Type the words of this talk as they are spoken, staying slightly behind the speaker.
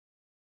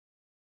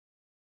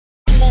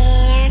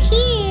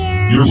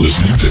You're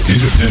listening to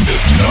independent,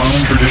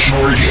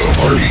 non-traditional radio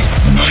Party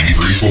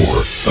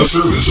 93.4, a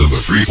service of the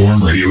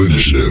Freeform Radio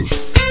Initiative.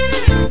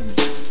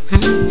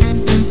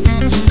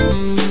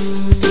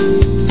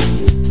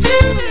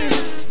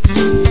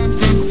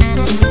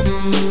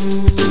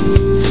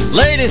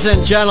 Ladies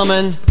and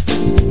gentlemen,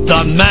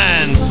 the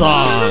man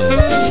song.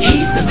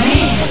 He's the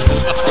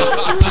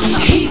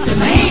man. He's the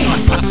man.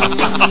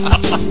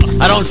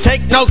 I don't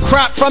take no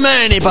crap from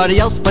anybody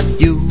else but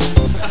you.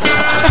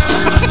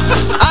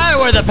 I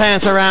wear the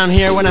pants around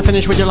here when I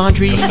finish with your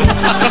laundry.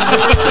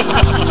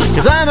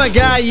 Cause I'm a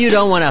guy you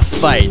don't want to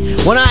fight.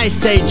 When I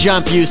say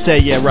jump, you say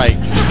yeah right.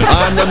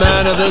 I'm the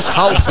man of this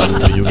house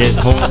until you get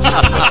home.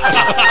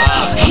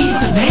 He's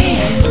the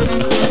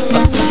man.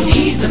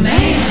 He's the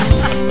man.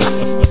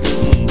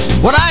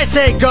 What I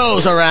say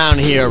goes around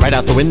here, right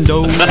out the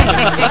window.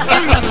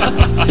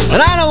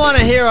 And I don't want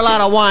to hear a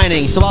lot of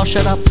whining, so I'll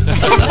shut up.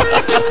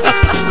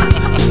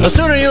 The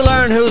sooner you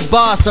learn who's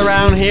boss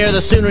around here,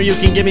 the sooner you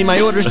can give me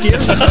my orders, dear.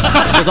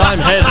 Because I'm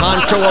head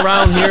honcho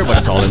around here, but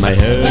it's all in my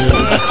head.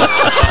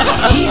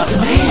 He's the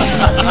man.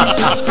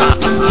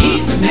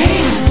 He's the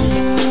man.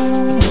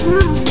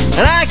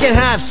 And I can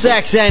have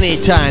sex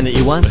anytime that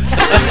you want.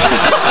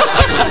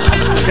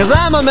 Cause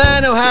I'm a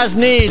man who has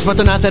needs, but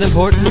they're not that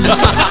important. And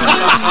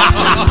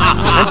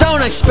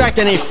don't expect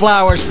any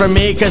flowers from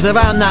me, cause if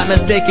I'm not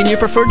mistaken, you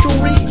prefer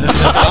jewelry.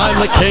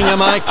 I'm the king of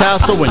my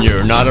castle when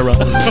you're not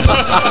around.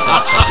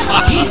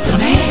 He's the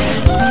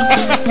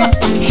man.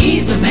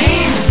 He's the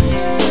man.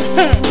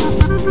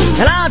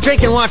 And I'll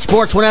drink and watch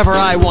sports whenever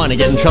I want to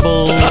get in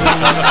trouble.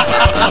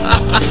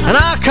 And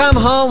I'll come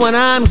home when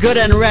I'm good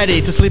and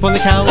ready to sleep on the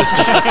couch.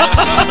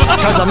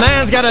 Cause a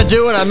man's gotta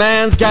do what a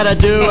man's gotta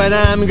do, and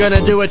I'm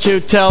gonna do what you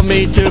tell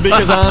me to,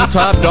 because I'm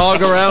top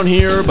dog around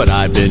here, but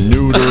I've been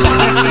neutered.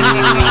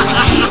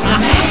 He's the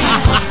man.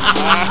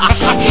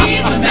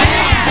 He's the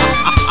man.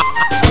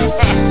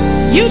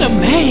 You the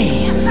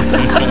man.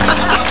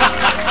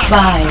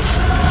 5,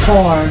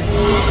 4,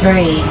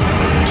 3,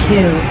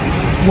 2,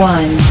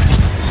 1.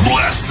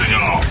 Blasting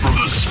off from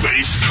the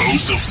space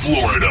coast of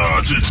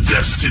Florida to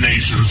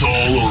destinations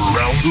all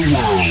around the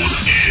world,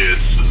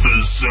 it's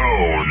The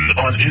Zone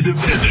on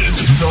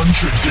independent,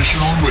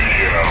 non-traditional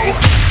radio.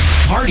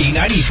 Party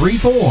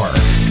 93.4.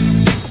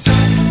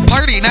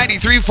 Party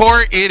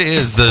 93.4, it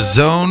is The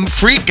Zone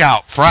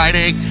Freakout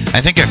Friday.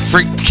 I think I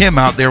freaked Kim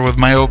out there with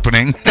my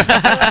opening.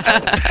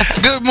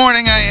 Good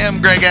morning, I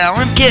am Greg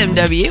Allen. Kim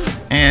W.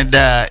 And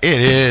it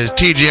is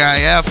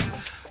TGIF.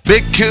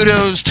 Big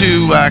kudos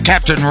to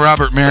Captain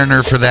Robert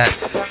Mariner for that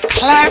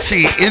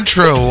classy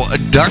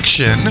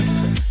introduction.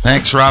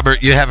 Thanks,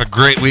 Robert. You have a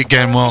great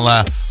weekend. We'll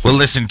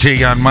listen to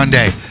you on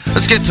Monday.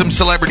 Let's get some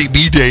celebrity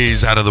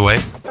B-days out of the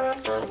way.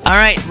 All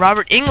right,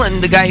 Robert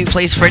Englund, the guy who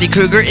plays Freddy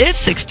Krueger, is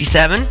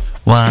 67.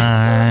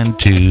 1,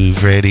 2,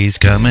 Freddy's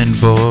coming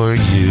for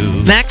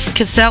you. Max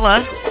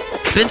Casella,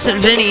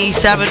 Vincent Vinny,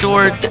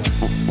 Salvador,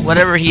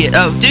 whatever he is.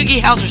 Oh, Doogie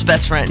Howser's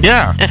best friend.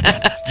 Yeah,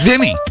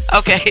 Vinny.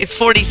 Okay,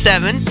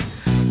 47.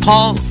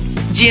 Paul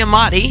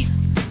Giamatti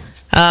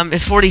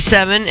is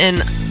 47,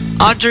 and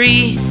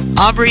Aubrey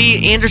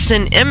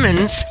Anderson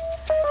Emmons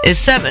is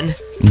 7.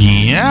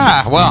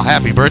 Yeah, well,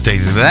 happy birthday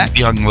to that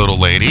young little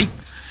lady.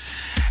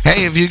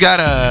 Hey, if you got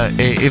a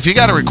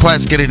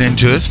request, get it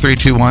into us,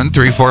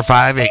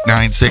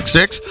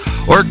 321-345-8966,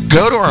 or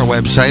go to our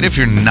website if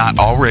you're not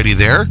already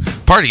there,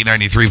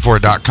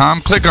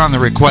 party934.com. Click on the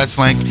request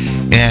link,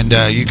 and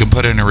you can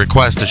put in a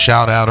request, a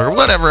shout out, or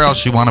whatever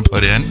else you want to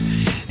put in.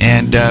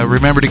 And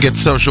remember to get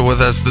social with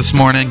us this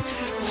morning,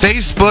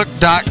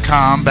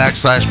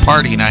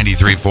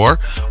 facebook.com/party934,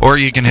 or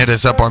you can hit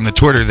us up on the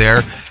Twitter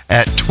there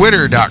at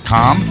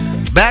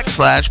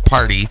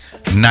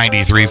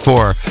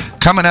twitter.com/party934.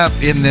 Coming up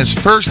in this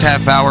first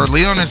half hour,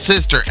 Leona's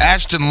sister,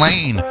 Ashton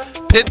Lane,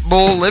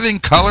 Pitbull, Living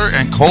Color,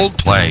 and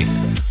Coldplay,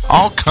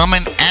 all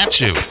coming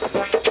at you.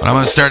 But I'm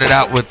going to start it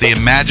out with the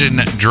Imagine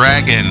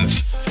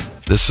Dragons.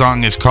 This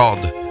song is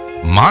called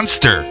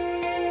Monster.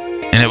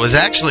 And it was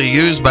actually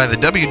used by the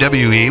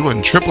WWE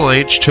when Triple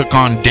H took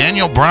on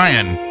Daniel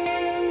Bryan.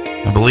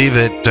 I believe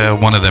at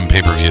one of them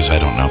pay-per-views, I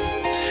don't know.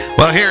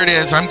 Well, here it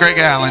is. I'm Greg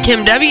Allen.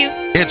 Kim W.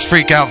 It's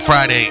Freakout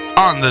Friday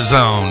on The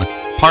Zone,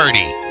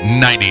 Party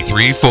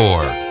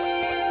 93.4.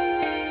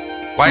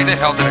 Why the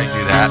hell did I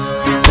do that?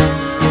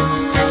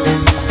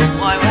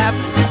 Why, what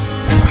happened?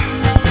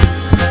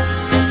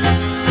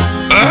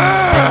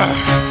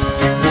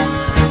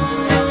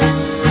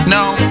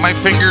 No, my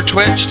finger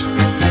twitched,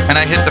 and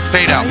I hit the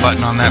fade-out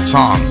button on that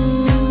song.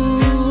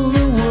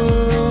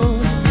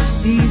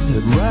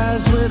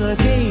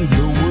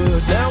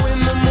 Now in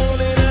the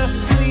morning I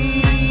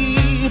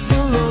sleep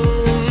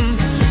alone.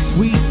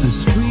 Sweep the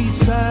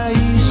streets I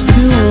used to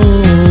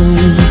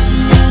own.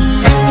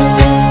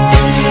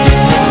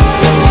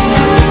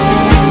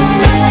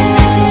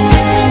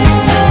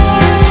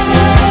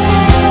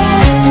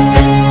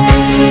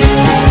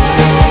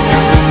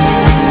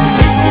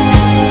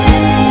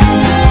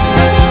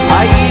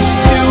 I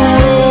used to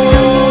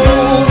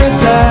roll the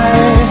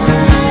dice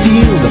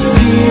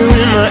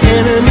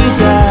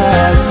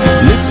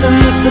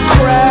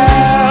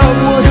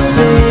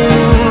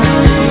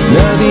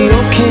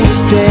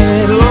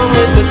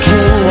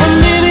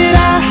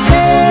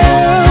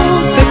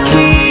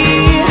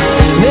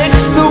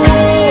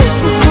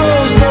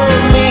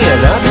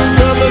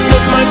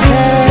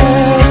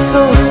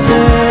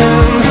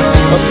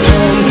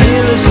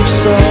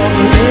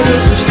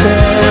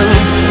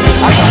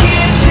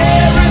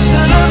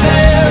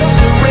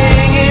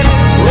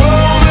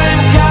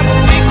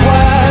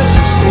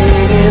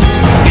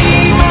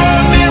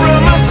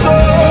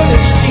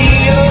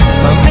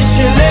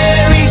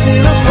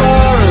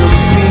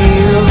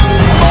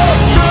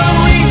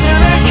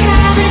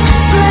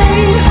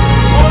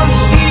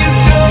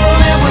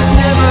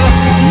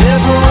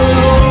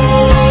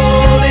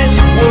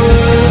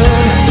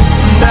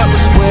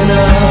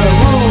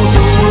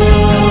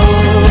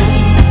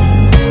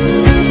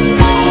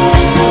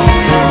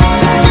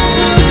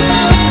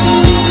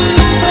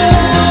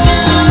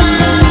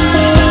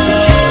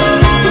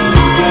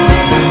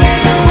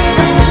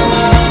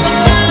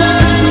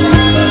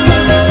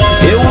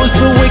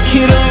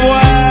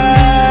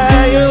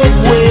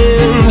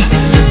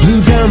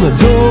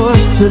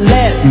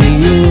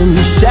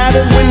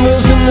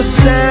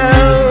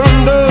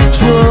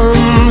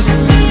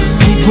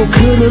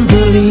couldn't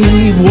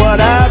believe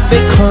what I'd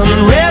become.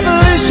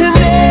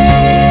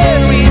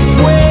 Revolutionaries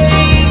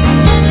wait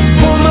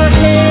for my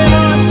head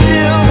on a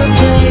silver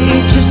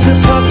plate, just a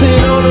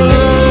puppet on a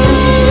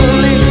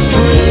lonely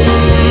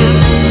string.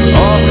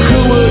 Oh,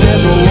 who would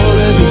ever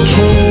wanna be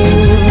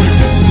king?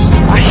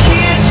 I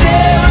hear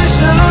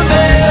Jerusalem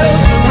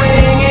bells are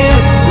ringing,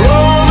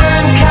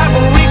 Roman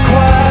cavalry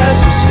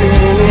choirs are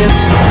singing.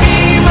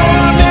 Be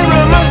my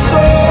mirror, my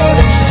sword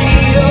and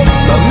shield,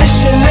 my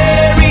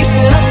missionaries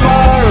in a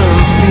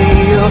foreign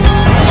field.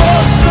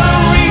 For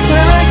some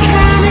reason I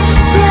can't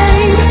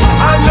explain,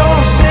 I know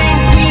St.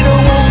 Peter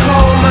won't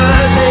call my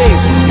name,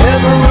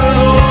 never an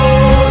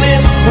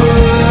honest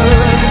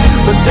word,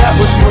 but that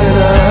was when I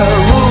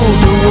ruled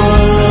the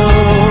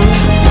world.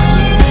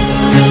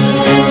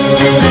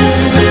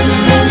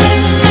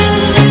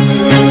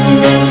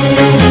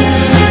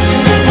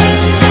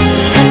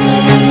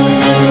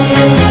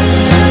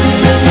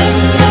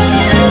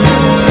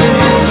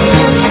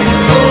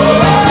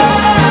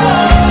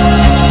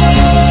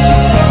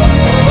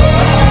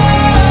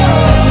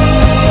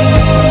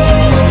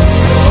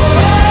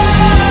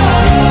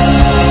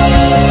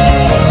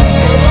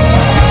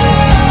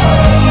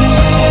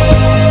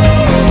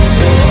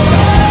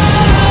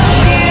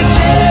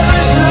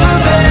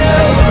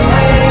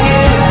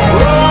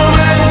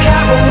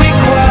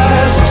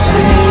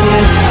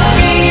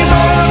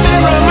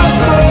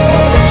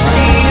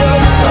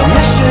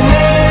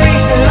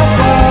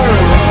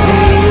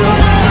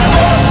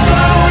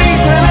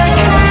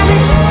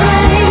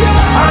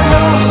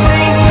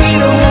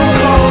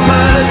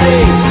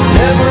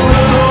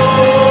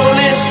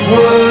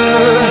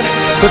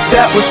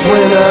 That was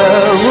when I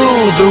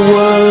ruled the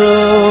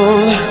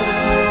world.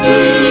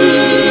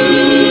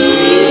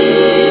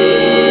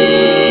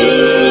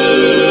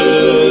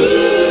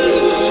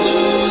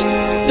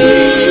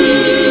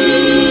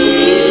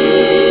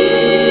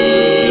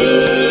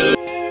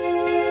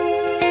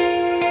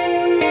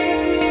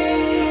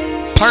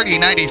 Party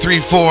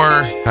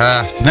 93.4.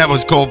 That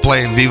was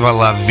Coldplay, Viva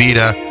La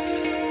Vida.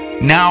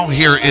 Now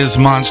here is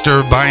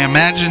Monster by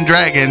Imagine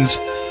Dragons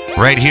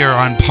right here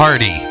on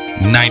Party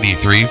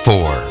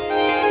 93.4.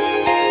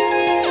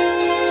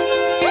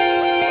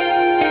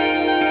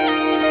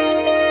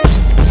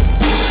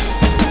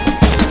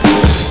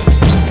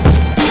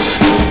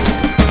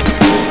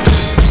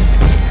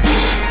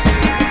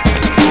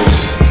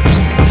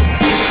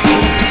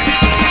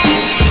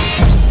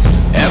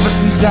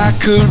 I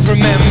could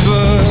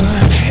remember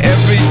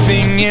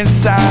everything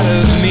inside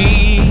of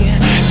me,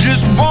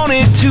 just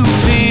wanted to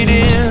fit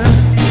in.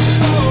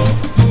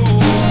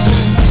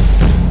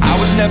 I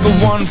was never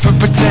one for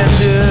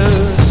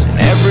pretenders, and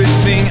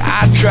everything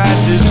I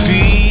tried to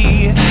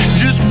be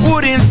just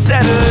wouldn't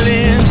settle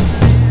in.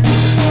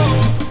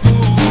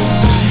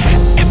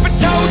 If I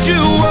told you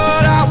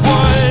what I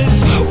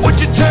was, would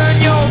you turn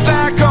your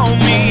back on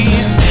me?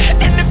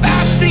 And if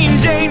I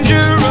seemed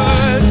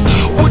dangerous,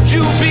 would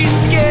you be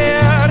scared?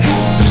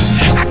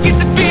 Get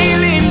the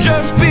feeling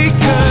just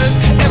because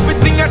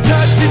everything I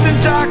touch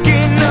isn't dark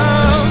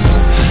enough,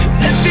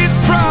 that this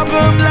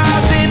problem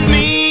lies in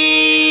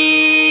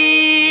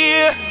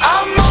me.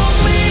 I'm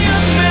only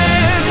a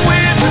man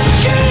with a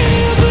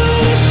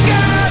candle that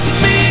got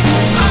me.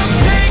 I'm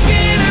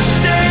taking a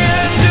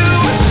stand to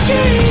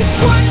escape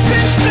what's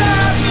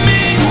inside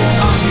me.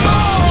 A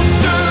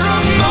monster,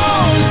 I've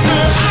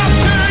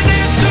turned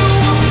into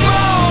a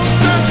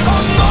monster,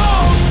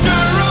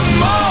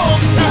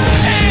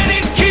 and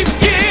it keeps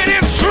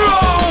getting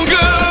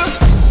stronger.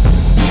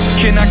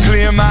 Can I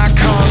clear my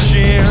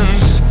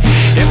conscience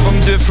if I'm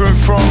different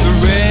from the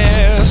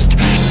rest?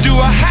 Do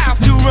I have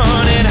to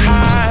run and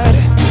hide?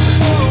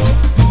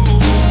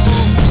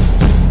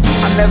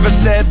 I never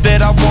said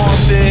that I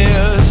want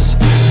this.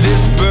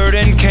 This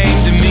burden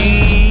came to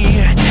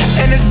me,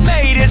 and it's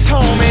made its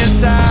home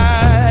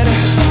inside.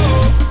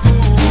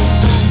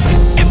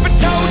 If I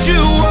told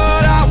you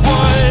what I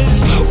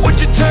was,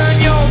 would you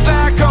turn your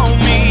back on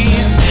me?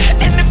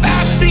 And if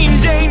I seem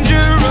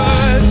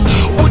dangerous,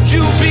 would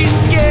you be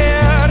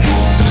scared?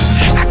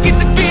 I get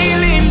the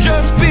feeling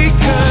just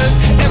because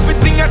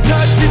everything I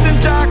touch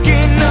isn't dark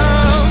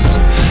enough,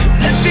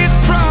 that this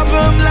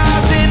problem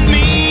lies in me.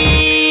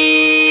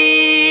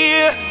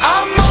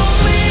 I'm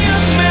only a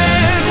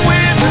man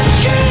with a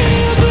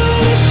candle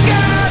that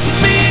got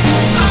me.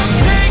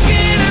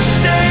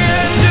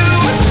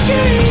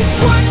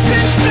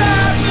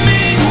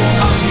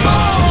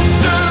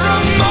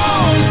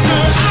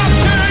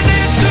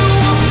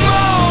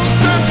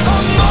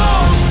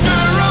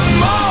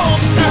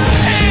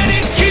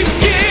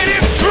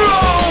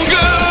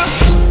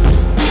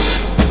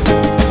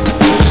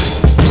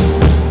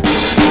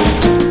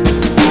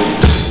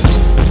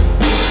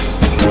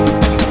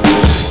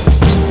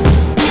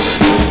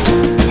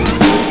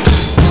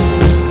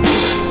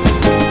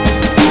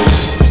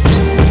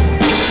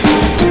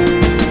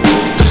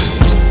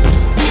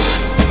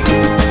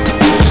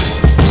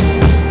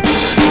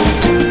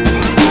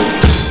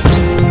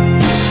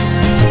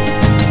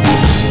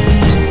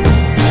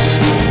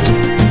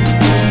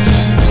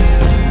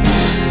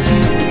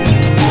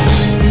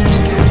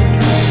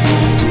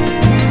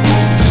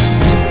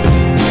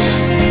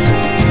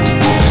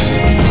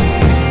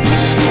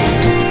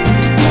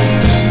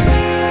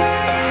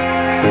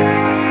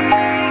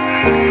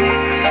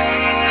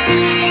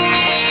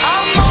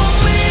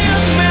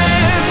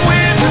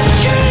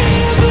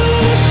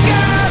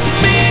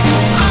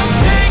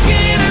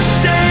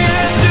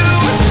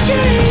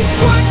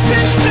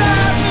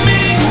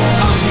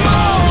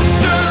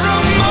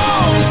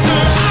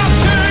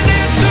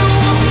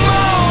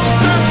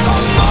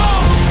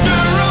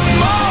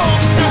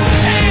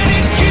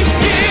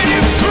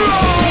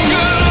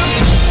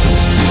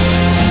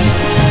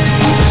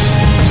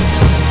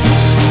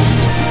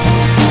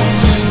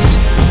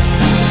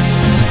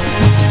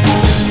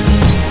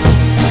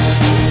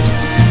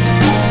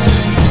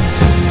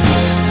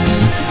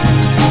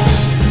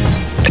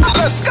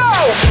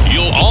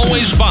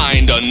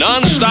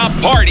 non-stop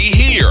party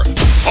here.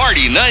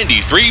 Party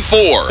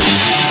 93.4.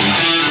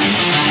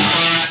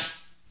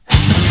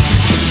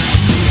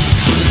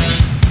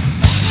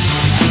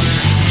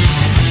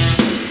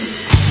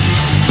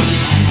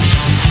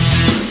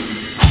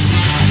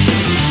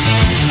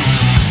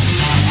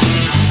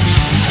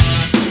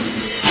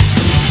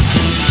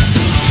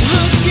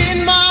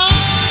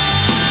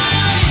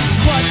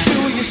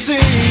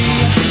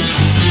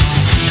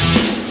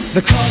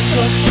 The cult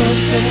of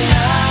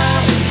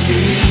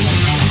personality.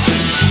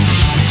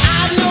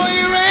 I know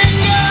your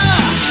anger,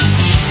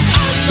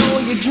 I know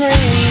your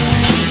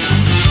dreams.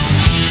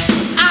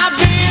 I've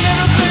been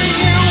everything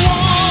you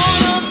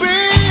wanna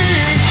be.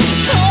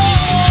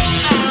 Oh,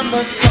 I'm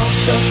the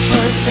cult of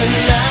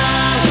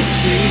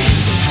personality.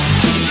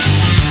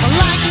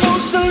 Like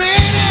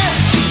Mussolini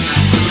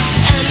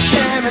and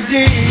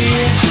Kennedy,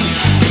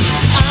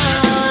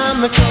 I'm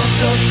the cult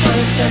of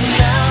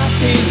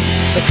personality.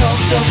 The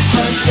cult of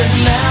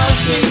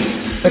personality.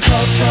 The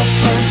cult of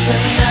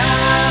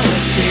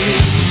personality.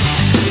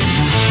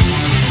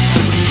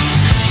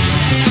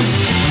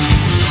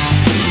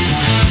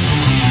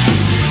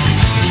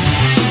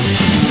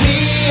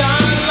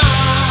 Neon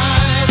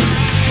lights,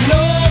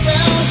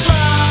 Nobel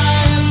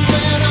Prize.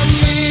 When a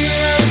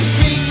mirror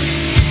speaks,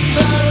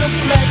 the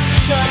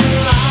reflection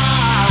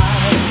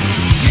lies.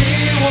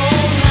 You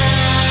won't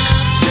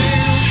have to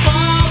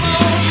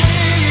follow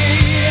me.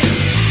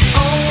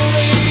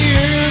 Only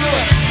you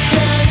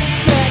can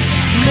set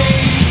me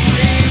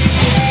free.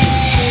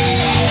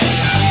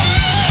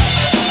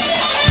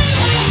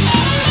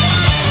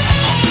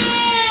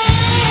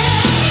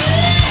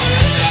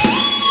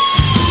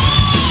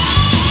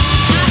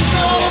 I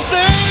saw the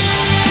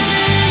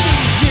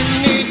things you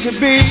need to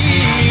be.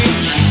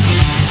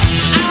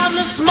 I'm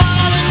the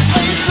smiling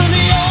face on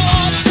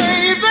your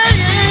TV.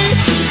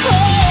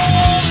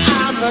 Oh,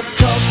 I'm the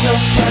cult of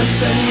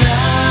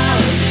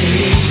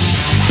personality.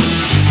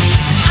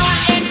 I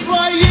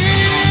exploit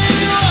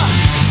you,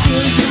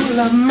 still you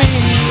love me.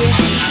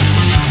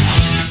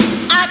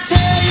 I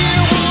tell you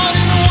 1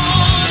 and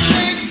 1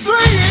 makes 3.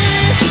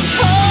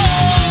 Oh,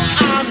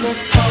 I'm the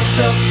cult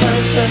of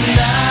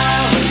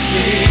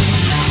personality.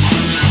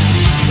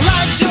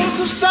 Like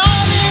Joseph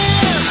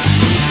Stalin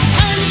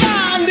and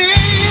Gandhi.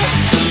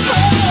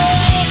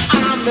 Oh,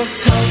 I'm the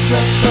cult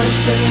of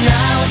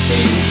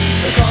personality.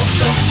 The cult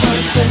of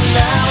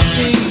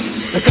personality.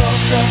 The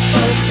cult of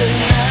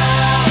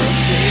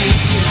personality.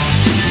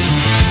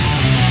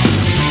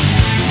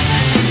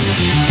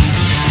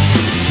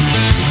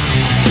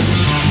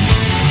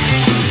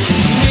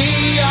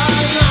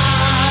 Neon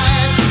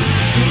lights,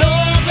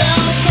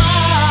 Nobel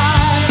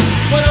Prize.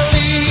 When a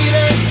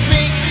leader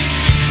speaks,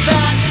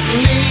 that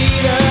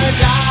leader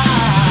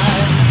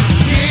dies.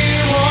 You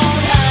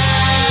won't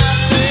have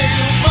to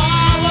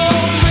follow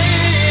me.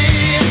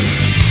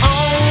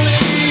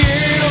 Only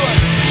you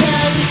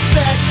can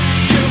set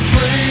you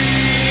free.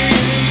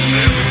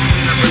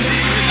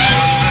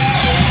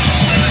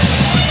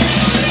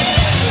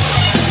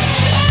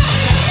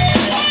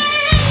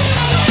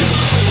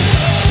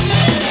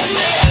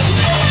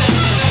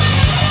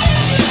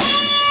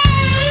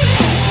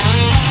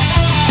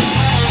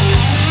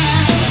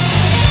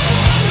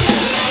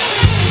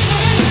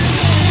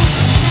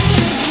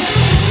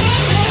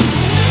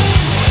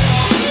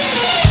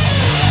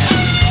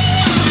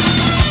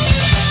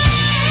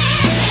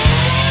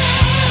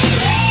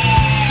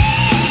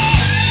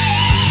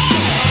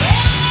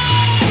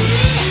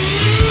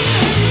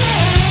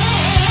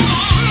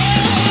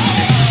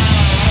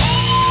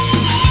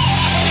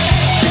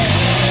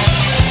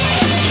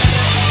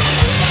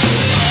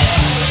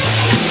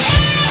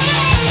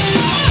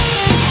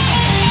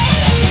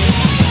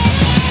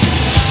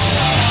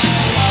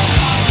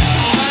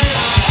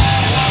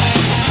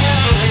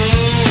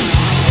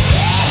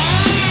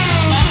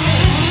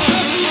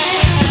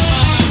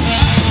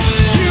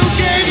 You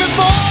gave me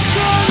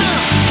fortune,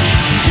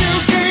 you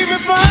gave me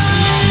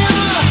fame,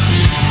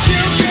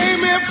 you gave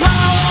me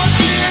power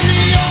in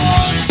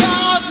your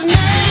God's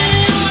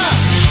name.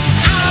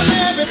 I'm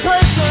every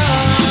person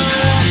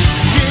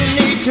you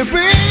need to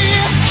be.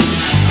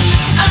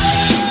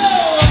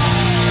 Oh,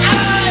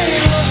 I'm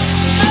the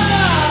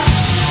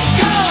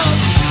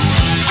cult of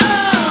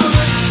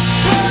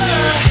personality.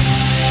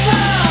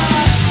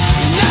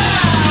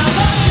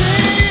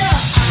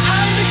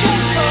 I'm the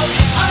cult of,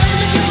 I'm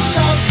the cult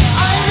of,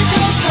 I'm the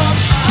cult of,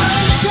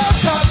 I'm the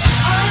cult of,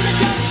 I'm the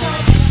cult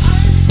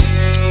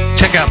of.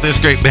 Check out this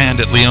great band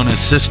at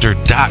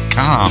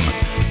leonasister.com.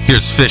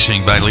 Here's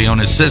Fishing by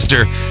Leona's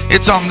Sister.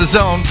 It's on the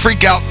Zone.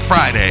 Freakout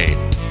Friday.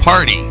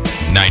 Party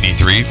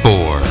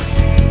 93.4.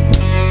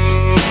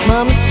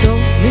 Mama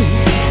told me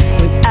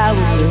when I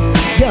was a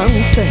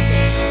young thing,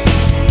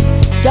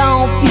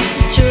 don't be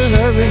such a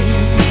hurry,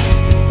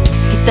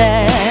 get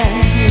that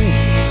ring.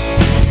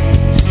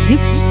 You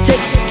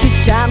take your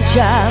time,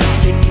 child,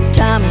 take your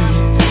time and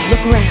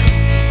look around,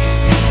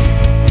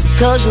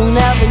 'cause you'll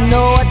never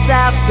know what's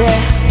out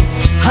there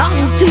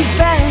hunting to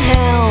find.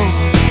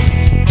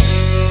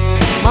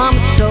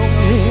 Mama told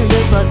me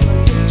there's lots of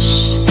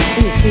fish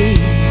in the sea,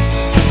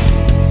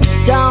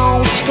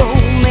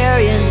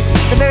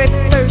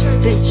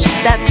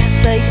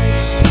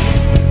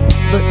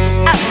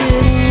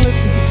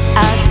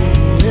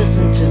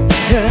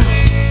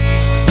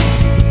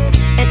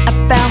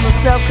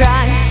 myself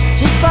crying,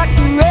 just like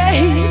the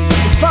rain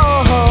that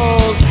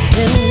falls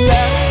in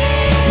love.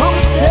 Mama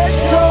said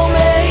she told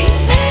me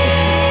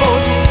it's a four,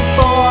 just a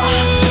four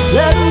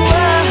letter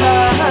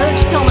word.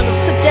 She told me to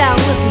sit down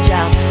and listen,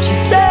 child. She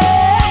said,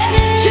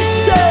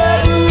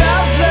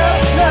 love,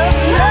 love, love,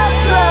 love,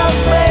 love,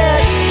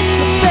 bad. It's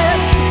a bad,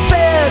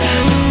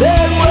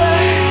 bad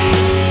word.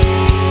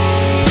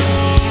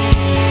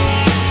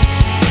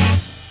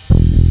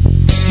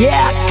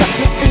 Yeah, I got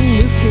me a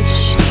new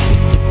fish.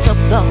 It's up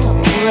all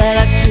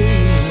that I do.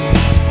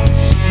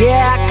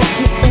 Yeah, I got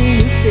me a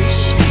new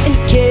fish, and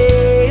it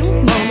came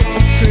mama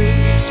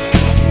approved.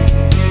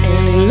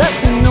 And he loves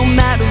me no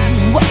matter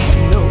what,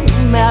 no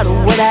matter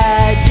what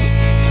I do.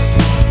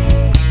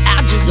 I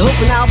just hope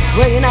and I'll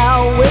pray and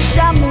I'll wish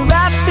I'm the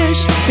right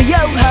fish for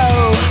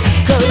yo-ho.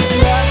 Cause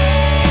love,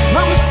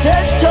 mama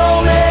said she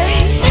told me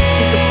it's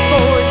just a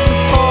four, it's a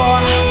four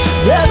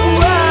letter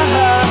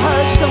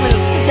word. She told me to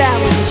sit down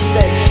with her. She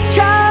said,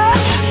 child,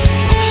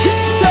 she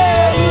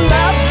said,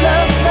 love,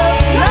 love,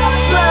 love, love,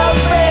 love,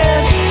 man.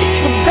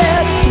 It's a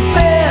bad,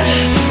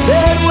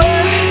 bad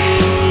word.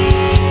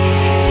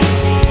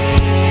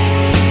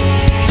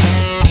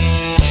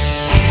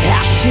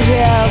 I should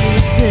have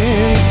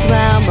listened to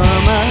my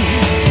mama.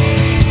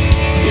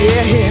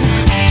 Yeah, yeah.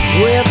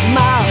 With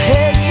my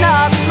head,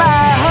 not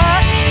my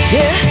heart.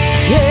 Yeah,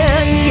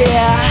 yeah,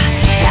 yeah.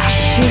 I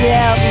should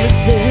have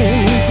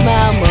listened to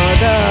my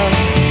mother.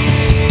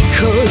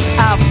 Cause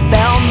I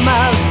found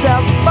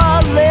myself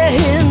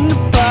falling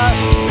apart.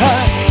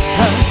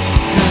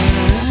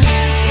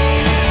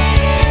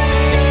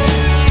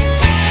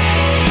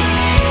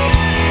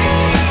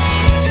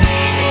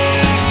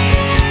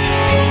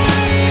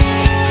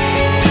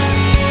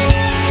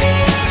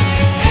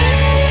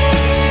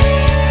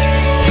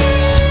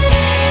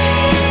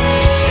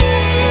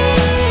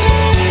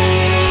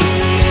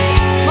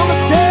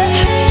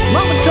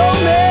 Mama told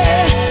me,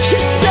 she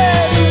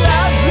said,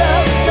 love,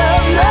 love,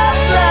 love, love,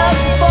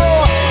 love's a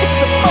four.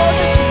 It's a four,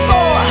 just a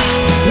four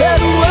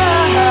letter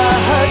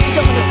word. She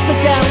told me to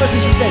sit down and listen.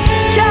 She said,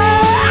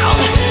 child,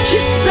 she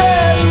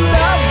said,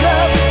 love,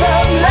 love,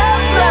 love,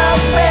 love,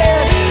 love,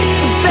 man.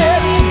 It's a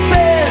bad,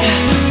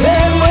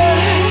 bad word.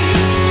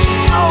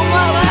 Oh,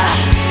 mama,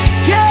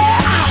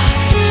 yeah.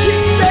 She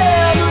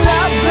said,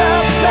 love,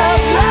 love,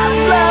 love, love,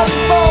 love's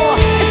a four.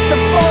 It's a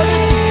four,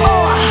 just a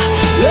four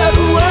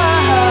letter word.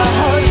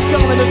 She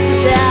told me to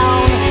sit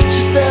down.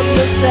 She said,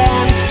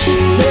 listen. She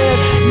said,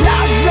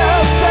 love,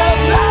 love, love,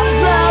 love,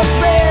 love's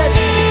bad.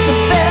 It's a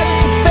bad,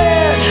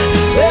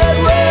 bad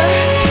word.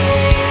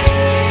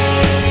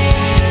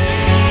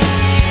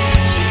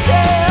 She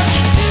said,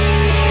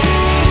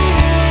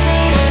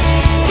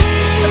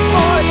 it's a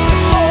four, it's a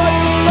four,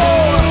 it's a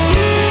four.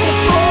 It's a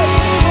four,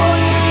 it's a four,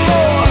 it's a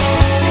four.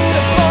 It's a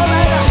four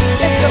letter,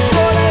 it's a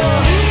four letter.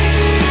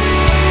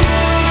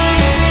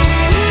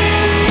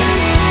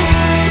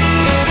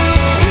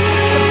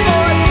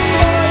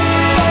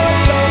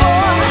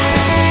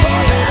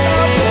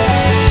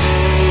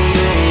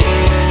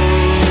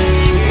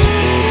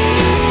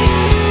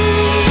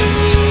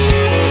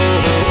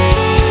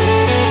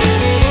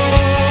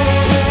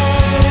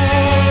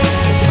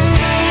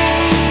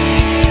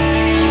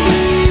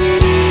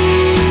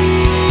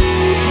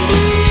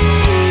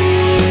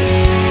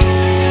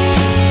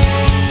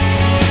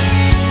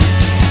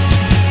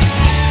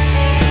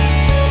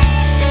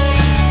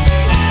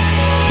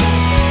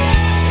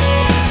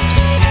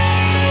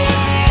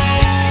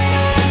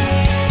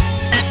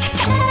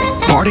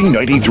 Party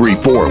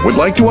 93.4 would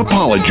like to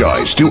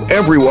apologize to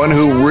everyone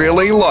who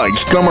really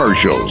likes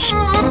commercials.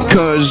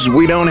 Cause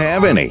we don't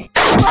have any.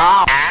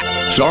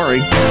 Sorry.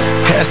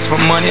 Ask for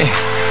money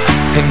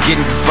and get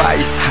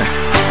advice.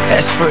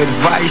 Ask for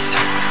advice,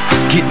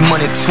 get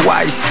money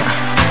twice.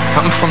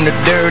 I'm from the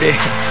dirty,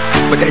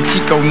 but that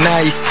Chico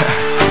nice.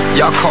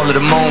 Y'all call it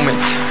a moment,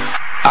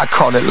 I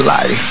call it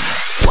life.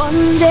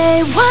 One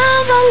day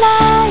while the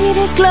light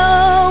is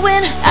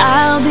glowing,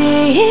 I'll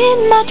be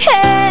in my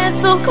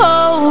castle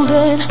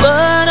golden.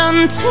 But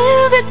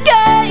until the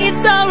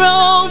gates are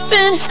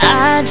open,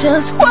 I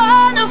just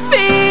wanna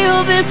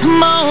feel this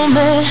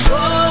moment.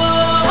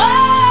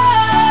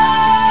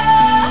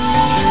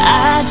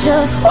 I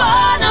just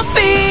wanna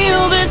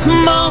feel this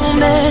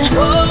moment.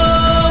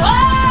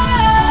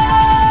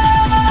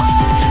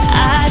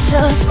 I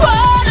just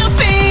wanna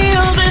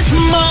feel this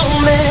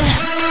moment.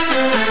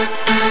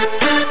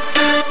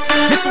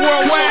 Miss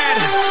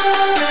Worldwide,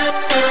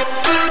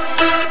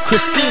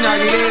 Christina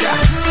Aguilera.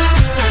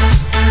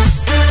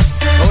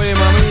 Oye,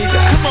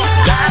 mamita,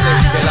 dale,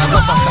 que la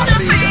cosa está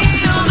rica.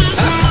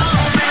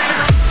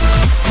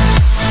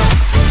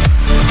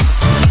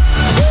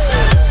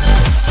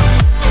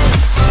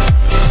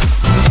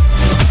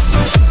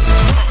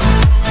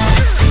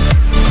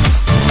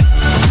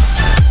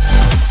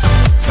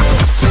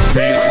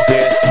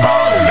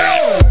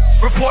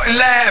 Reporting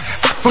live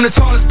from the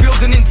tallest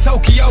building in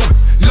Tokyo.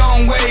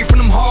 Long way from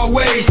them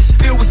hallways,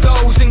 filled with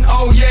O's and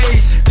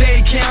O's.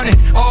 They counting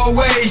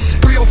always,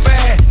 real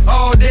fat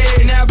all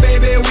day. Now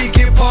baby we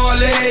can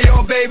parlay,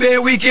 oh baby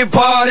we can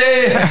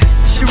party.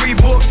 She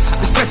read books,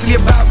 especially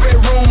especially about red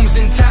rooms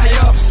and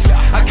tie-ups.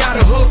 I got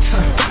her hooked,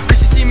 cause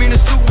she see me in a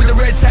suit with a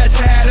red tie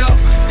tied up.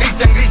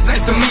 Ethan Gris,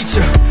 nice to meet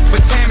you,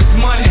 but time is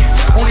money.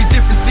 Only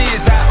difference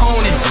is I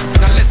own it.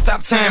 Now let's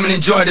stop time and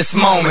enjoy this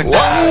moment. One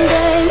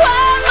day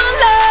while my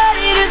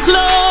light is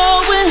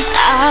glowing,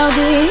 I'll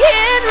be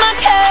in my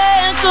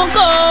castle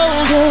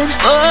golden.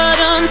 But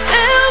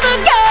until the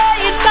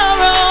gates are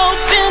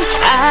open,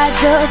 I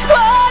just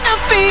wanna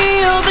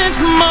feel this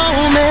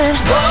moment.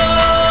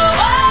 Whoa,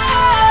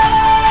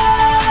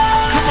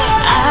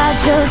 I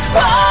just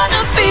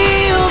wanna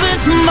feel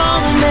this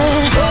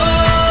moment. Whoa,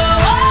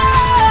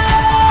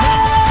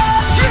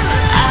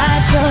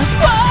 I just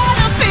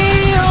wanna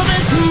feel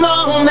this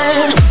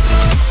moment.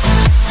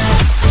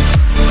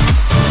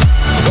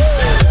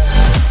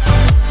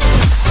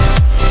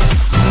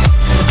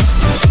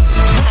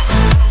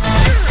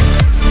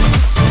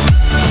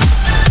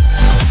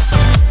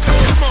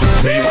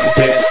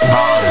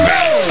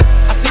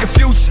 I see the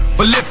future,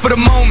 but live for the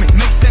moment.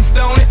 Makes sense,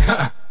 don't it?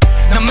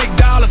 Now make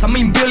dollars, I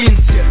mean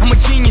billions. I'm a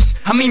genius,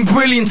 I mean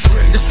brilliance.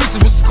 The streets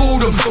is what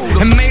schooled them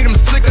and made them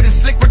slicker than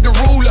Slick Rick the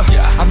ruler.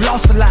 I've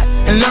lost a lot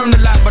and learned a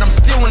lot, but I'm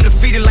still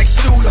undefeated like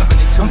Shooter.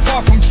 I'm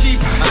far from cheap.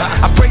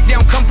 I break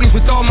down companies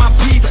with all my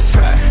peeps.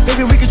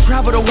 Baby, we can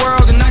travel the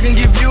world and I can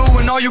give you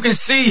and all you can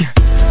see.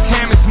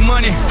 Time is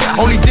money,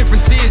 only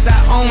difference is I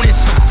own it.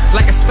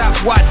 Like a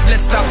stopwatch,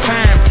 let's stop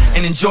time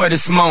and enjoy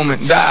this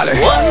moment,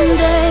 darling. One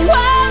day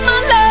while my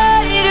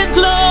light is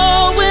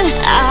glowing,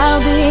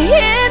 I'll be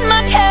in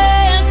my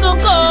castle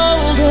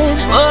golden.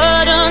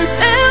 But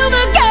until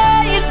the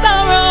gates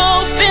are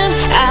open,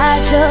 I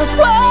just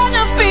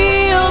wanna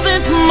feel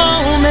this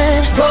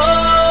moment.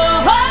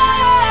 Oh,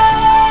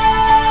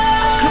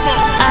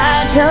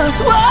 I just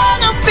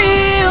wanna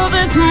feel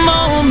this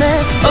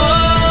moment.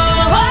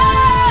 Oh,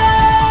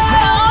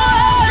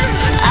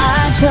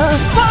 I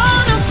just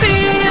wanna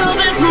feel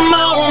this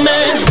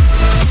moment.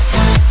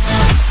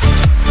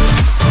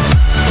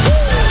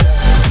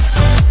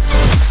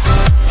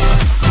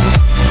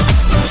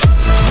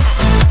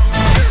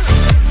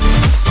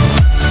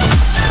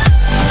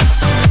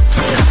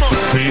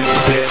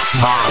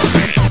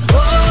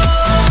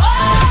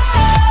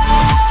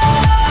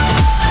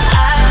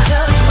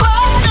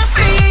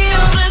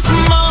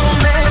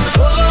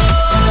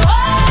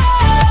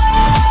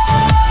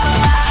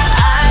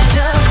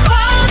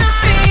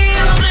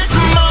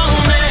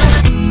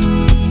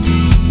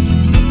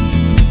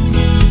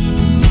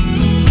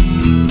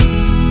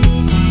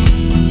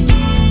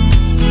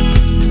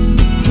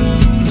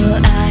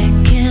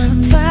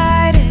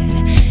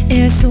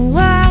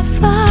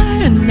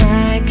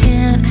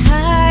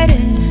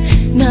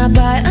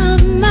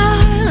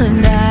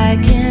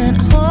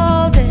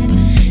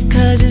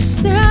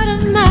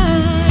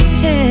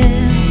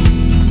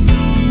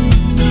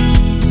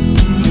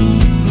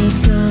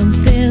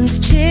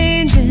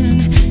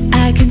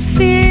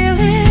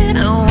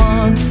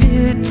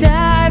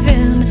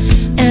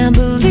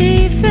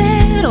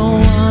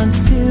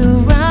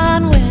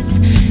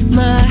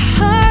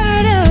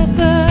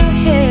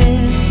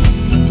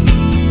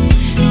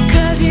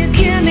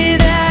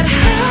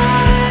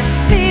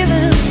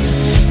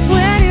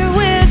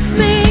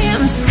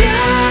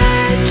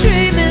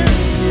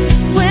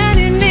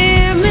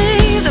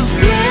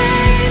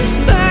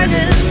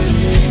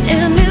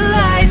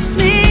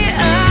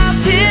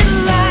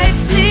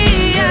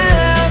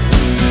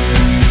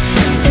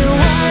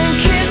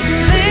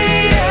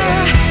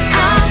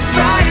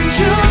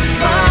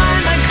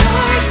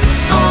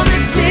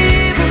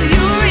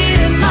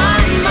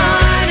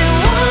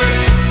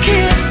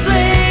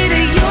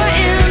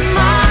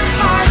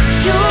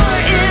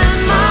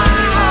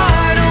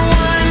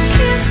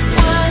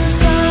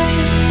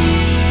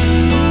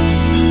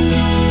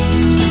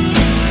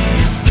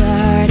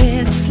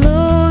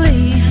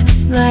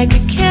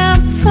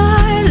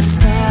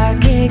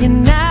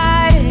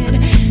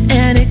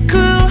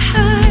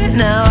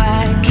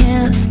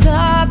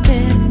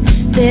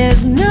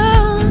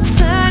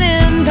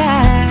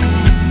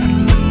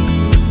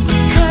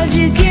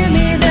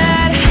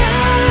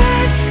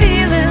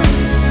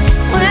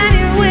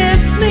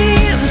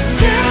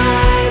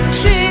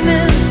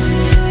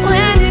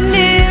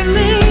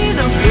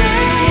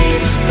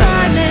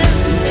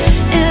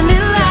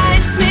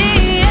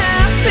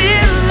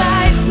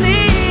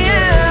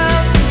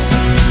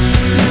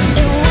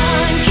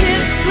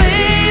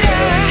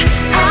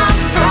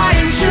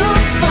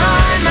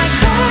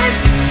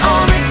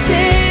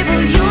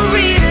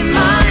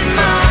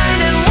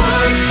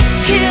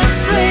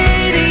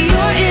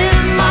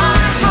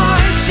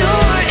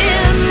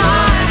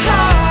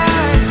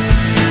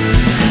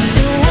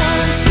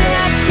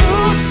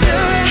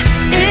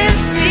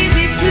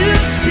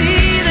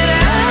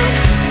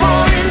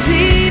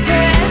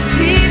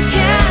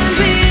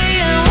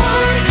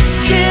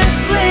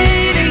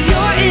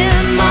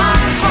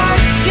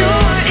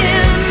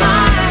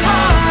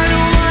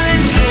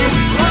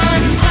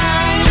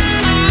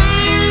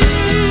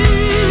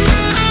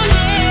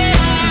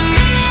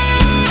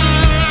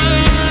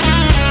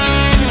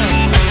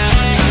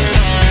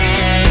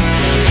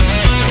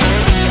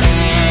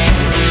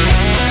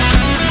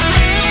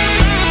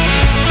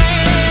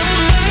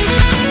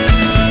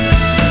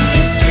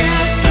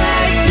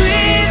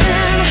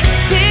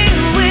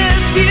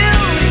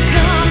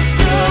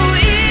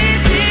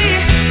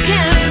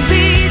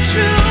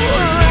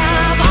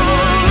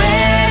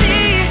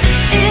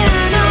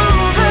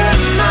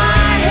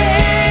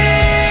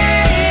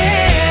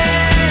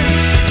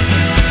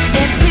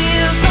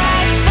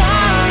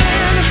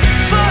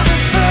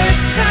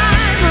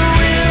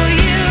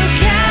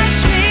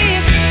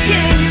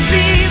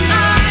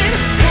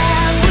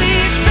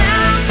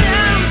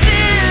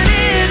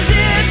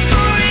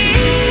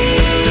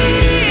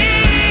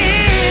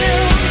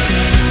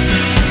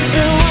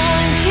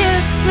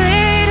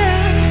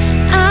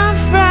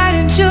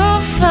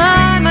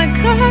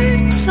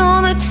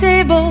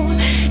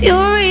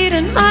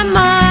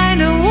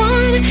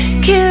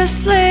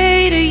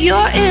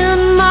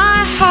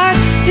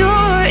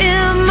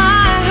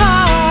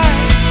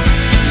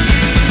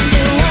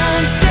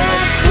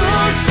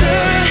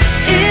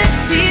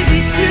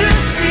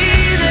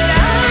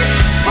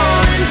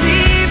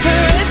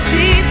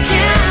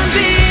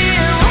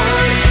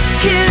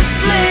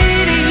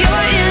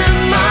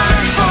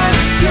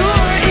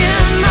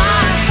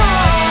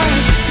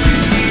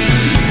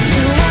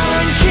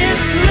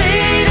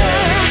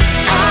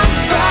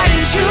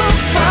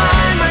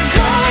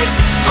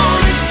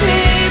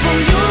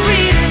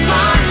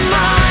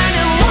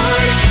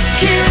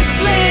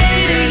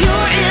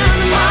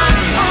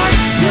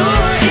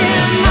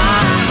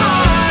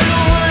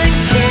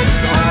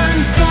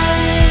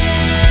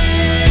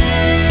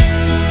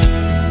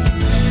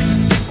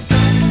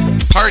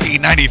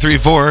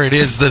 93.4, it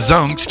is the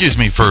zone. Excuse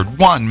me for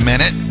 1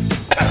 minute.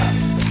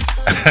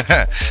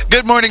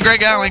 Good morning,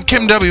 Greg Allen.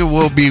 Kim W.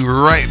 will be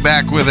right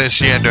back with us.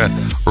 She had to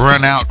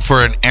run out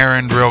for an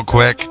errand real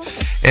quick.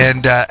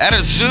 And at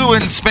a zoo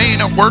in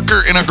Spain, a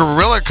worker in a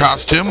gorilla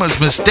costume was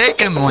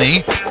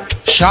mistakenly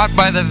shot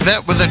by the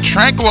vet with a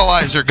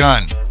tranquilizer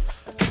gun.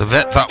 The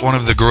vet thought one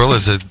of the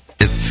gorillas had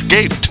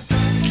escaped.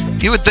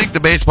 You would think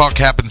the baseball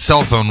cap and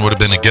cell phone would have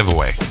been a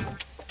giveaway.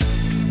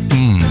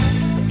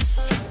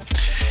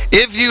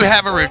 If you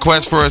have a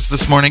request for us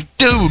this morning,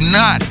 do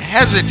not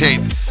hesitate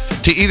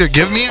to either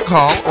give me a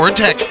call or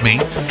text me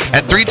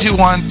at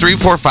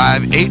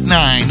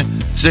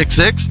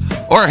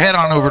 321-345-8966 or head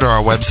on over to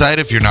our website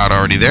if you're not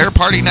already there,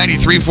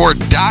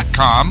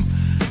 party934.com.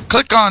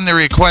 Click on the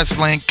request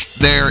link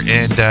there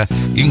and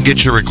you can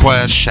get your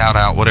request, shout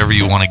out, whatever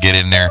you want to get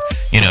in there.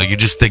 You know, you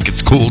just think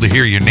it's cool to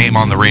hear your name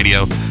on the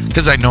radio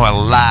because I know a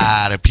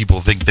lot of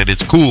people think that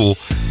it's cool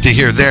to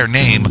hear their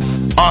name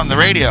on the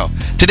radio.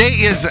 Today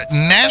is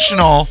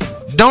National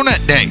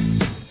Donut Day.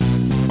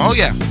 Oh,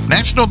 yeah,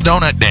 National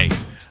Donut Day.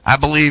 I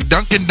believe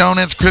Dunkin'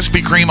 Donuts,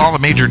 Krispy Kreme, all the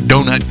major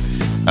donut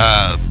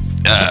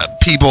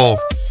people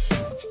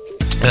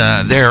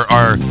there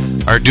are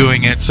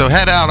doing it. So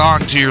head out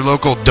on to your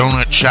local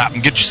donut shop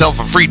and get yourself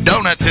a free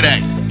donut today.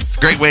 It's a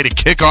great way to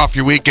kick off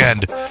your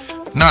weekend.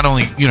 Not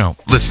only,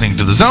 listening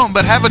to the zone,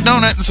 but have a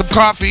donut and some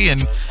coffee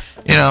and,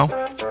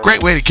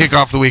 great way to kick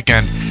off the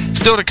weekend.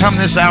 Still to come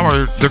this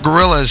hour, the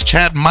Gorillas,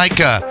 Chad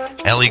Micah,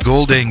 Ellie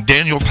Goulding,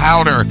 Daniel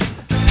Powder,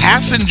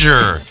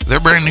 Passenger, their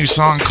brand new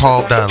song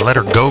called Let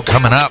Her Go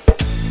coming up.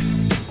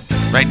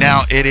 Right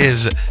now, it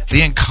is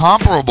the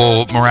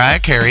incomparable Mariah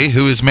Carey,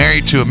 who is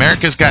married to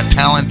America's Got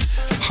Talent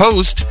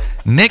host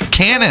Nick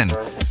Cannon.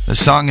 The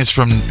song is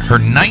from her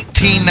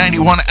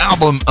 1991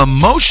 album,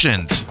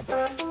 Emotions.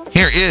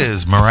 Here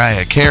is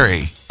Mariah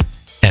Carey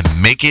and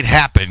Make It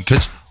Happen,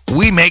 because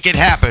we make it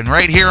happen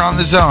right here on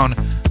the zone.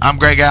 I'm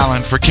Greg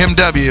Allen for Kim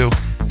W.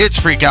 It's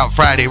Freakout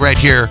Friday right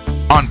here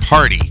on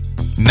Party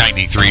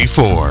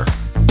 93.4.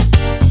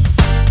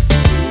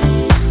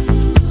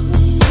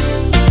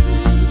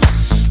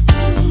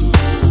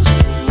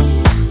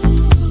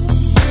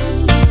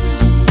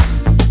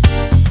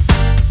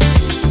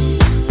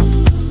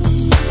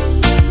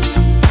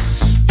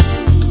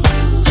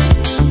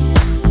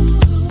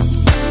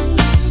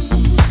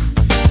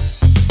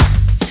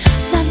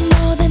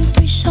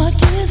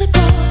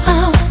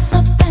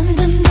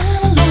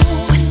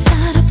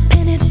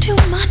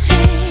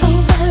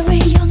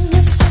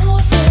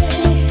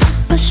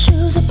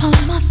 Upon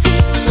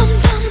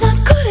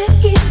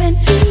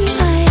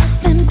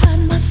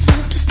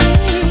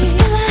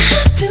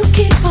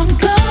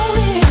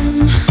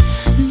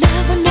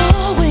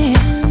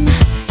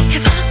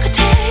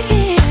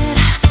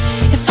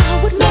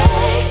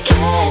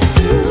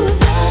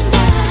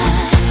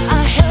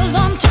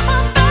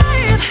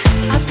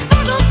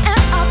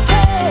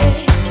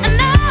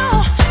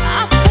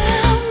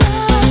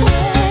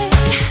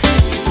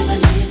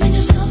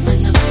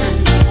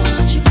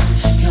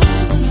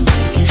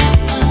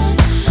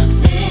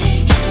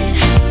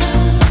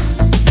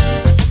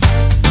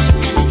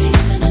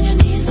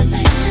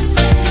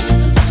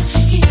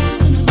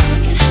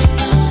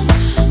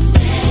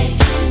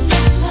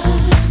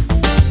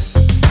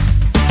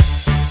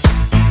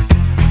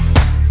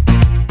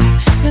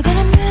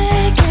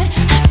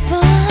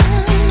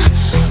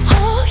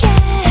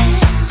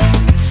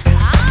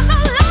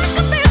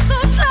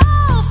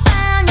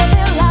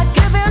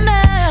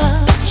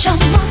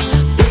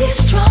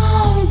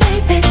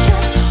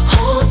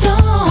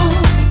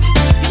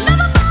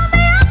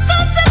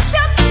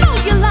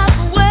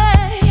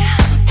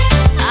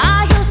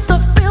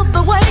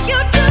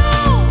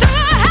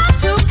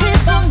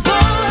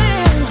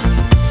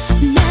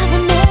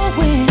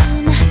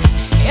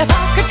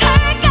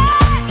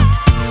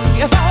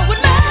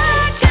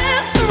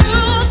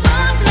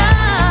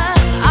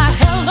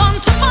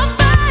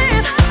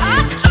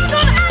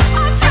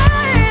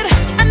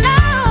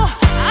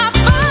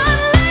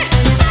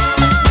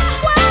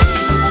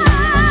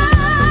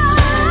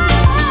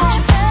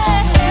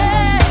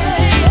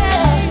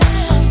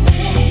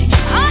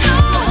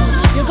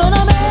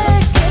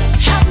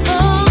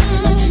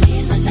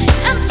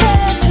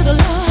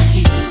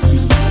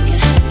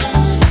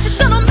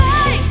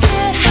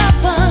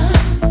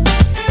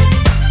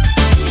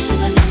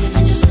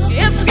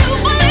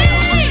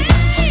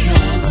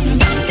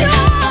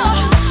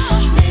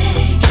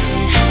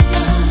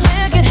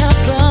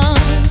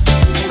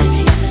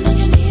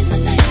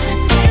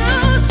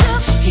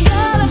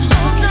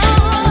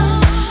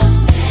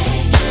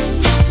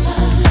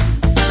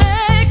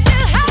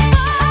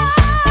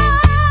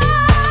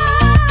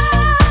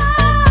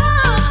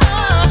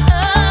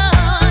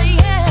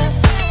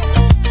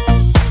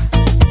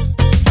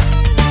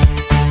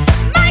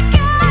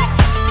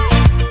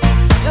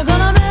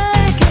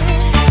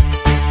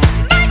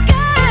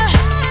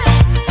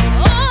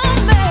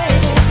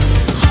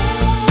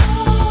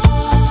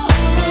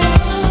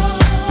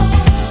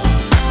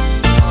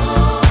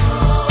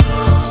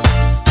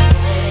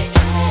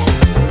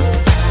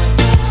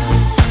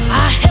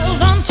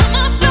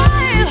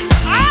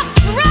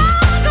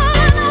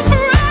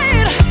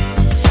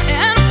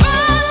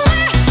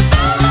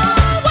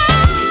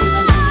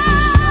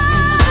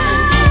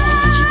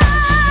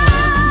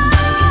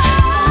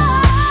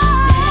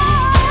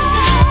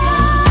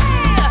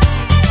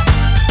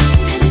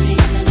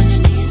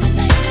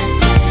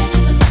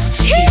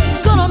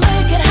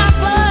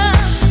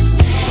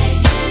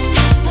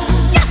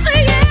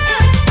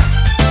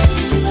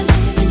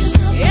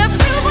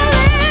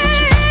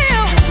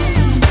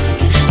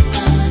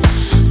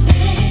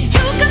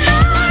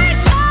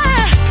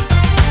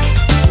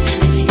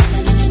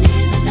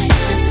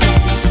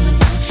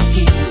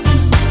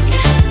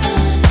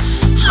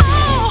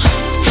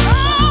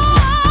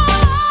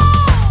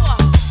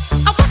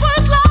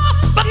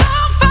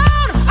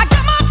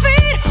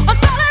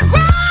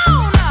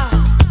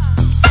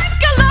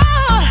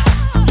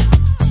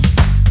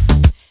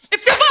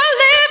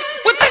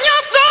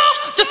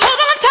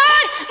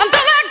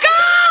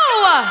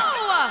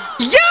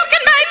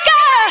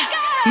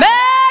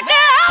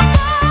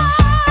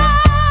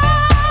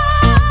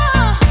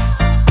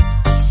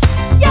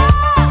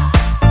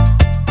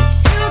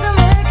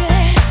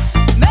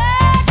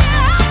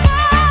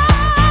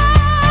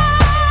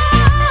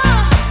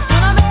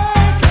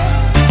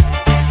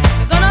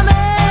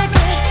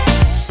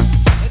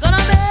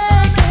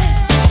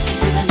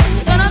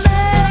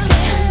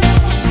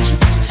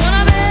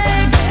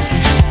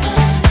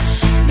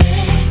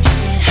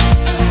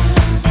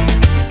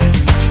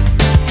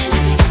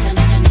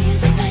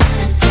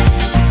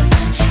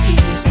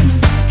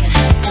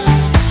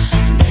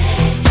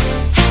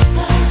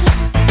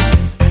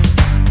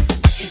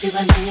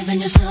in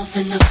yourself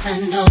enough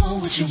and know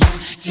what you want.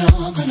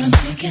 You're gonna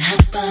make it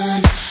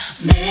happen.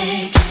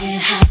 Make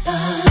it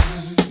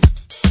happen.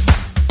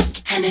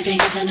 And if you're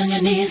getting on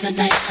your knees at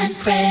night and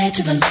pray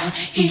to the Lord,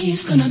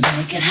 He's gonna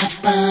make it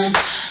happen.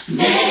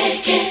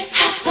 Make it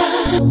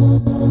happen.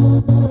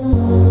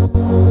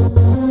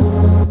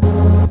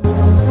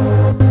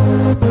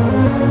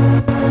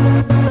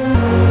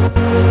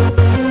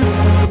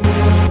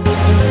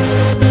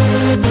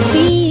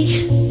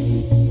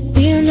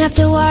 We don't have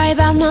to worry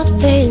about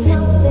nothing.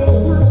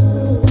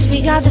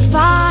 We got the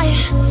fire,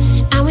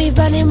 and we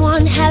burning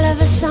one hell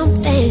of a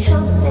something.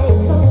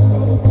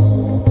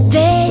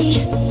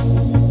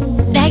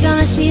 They're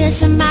gonna see us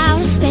from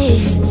outer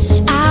space,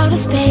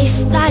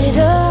 light it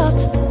up,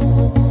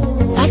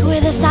 like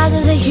we're the stars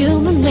of the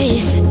human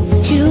race,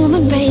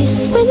 human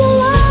race. When the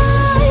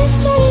lights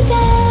turn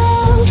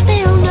down, they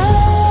don't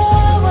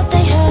know what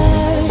they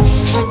heard.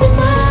 Strike the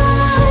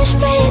march,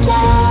 play it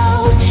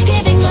loud,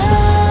 giving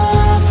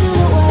love to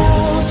the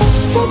world.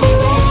 We'll be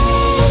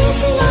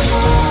raising our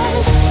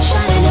hands,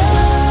 shining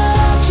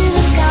up to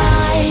the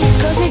sky,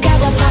 'cause we got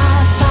the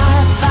fire,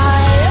 fire,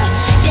 fire.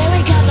 Yeah, we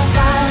got the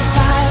fire,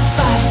 fire,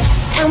 fire.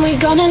 And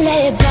we're gonna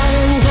let it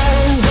burn,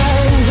 burn,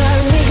 burn,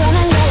 burn. We're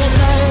gonna let it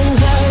burn,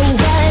 burn,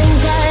 burn,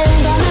 burn.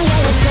 Gonna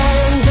let it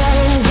burn,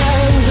 burn,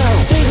 burn, burn.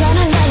 We're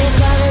gonna let it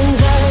burn,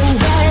 burn,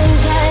 burn,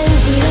 burn.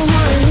 We don't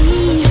wanna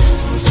leave,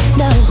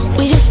 no.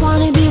 We just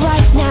wanna be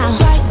right now,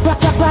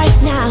 right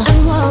now.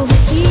 And what we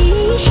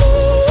see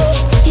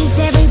is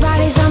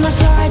everybody's on the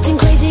floor acting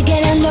crazy,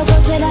 getting local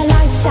till the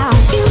lights out.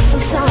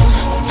 Music song,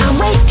 I'm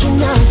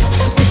waking up.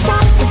 We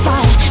start the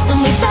fire and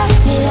we burn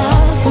it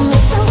up, and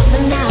we're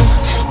sober now.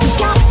 We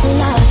got the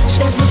love,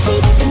 there's no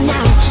sleeping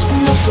now,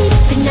 no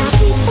sleeping now.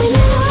 When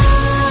the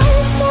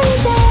lights turn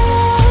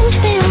down,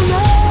 they don't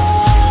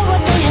know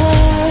what they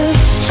heard.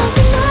 Strike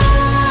the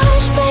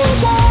march, play it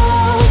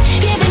loud,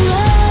 giving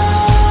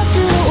love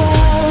to the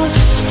world.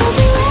 We'll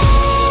be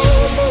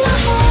raising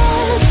our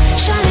hands,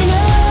 shining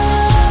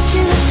up to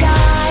the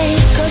sky,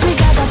 'cause we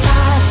got the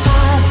fire,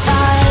 fire,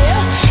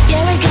 fire.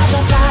 Yeah, we got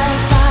the fire,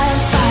 fire,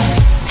 fire.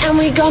 And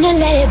we're gonna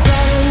let it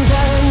burn,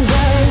 burn,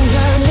 burn,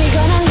 burn. We're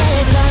gonna let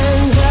it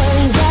burn,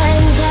 burn,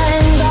 burn,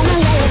 burn. Gonna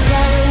let it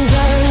burn,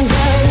 burn,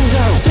 burn,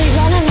 burn. We're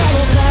gonna let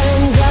it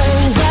burn,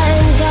 burn,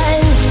 burn,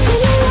 burn. When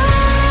the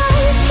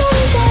lights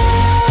turn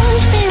down,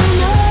 they don't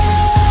know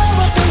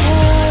what they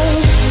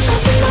heard.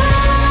 Strike the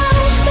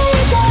march, play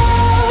it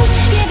loud,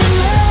 giving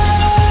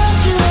love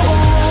to the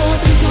world.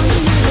 We're gonna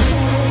let it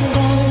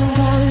burn,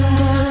 burn, burn,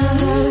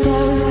 burn,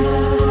 burn,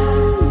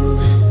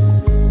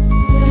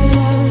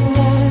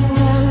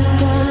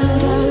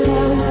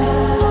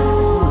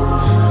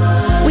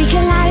 We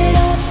can light it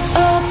up,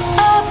 up,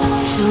 up,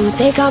 so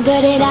they can't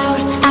put it out,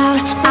 out,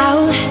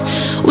 out.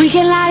 We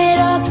can light it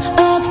up,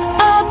 up,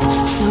 up,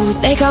 so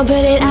they can't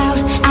put it out,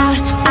 out,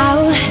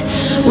 out.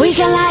 We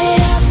can light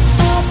it up,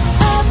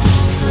 up,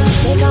 so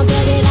they can't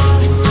put it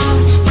out,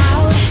 out,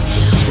 out.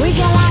 We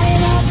can light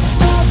it up,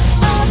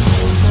 up,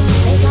 so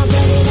they can't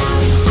put it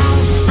out,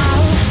 out,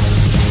 out.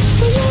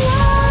 When the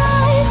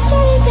lights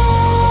turn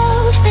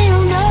down, they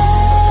don't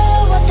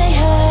know what they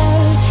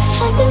heard.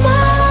 Strike the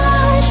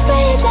march,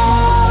 play it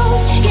loud,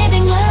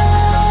 giving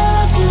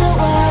love to the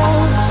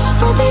world.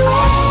 We'll be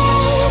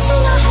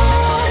raising our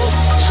hands,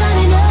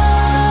 shining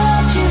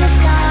up to the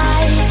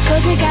sky,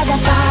 'cause we got the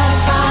fire,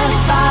 fire,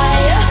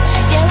 fire.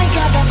 Yeah, we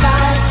got the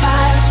fire,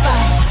 fire,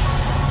 fire.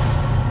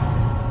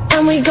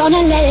 And we're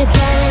gonna let it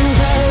burn,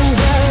 burn,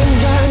 burn,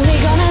 burn.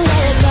 We're gonna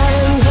let it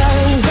burn,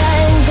 burn,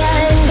 burn,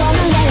 burn.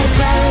 Gonna let it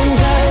burn,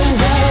 burn,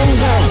 burn,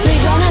 burn.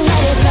 We're gonna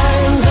let it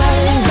burn,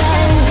 burn,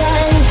 burn,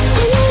 burn.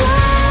 When the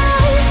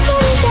lights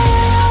turn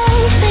down,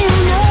 they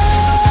don't know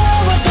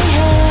what they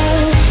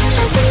heard.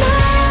 Strike the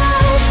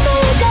march,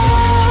 play it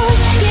loud,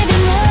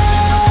 giving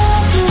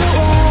love to the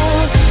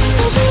world.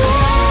 We'll be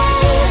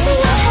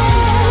raising our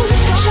hands,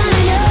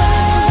 shining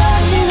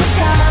up to the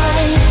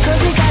sky, 'cause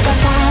we got the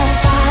fire,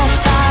 fire,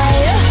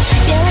 fire.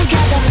 Yeah, we got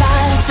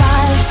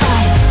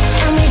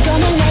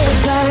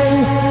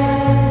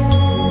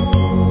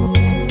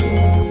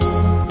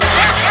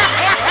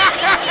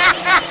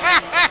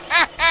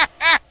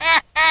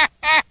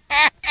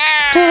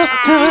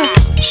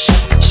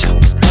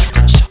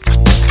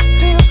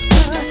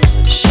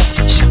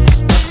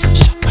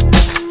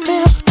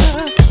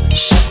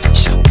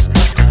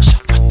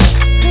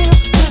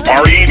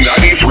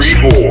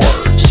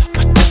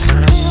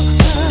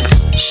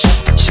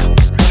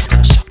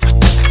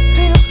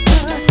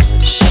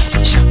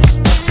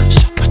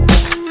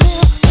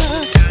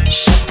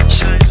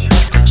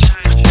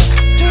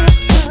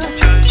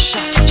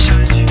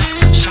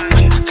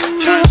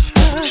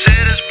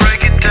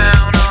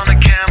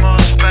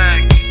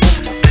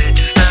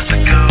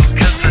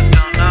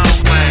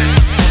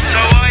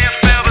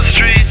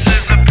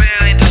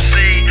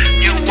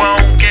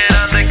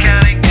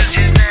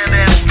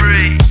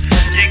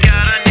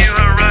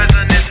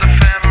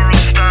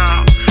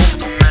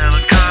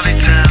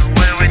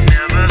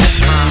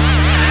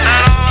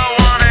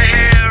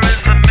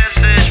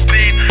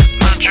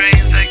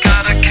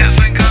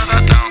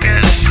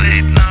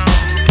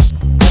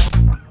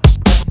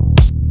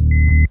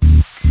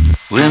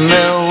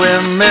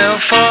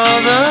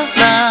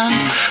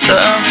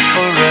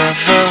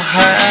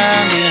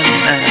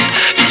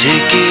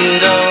Take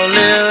it all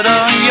out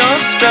on your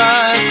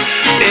stride.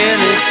 It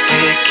is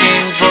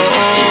taking,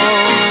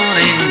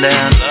 falling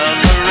down. Love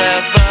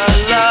forever,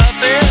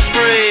 love is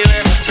free.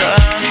 Let's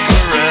turn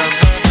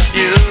forever,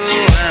 you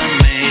and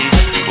me.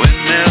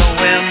 Windmill,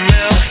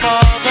 windmill for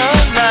the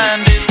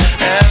land is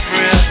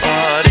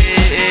everybody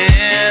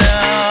in.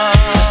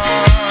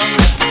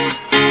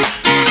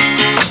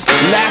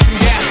 Laughing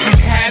gas, these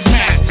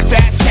hazmats,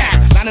 fast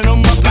cats, lining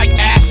them up like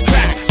ass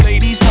crack.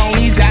 Ladies,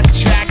 ponies at the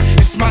track,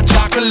 it's my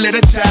chocolate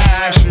attack.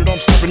 Shit, I'm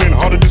stepping in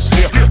harder this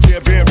year. Yeah,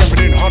 bear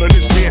repping in harder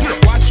this year.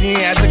 Watch me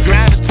as I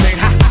gravitate.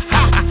 Ha ha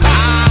ha ha ha.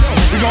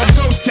 We gon'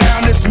 ghost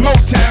town, this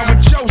Motown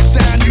with your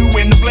sound. You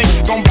in the blink,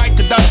 gon' bite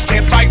the dust,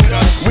 can't fight with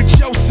us. With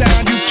your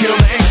sound, you kill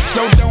the ink,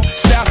 so don't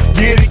stop,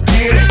 get it,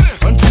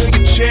 until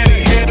you chat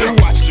it, hit it.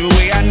 Watch the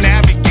way I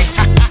navigate.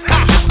 Ha ha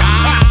ha ha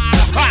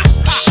ha.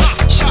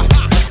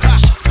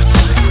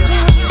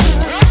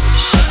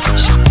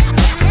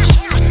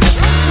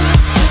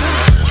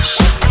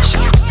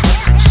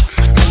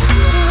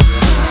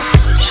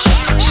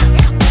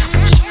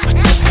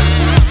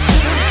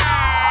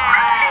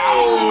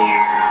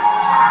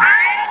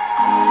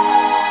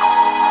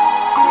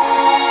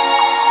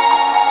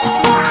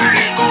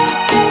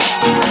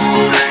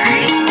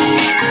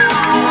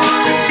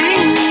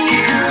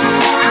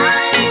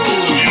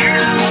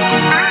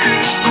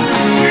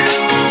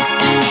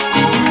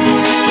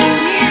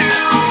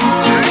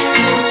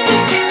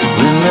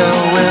 Windmill,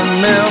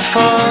 windmill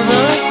for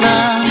the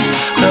land,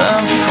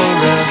 I'm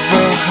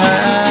forever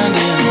hand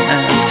in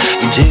hand.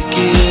 Take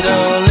it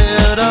all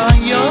out on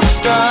your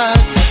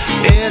stride.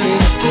 It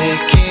is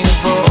taking,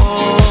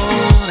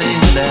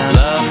 falling down.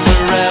 Love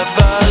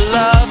forever,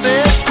 love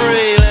is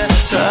free.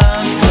 Let's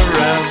turn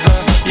forever,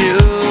 you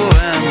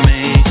and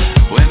me.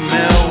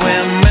 Windmill,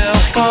 windmill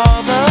for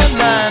the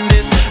land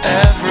is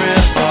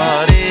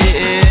everybody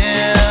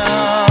in.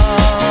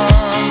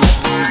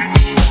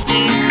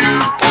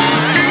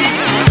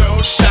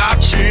 Don't stop,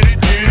 get it,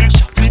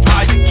 deep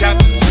high, you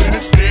captains in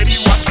it, steady,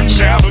 watch me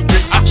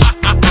navigate.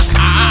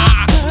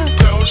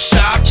 Don't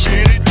stop,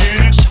 get it,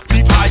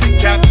 deep high, you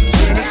captains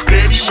in it,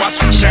 steady, watch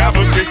me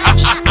navigate.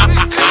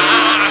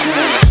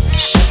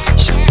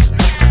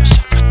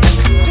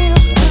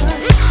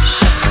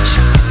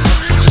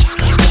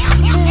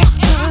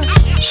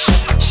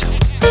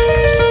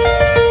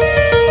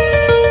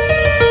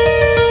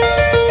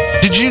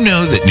 Did you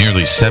know that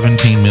nearly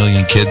 17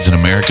 million kids in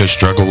America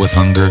struggle with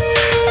hunger?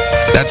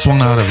 That's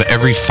one out of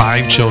every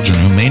 5 children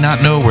who may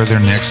not know where their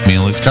next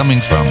meal is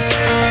coming from.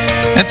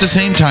 At the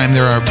same time,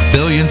 there are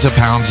billions of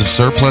pounds of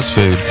surplus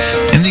food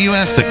in the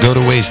U.S. that go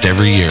to waste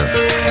every year.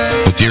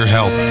 With your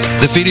help,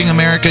 the Feeding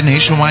America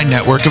nationwide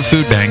network of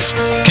food banks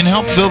can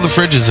help fill the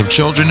fridges of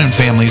children and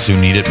families who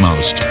need it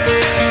most.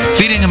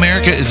 Feeding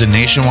America is a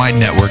nationwide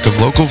network of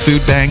local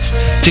food banks,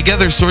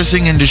 together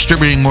sourcing and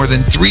distributing more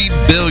than 3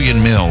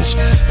 billion meals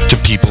to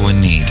people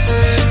in need.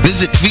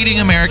 Visit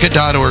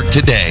feedingamerica.org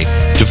today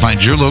to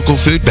find your local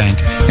food bank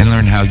and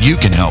learn how you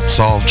can help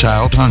solve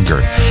child hunger.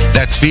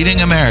 That's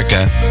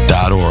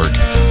feedingamerica.org.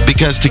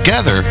 Because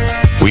together,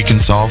 we can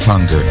solve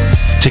hunger.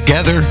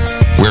 Together,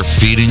 we're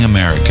Feeding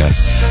America.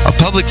 A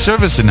public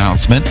service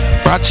announcement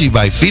brought to you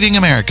by Feeding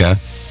America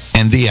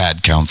and the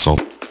Ad Council.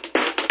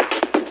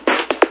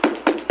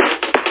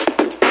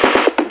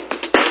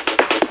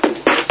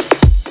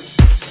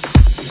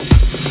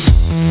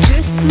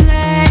 Just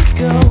let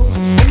go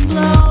and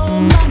blow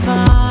my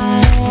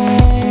mind.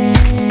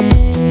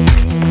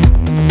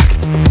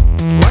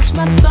 Watch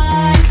my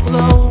body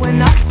glow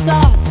when our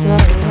thoughts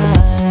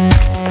align.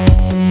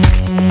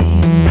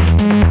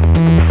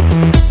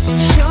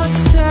 Short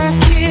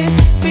circuit,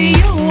 but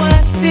you're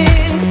worth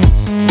it.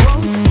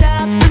 Won't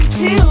stop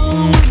until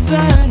we're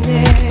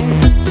burning.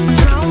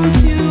 Drawn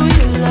to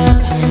your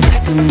love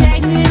like a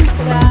magnet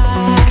inside.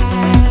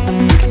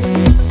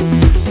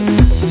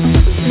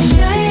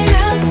 Tonight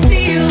I'm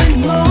feeling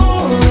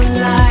more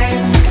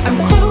alive. I'm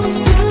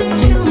closer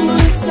to the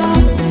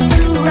sun,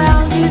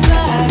 surrounded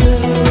by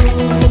blue.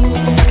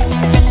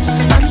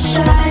 I'm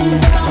shining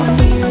from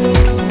you.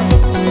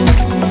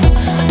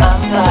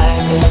 I'm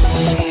vibing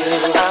with you.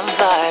 I'm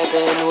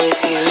vibing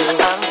with you.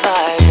 I'm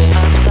vibing.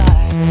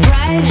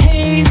 Bright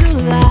hazel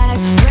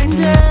eyes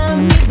render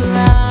me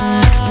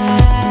blind.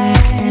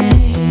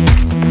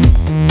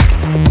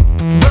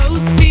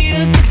 Both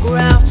feel the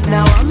ground.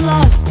 Now I'm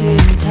lost in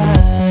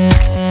time.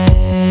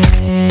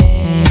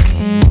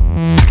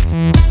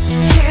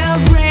 Hair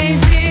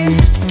raising,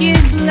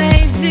 skin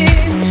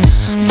blazing.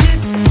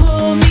 Just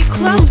pull me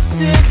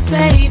closer,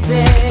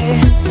 baby.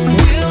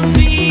 We'll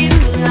be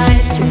the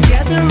light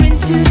together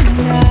into the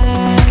night.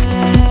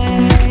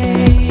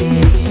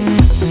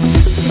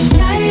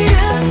 Tonight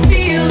I'm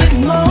feeling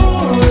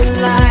more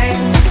alive.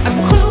 I'm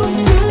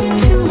closer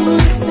to the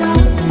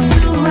sun,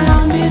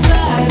 surrounded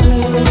by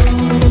blue.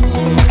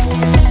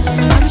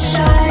 I'm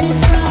shining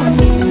from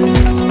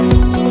you.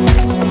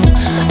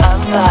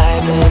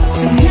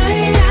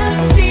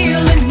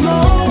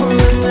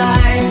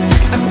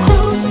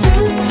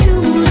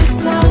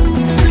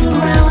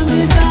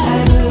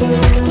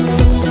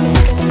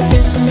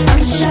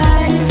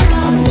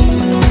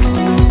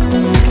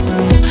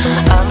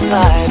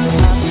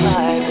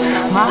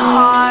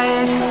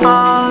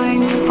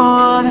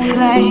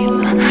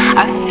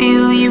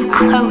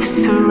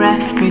 closer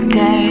every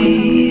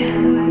day.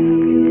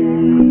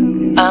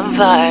 I'm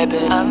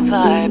vibing,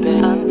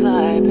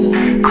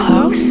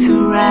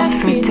 closer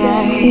every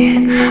day.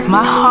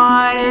 My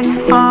heart is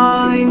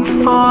falling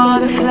for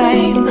the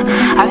flame.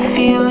 I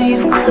feel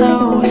you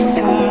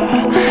closer,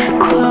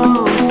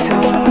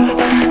 closer,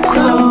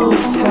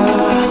 closer,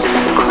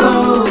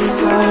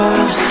 closer,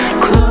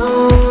 closer.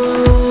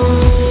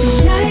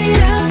 Tonight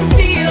I'm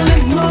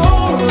feeling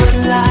more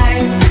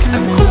alive.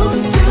 I'm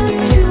closer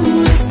to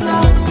the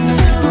sun,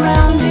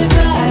 surrounded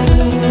by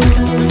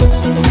blue.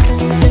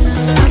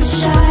 I'm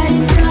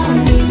shining from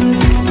you.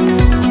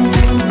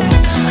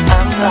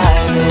 I'm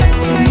vibing.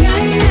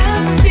 Tonight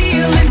I'm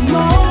feeling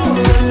more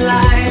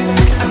alive.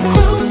 I'm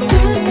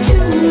closer to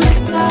the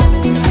sun,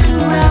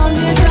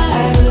 surrounded by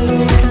blue.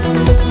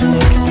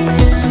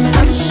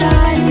 I'm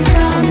shining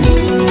from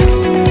you.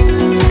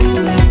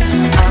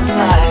 I'm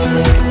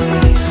vibing.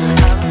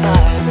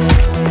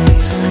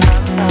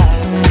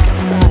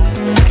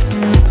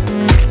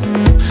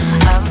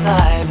 I'm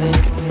vibing.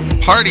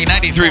 Party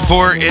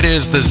 93.4, it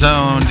is The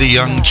Zone, the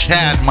young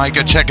Chad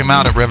Micah. Check him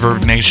out at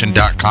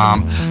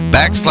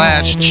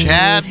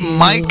reverbnation.com/Chad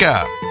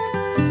Micah.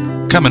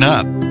 Coming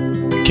up,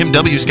 Kim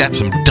W's got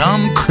some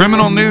dumb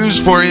criminal news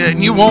for you,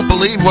 and you won't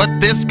believe what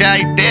this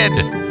guy did.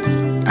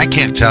 I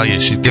can't tell you,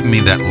 she's giving me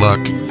that look.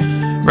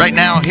 Right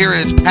now, here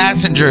is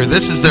Passenger.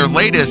 This is their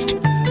latest.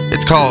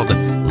 It's called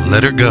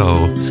Let Her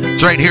Go.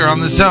 It's right here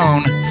on The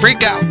Zone,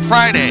 Freakout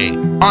Friday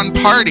on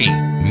Party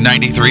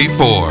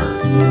 93.4.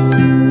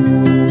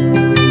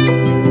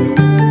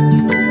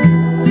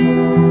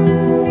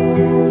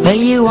 Well,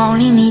 you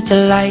only need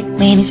the light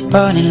when it's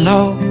burning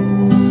low.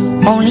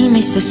 Only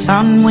miss the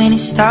sun when it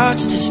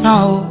starts to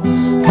snow.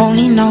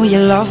 Only know you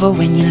love her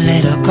when you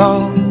let her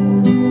go.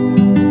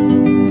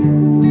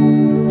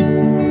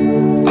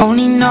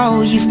 Only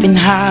know you've been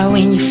high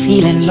when you're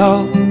feeling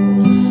low.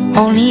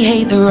 Only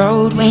hate the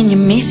road when you're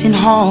missing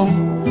home.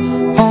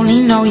 Only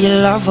know you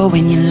love her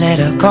when you let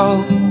her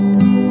go.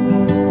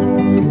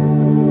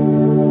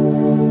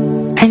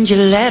 And you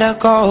let her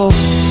go.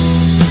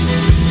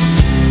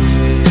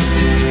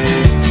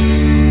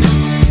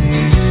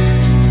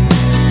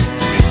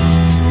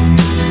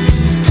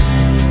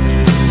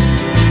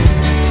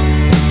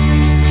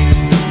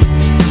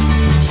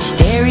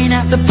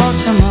 At the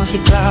bottom of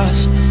your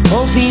glass,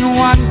 hoping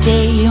one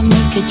day you'll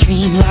make a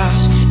dream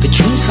last. But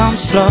dreams come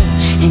slow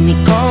and they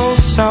go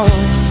so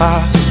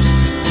fast.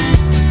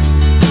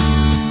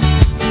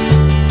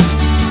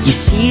 You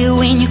see it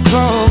when you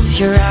close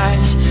your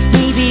eyes.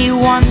 Maybe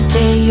one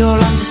day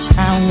you'll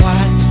understand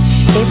why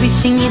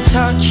everything you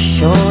touch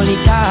surely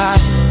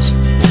dies.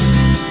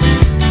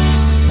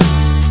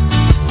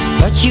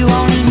 But you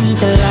only need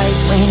the light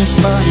when it's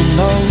burning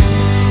low.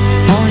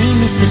 Only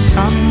miss the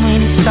sun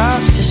when it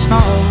starts to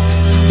snow.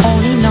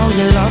 Only know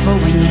you love her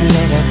when you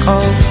let her go.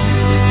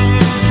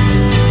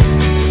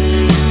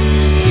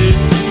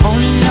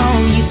 Only know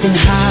you've been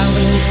high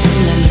when you're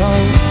feeling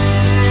low.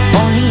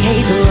 Only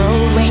hate the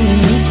road when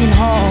you're missing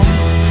home.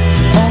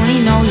 Only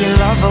know you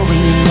love her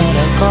when you let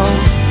her go.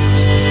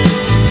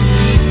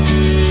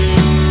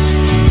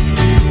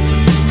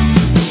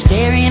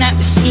 Staring at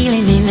the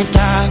ceiling in the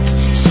dark.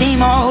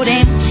 Same old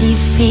empty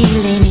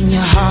feeling in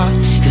your heart.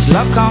 Cause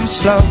love comes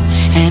slow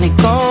and it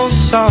goes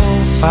so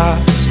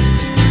fast.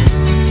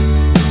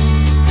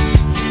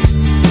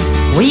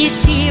 Will you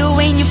see her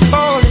when you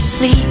fall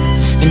asleep?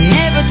 But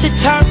never to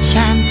touch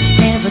and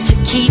never to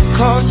keep.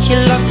 Cause you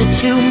loved her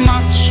too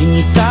much and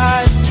you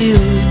dive too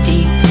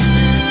deep.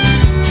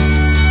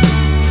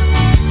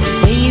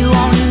 Where you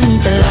only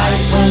need the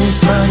light when it's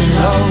burning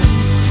low.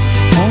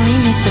 Only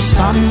miss the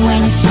sun when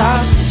it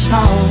starts to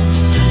snow.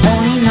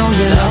 Only know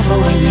you love her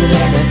when you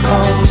let her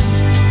go.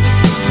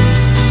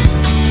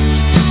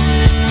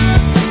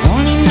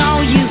 Only know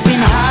you've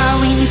been high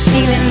when you're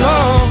feeling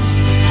low.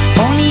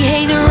 Only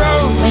hate the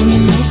road when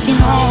you're missing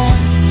home.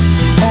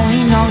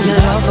 Only know you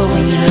love her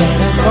when you let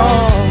her go.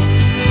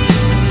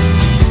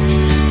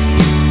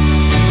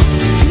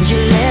 And you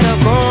let her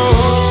go.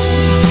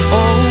 Oh,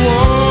 oh,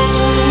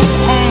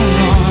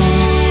 oh, oh.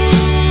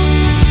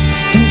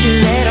 And you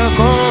let her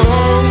go.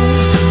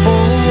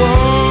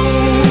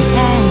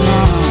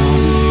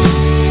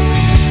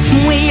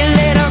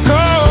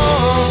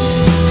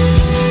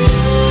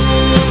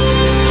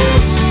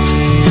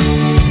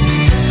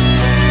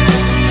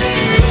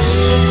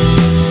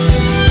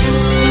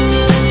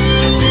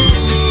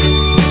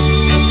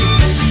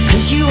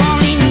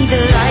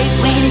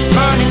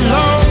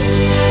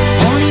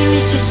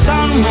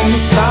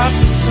 Starts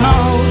to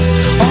snow.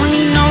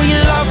 Only know you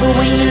love her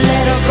when you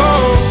let her go.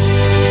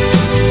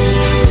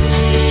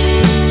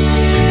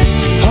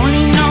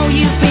 Only know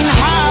you've been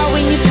high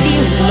when you're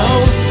feeling low.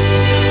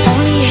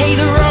 Only hate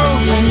the road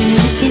when you're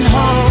missing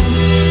home.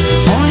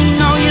 Only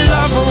know you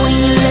love her when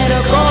you let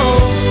her go.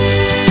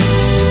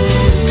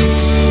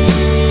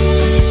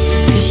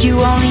 Cause you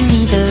only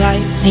need the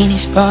light when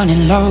it's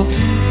burning low.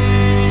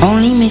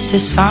 Only miss the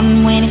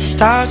sun when it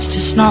starts to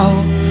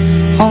snow.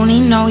 Only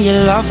know you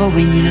love her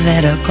when you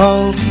let her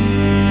go.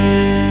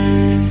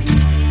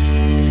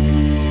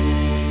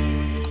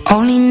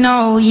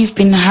 know you've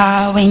been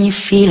high when you're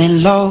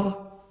feeling low.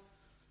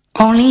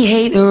 Only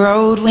hate the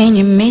road when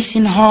you're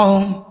missing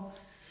home.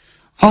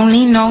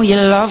 Only know you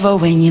love her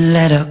when you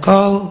let her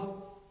go.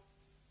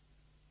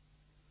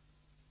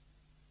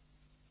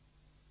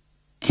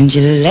 And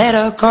you let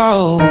her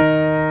go.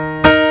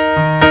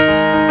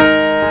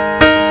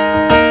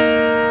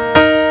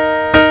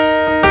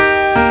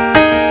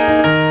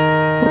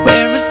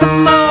 Where is the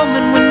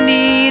moment we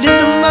needed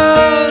the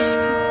most?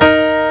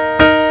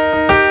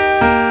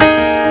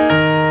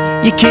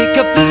 You kick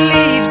up the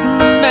leaves and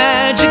the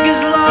magic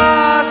is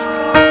lost.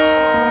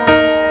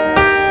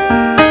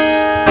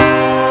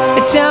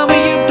 Tell me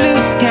your blue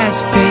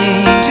skies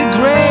fade to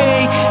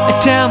gray.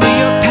 Tell me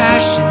your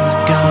passion's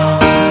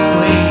gone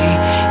away.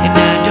 And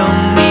I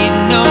don't need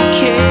no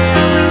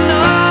carrying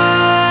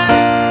on.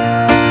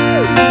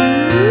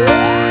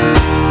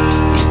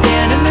 You're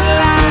standing in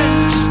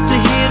line just to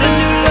hit a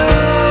new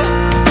low.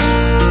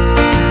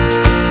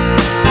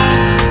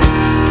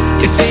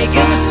 You're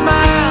faking a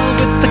smile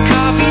with the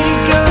coffee to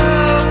go.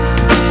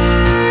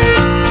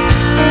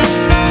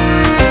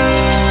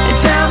 And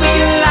tell me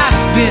your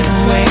life's been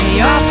way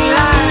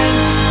offline.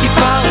 You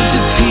fall into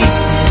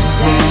pieces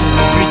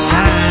every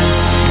time.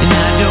 And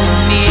I don't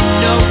need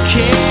no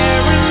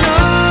carrying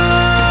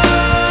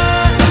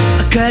on.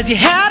 'Cause you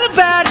had a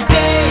bad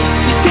day,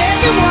 you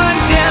take it one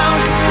down.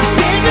 You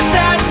sing a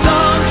sad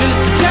song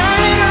just to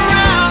turn it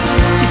around.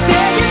 You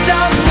say you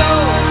don't know,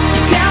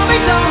 you tell me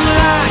don't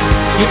lie.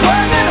 You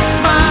work on a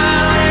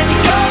smile and you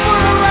go for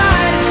a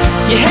ride.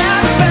 You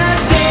had a bad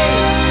day,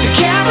 the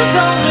camera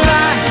don't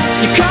lie.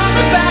 You're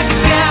coming back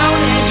down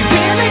and you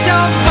really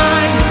don't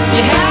mind.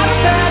 You had a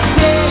bad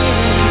day.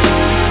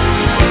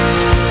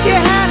 You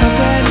had a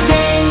bad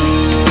day.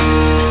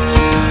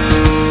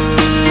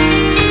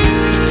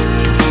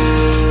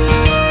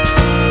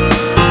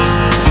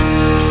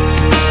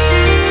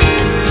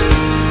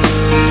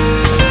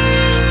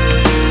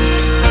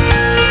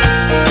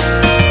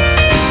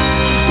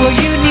 Well,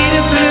 you need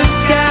a blue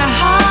sky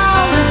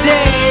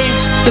holiday.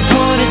 The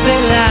point is they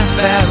laugh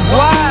at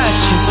what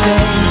you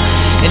say.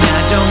 And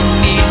I don't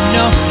need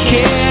no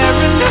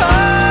carrying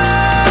on.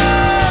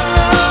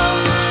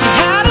 You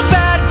had a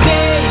bad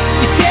day,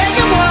 you take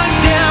it one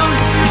down.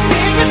 You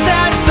sing a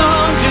sad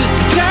song just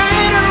to turn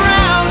it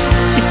around.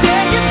 You say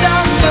you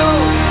don't know,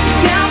 you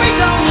tell me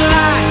don't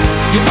lie.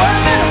 You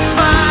work on a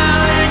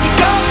smile and you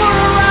go for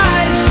a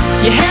ride.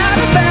 You had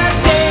a bad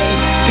day,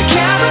 the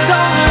camera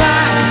don't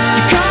lie.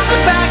 You're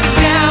coming back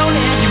down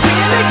and you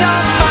really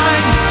don't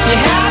mind. You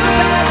had a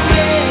bad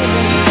day.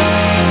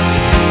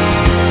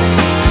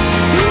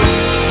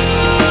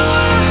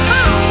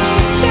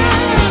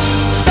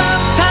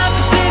 Sometimes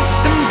the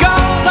system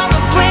goes on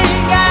the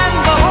blink and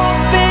the whole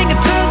thing it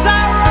turns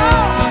out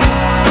wrong.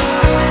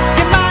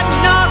 You might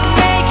not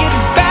make it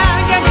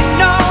back and you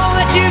know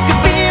that you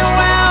could be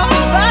well,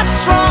 that's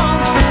wrong.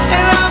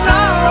 And I'm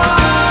not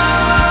wrong.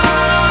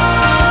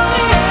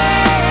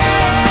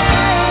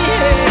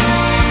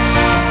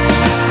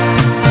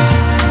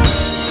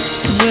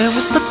 So where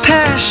was the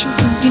passion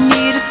when you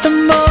needed the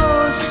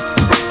most?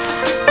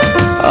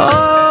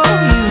 Oh,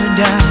 you and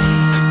I,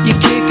 you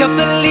kick up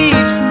the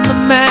leaves and the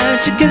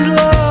magic is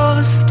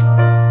lost.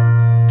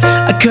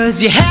 'Cause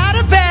you had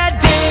a bad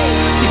day,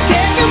 you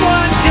take it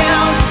one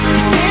down. You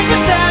sing a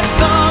sad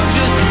song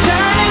just to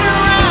turn it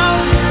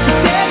around. You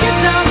say you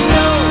don't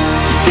know,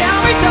 you tell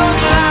me don't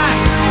lie.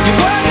 You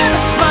work on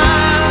a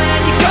smile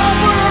and you go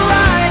for a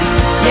ride.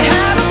 You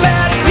had a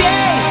bad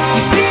day,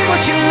 you see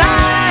what you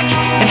like.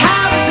 And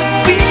how does it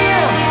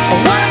feel?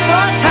 One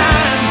more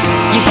time.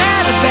 You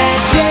had a bad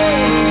day.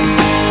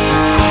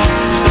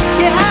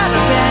 You had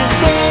a bad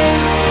day.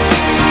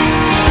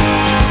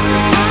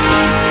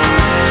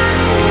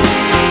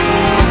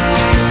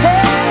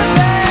 Had a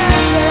bad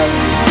day.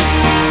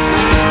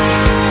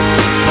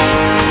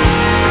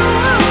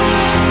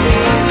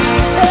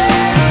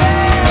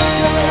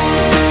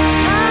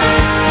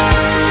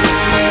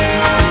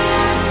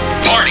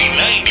 Party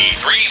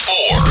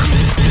 93.4.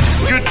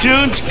 Good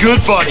tunes,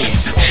 good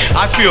buddies.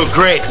 I feel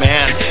great,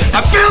 man.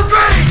 I feel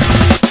great!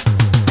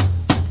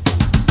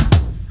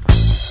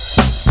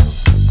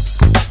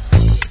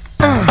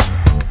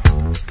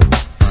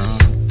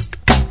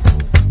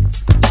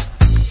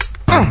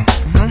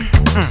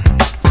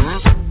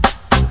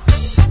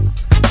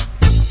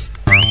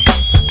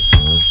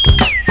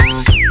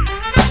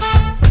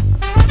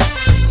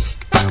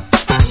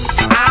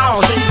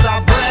 Ow, she's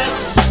a brick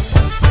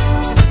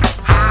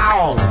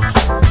house.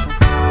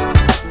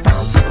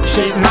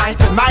 She's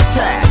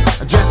mighty,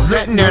 just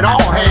letting it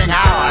all hang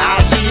out.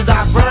 Ah, she's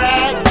a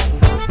brick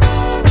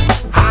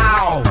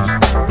house.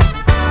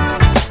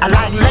 I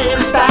like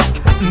lady stack,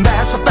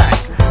 that's a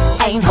fact.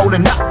 Ain't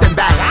holding nothing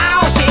back.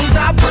 Oh, she's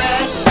a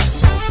brick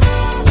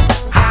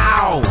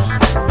house.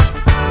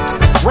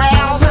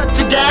 Well, put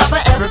together,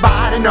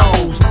 everybody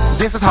knows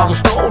this is how the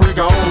story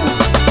goes.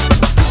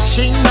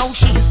 She knows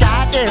she's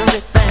got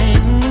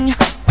everything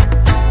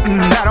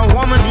that a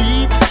woman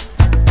needs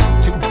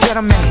to get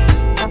a man.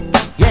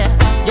 Yeah,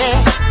 yeah.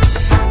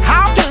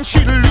 How can she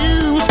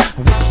lose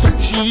with the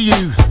suit she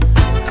used?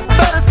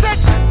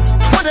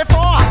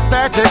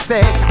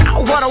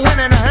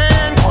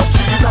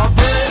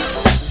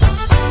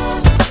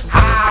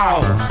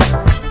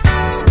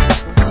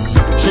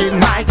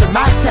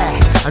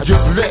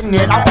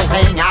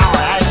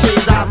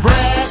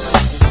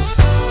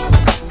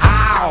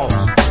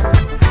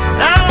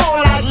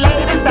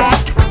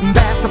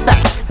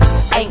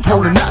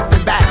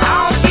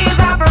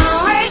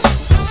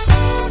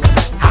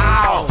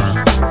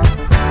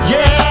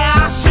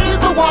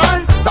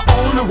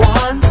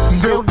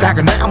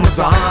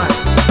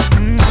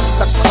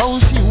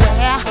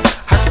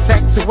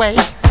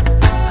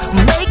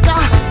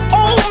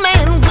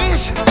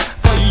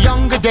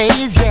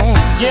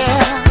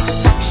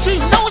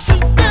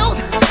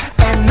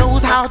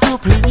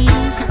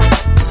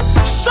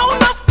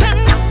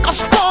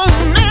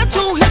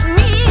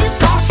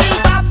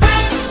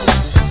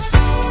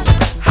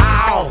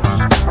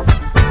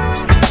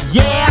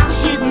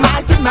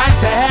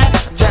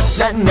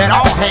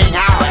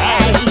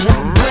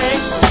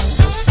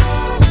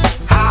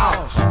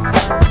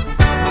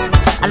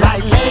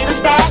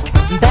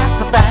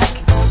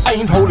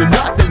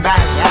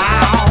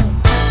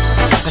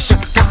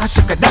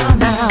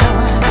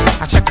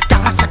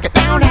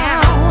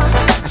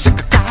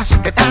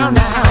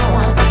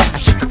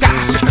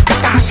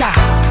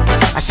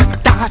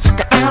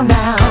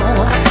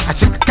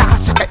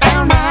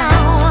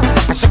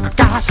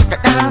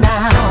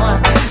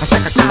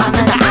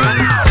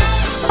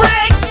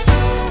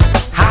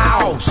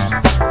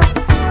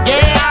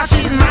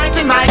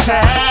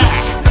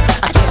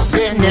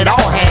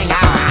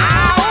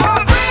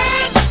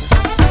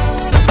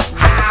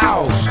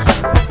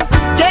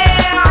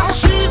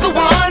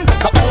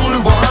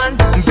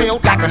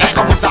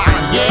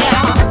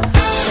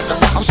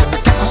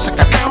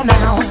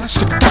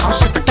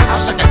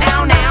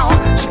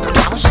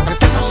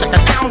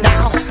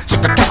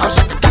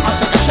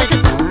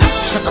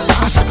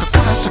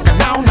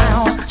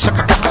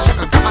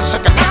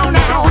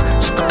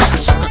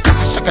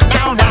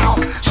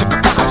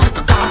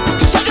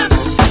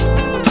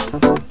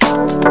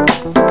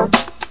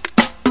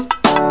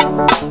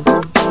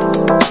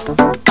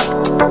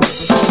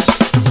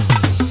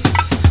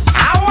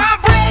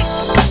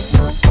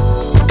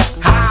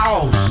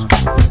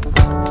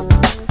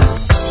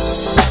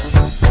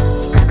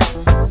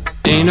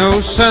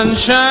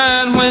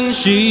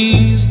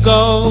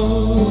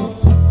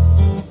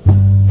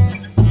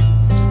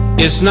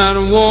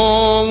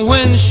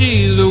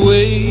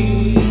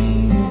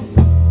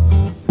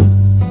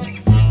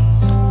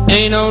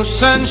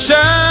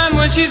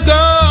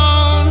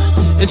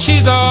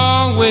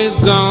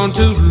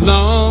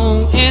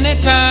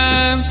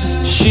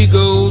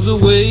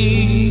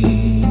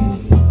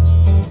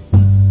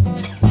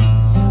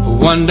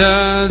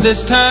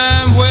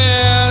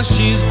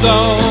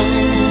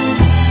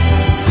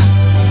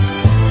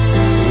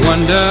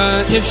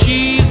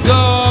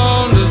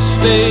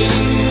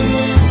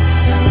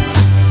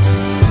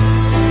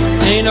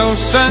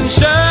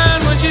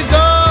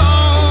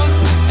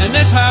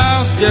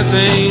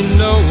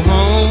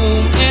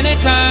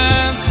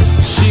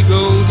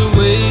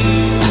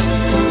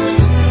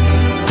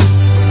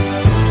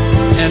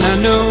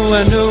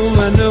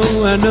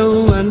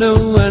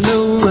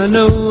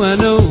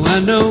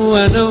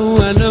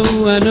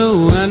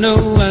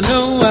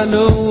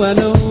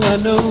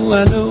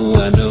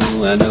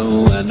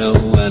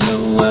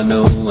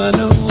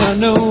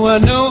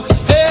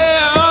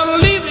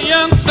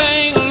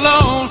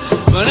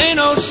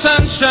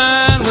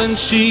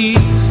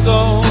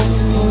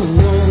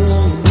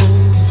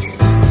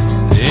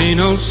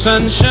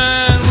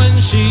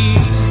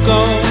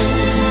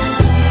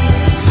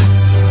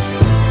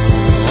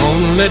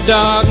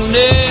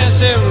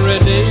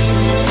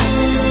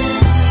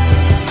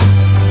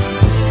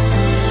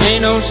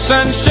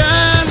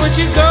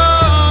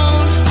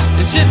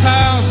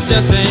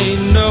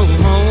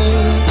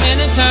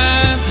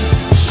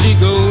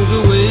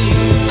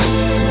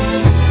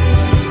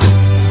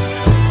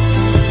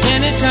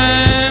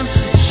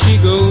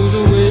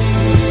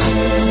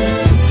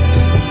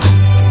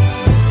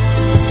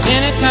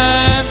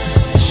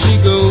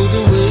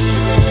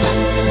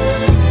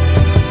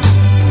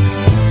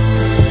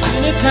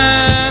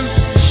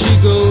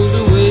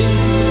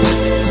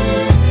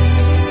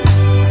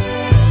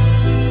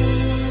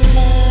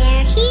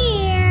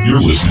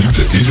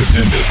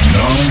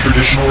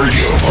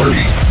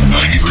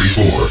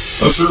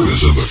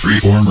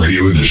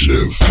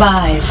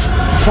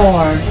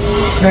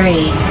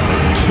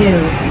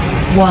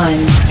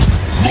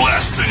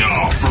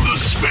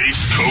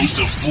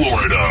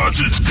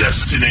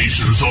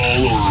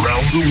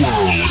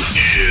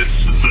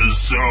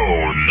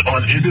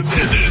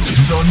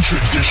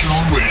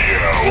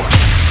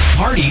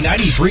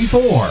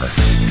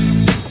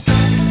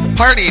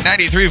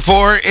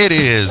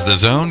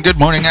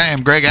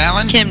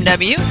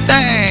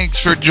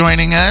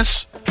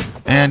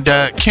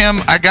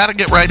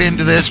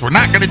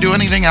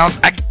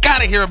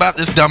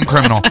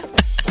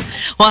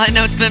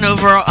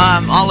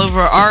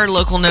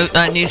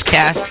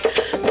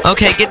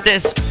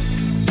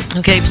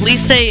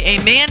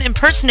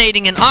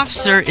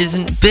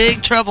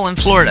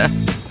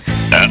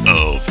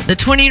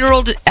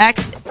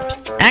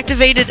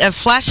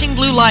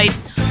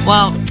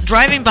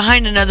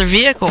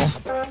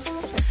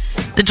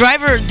 The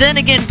driver then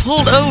again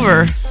pulled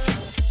over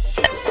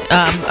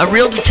a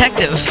real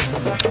detective.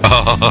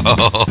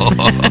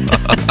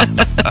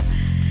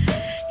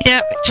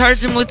 Yeah,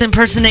 charged him with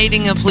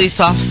impersonating a police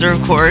officer,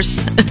 of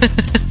course.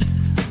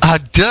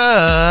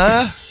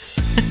 Duh.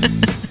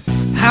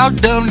 How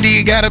dumb do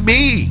you gotta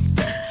be?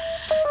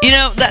 You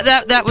know,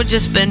 that would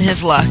just been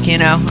his luck, you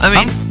know. I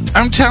mean,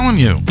 I'm telling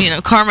you. You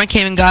know, karma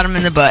came and got him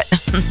in the butt.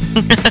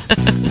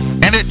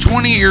 And at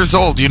 20 years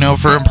old, you know,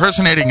 for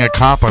impersonating a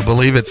cop, I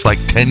believe it's like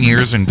 10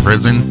 years in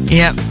prison.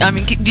 Yeah, I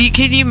mean,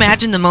 can you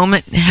imagine the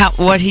moment,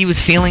 what he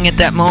was feeling at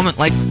that moment?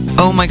 Like,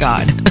 oh my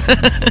God.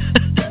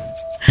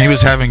 He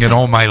was having an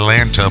oh my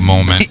Lanta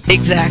moment.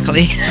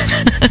 Exactly.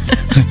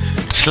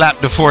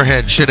 Slapped the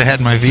forehead, should have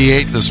had my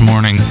V8 this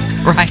morning.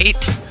 Right.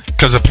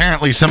 Because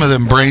apparently some of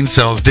them brain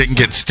cells didn't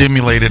get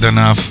stimulated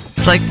enough.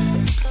 It's like,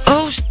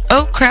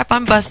 oh crap,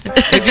 I'm busted.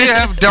 If you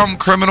have dumb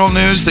criminal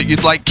news that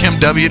you'd like Kim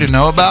W. to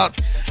know about,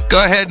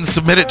 go ahead and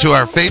submit it to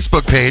our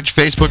Facebook page,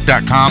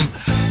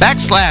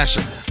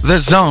 facebook.com/The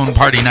Zone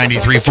Party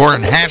 93.4,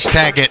 and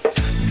hashtag it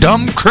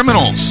Dumb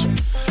Criminals.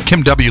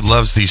 Kim W.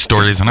 loves these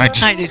stories, and I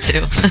do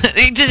too.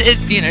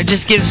 It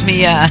just gives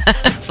me a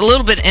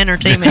little bit of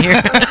entertainment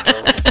here.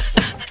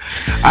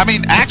 I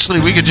mean,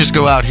 actually, we could just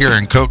go out here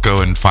in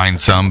Cocoa and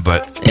find some,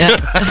 but... Yeah,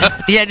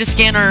 just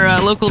scan our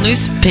local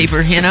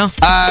newspaper, you know?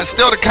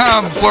 Still to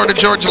come, Florida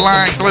Georgia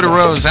Line, Glitter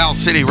Rose, Owl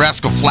City,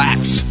 Rascal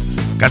Flats.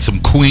 Got some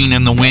Queen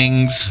in the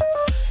wings.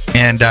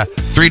 And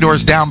Three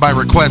Doors Down by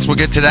request. We'll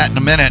get to that in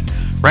a minute.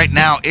 Right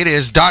now, it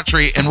is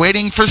Daughtry and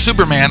Waiting for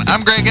Superman.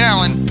 I'm Greg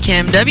Allen.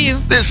 Kim W.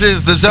 This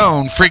is The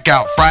Zone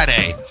Freakout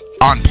Friday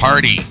on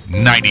Party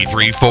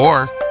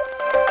 93.4.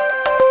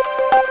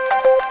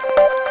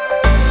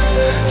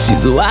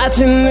 She's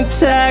watching the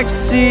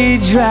taxi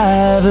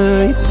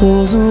driver, he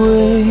pulls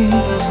away.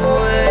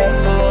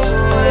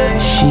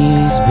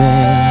 She's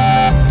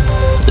been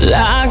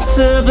locked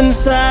up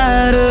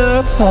inside her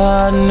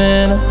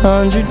apartment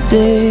 100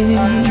 days.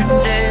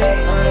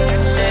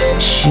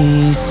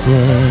 She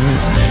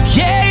says,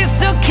 yeah, you're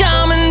still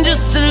coming,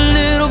 just a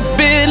little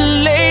bit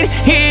late.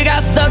 He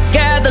got stuck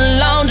at the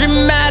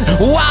laundromat,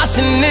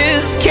 washing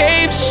his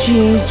cape.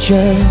 She's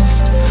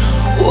just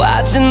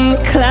watching the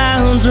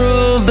clowns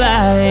roll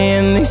by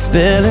and they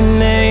spell her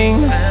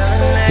name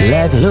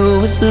like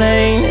Lois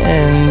Lane,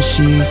 and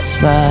she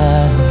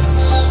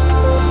smiles.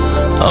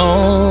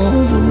 Oh,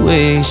 the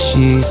way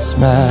she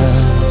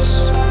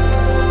smiles.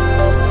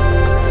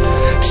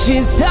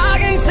 She's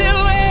talking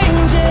to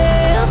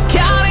angels,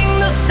 counting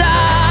the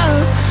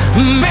stars,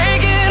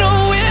 making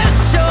a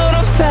wish on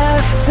a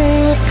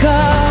passing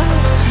car.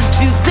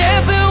 She's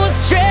dancing with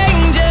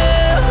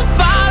strangers,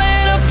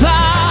 falling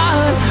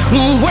apart,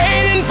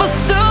 waiting for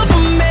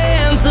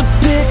Superman to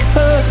pick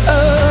her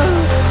up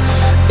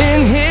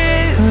in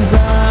his arms,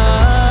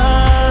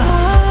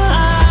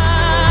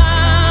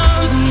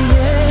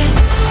 yeah.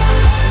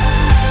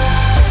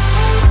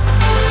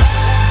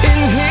 In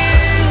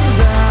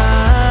his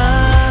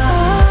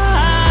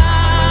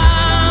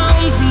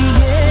arms,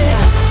 yeah.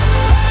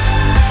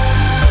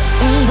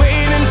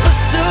 Waiting for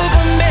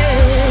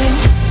Superman.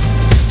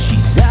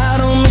 She's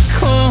out on the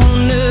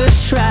corner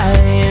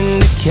trying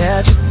to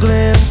catch a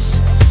glimpse.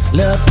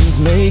 Nothing's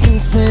making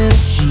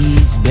sense.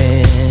 She's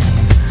been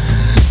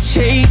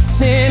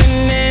chasing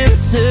an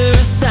answer, a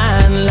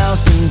sign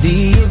lost in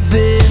the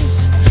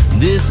abyss.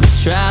 This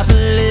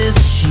metropolis,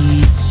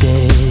 she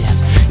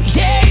says,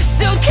 yeah, he's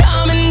still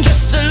coming,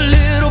 just a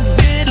little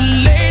bit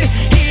late.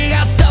 He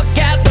got stuck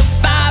at the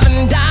five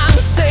and dime,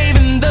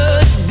 saving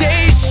the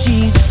day.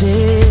 She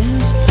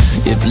says,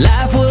 if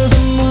life was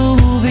a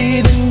movie,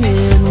 then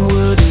it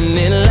wouldn't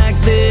end like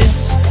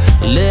this.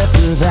 Left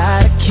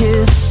without a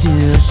kiss,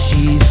 still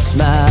she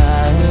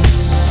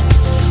smiles.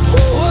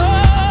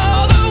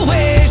 Oh, the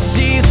way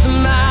she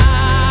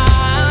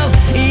smiles,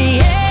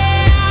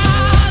 yeah.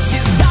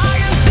 She's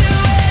talking to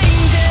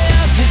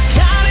angels, she's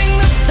counting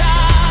the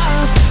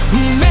stars,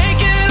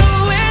 making a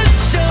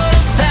wish on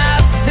a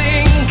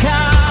passing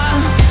car.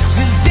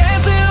 She's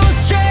dancing with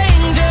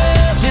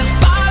strangers, she's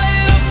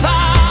falling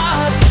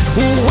apart,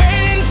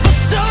 waiting for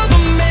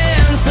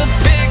Superman to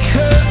pick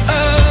her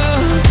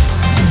up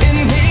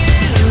in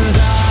his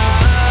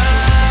arms,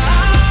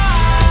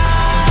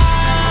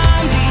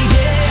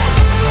 yeah.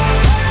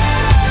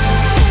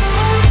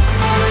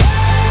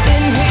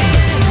 In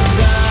his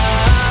arms,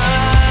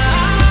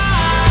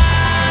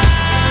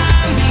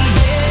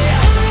 yeah.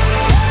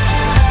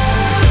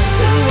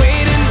 Just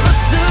waiting for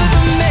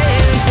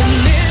Superman to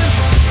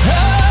lift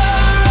her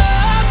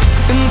up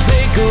and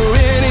take her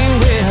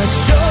anywhere,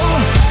 show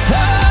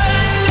her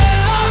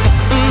love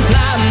and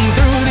flying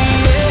through the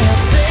air.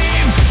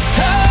 Save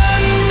her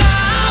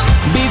now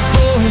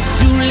before it's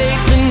too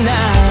late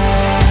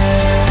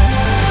tonight.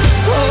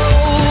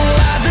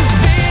 Oh, at the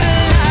speed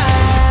of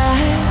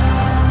light,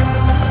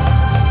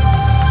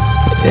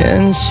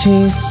 and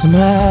she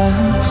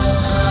smiles.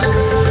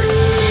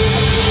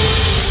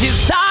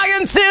 She's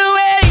talking to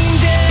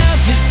angels,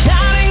 she's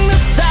counting the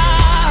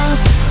stars,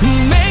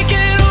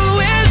 making a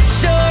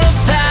wish on a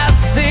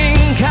passing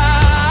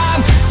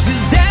car.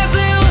 She's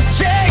dancing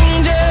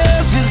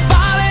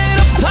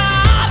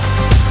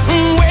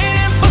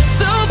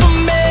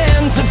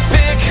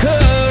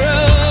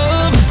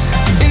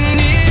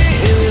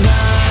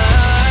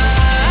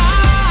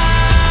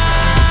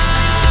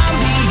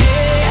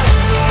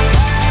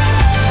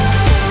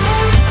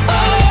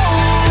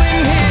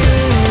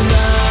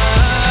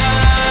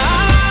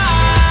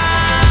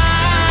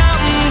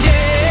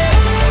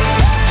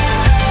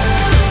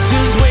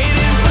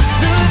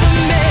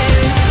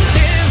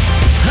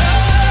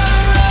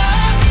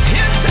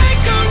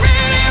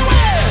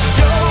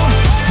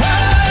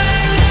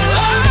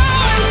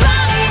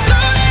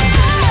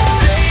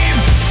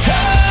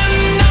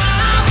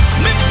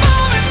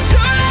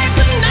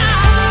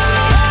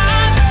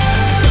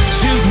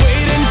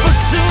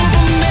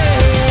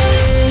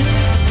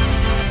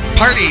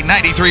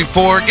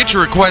 93.4. Get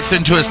your requests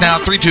into us now,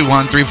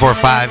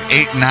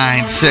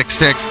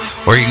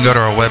 321-345-8966. Or you can go to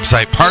our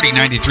website,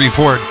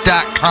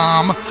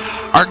 party934.com.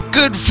 Our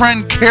good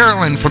friend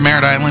Carolyn from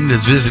Merritt Island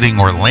is visiting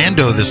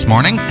Orlando this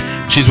morning.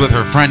 She's with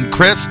her friend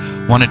Chris.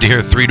 Wanted to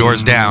hear Three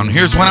Doors Down.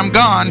 Here's When I'm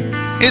Gone.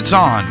 It's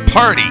on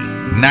Party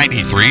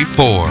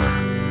 93.4.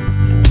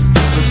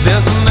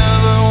 There's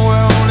another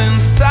world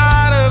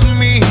inside of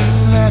me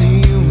that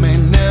you may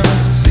never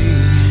see.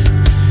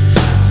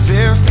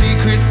 There are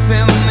secrets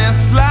in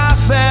this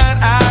life that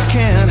I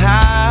can't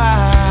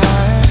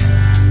hide.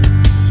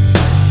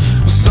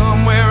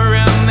 Somewhere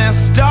in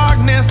this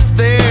darkness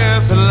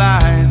there's a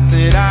light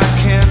that I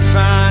can't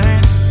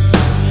find.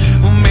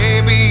 Well,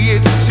 maybe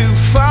it's too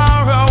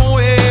far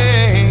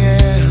away.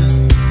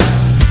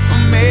 Or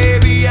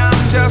maybe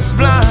I'm just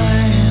blind.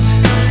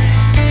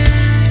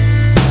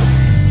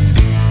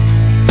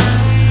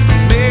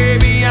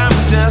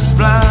 Just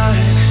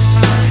blind.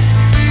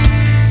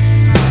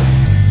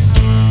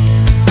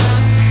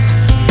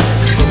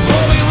 So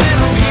hold me when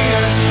I'm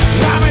here,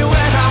 love me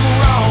when I'm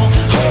wrong,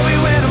 hold me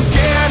when I'm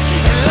scared,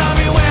 and love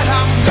me when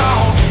I'm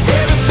gone.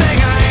 Everything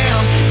I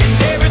am and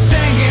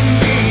everything in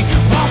me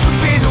wants to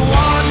be the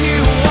one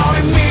you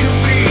wanted me to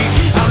be.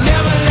 I'll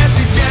never let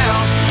you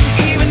down,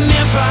 even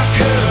if I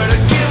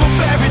could. I'd give up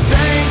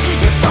everything,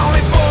 if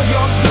only for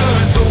your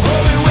good. So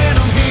hold me when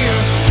I'm here,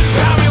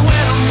 love me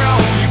when I'm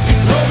wrong. You can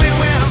hold me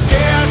when I'm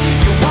scared.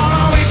 You won't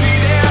always be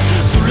there,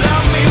 so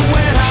love me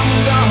when I'm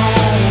gone.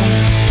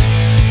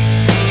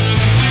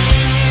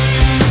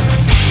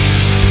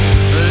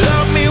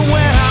 Love me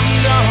when I'm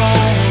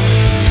gone.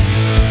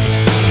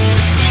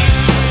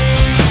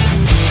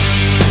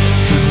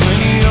 When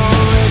your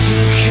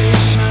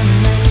education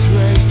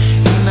X-ray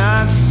and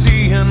I'd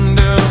see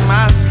under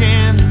my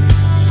skin,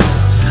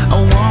 I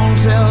won't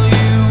tell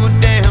you a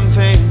damn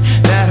thing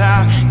that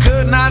I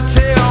could not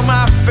tell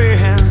my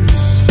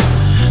friends.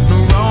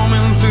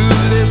 Roaming through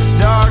this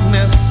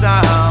darkness,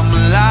 I'm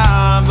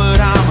alive, but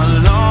I'm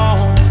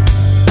alone.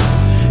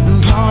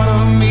 And part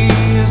of me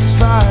is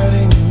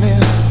fighting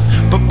this,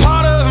 but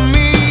part of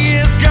me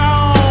is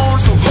gone.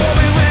 So hold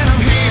me when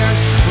I'm here,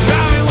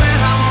 love me when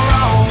I'm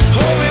wrong,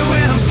 hold me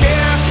when I'm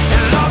scared,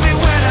 and love me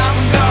when I'm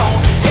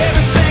gone.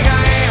 Everything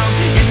I am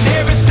and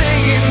everything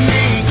in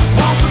me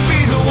wants to be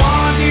the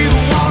one you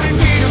wanted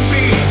me to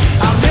be.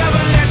 I'll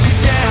never let you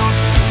down,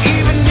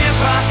 even if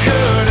I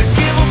could. I'd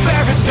give up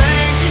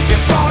everything,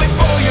 if only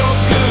for your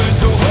good.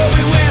 So hold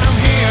me when I'm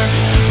here,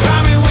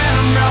 love me when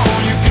I'm wrong.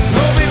 You can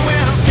hold me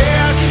when I'm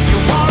scared, you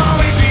won't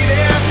always be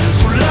there.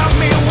 So love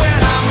me when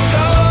I'm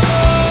gone.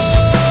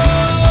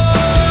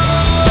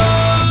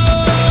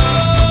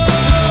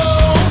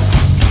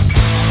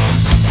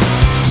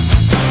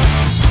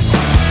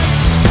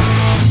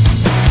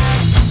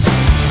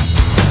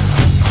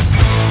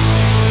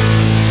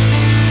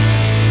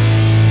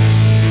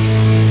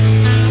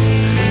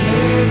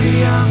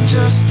 Maybe I'm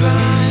just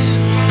blind.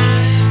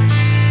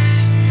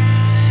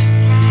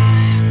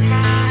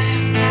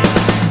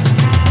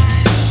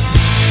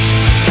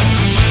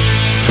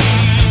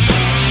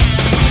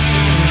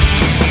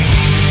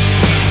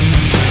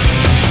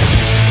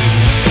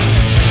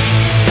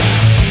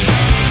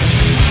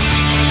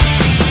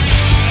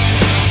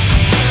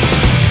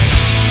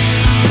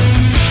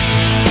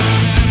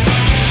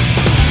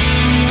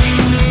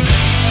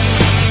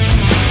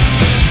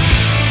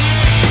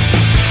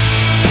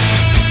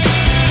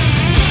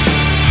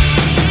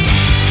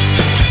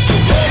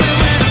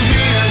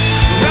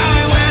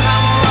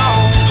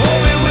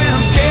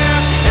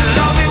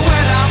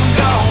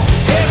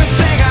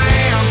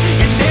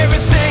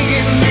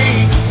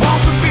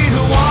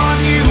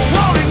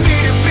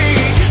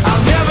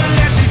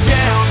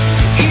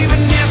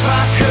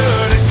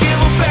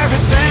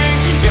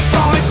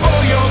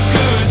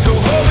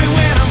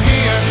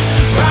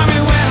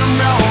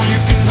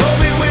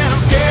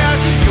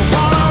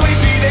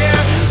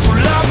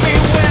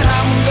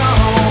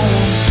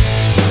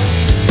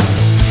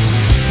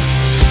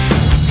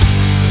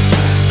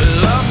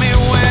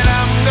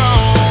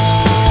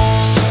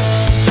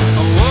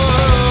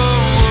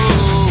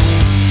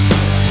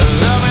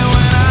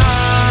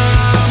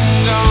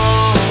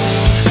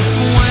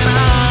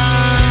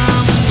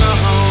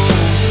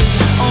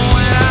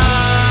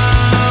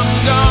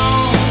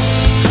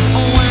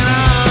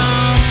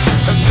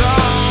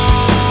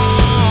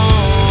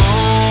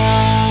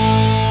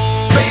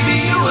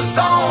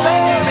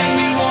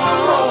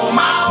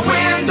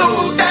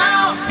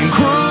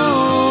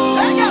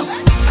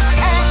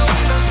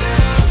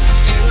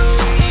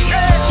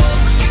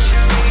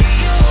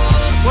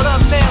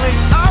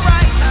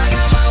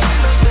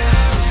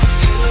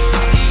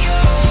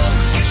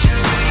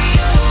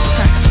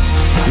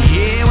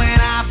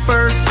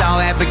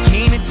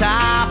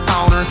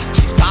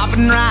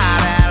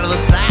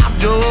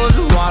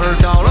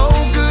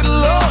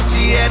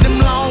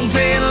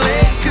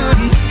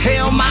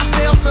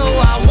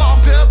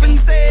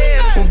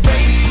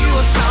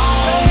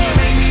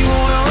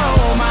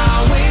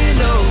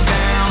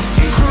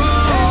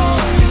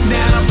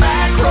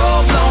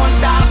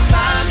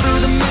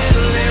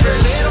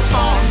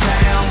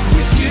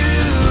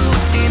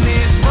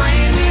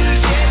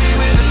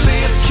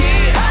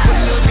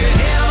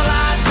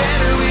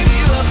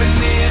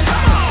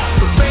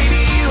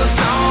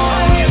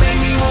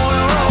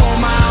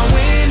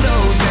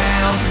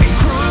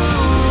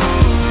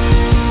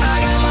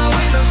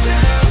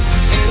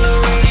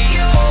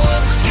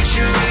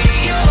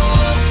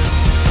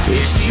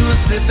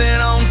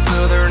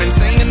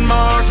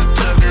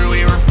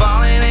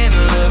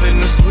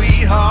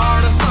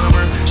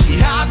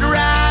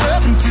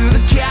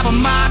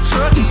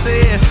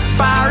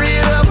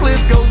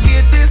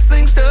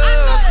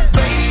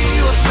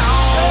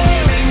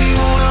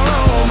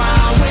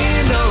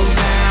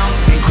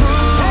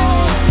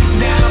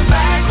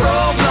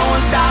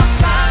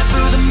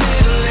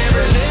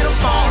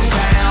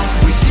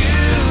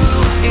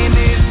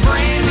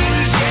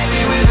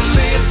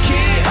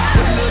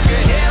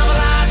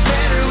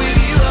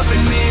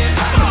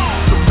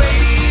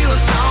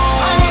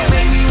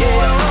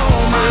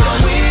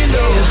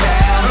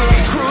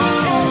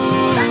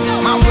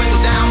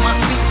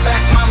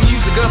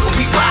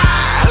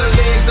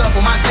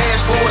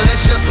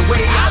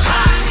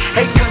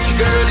 Hey, country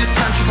girl, this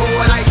country boy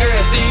like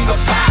everything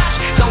about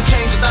you. Don't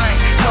change a thing,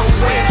 no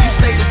way. You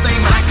stay the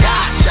same, I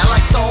got you. I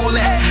like all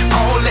that,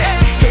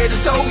 head to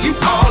toe, you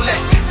all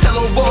that. Tell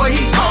old boy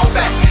he call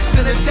back,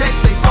 send a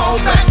text, say fall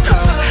back.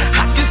 Cause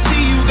I can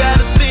see you got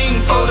a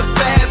thing for the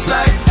fast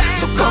life.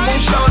 So come on,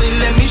 shorty,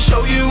 let me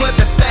show you what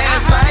the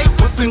fast life.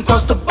 Whipping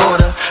across the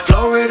border,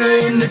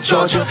 Florida into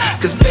Georgia.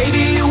 Cause baby,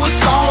 you a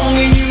song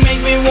and you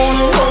make me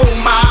wanna roll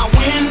my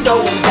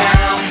windows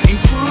down and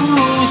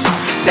cruise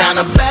down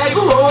a back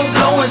road,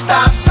 blowing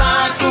stop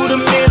signs through the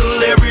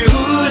middle, every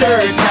hood,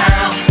 every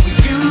town. With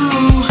you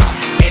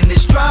in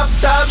this drop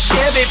top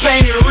Chevy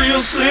painted real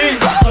slick,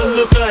 I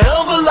look a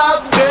hell of a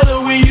lot better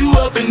when you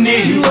up in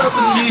it.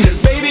 Cause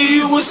baby,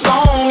 you a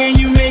song and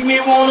you make me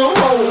wanna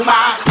roll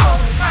my.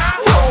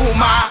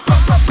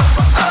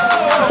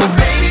 Oh,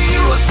 baby,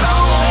 you a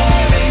song,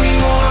 you make me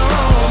wanna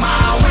roll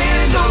my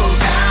windows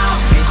down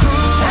and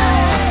cruise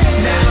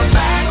down a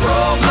back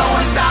road,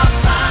 blowing stop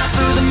signs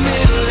through the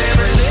middle,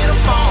 every little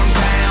farm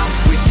town.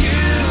 With you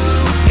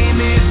in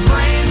this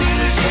brand new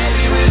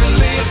Chevy with a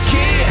lift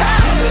kit, I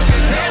look a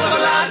hell of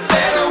a lot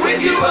better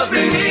with you up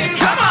in it.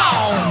 Come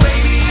on,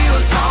 baby, you a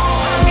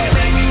song, you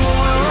make me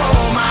wanna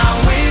roll my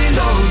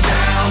windows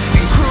down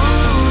and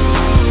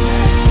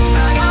cruise. I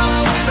got my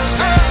windows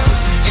down.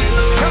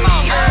 Come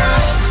on,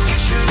 girl.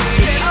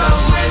 Get my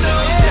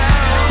windows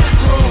down and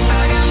cruise. I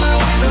got my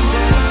windows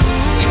down.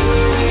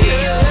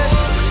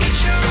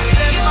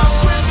 Get my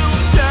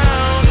windows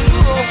down and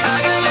cruise. I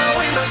got my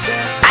windows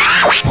down.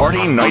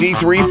 Party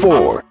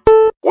 93.4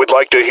 would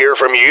like to hear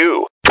from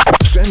you.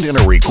 Send in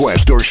a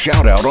request or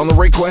shout out on the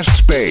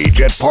requests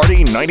page at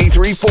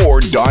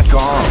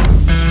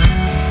party934.com.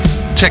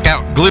 Check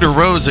out Glitter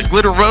Rose at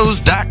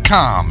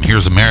glitterrose.com.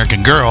 Here's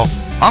American Girl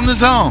on the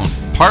Zone.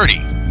 Party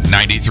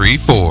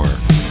 93.4.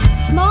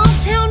 Small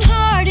town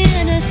heart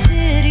in a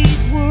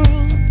city's world.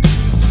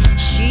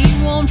 She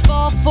won't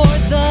fall for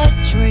the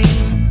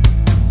dream.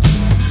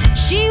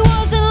 She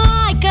wasn't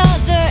like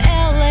other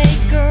LA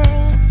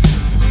girls,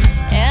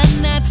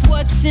 and that's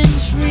what's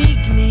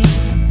intrigued me.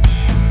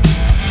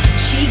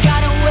 She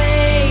got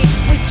away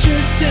with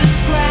just a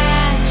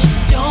scratch.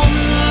 Don't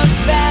look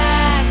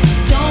back,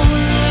 don't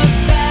look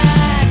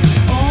back.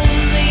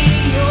 Only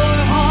your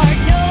heart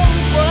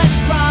knows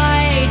what's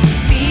right.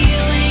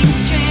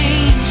 Feelings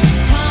change,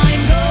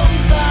 time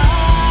goes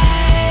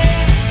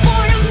by.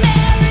 For an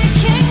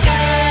American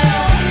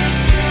girl,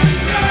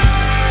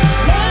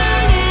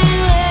 learning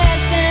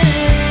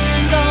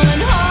lessons on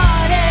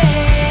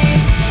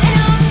heartaches. An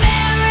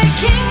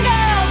American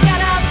girl got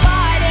a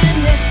fight in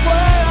this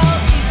world.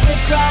 She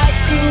slipped right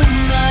through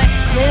my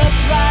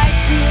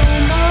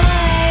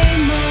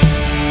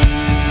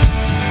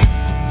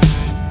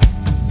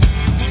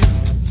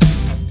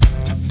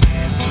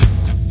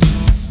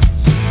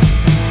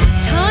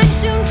Time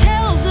soon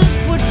tells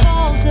us what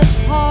falls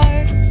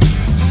apart,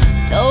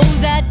 though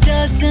that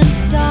doesn't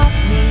stop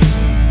me.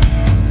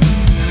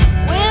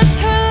 With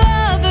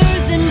her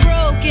lovers and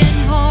broken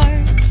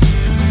hearts,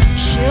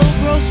 she'll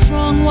grow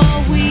strong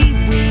while we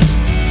weep.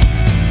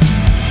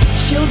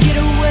 She'll get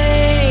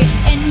away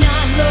and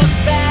not look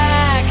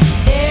back.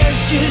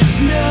 There's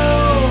just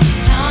no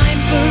time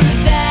for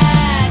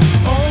that.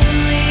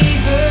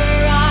 Only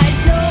her eyes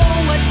know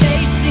what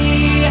they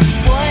see,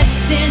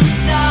 what's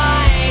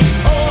inside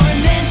or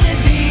meant to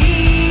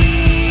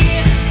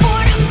be. For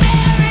an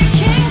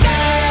American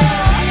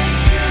girl,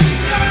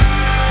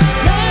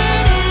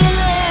 learning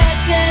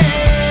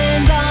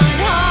lessons on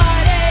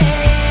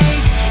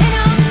heartaches. An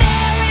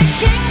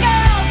American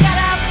girl.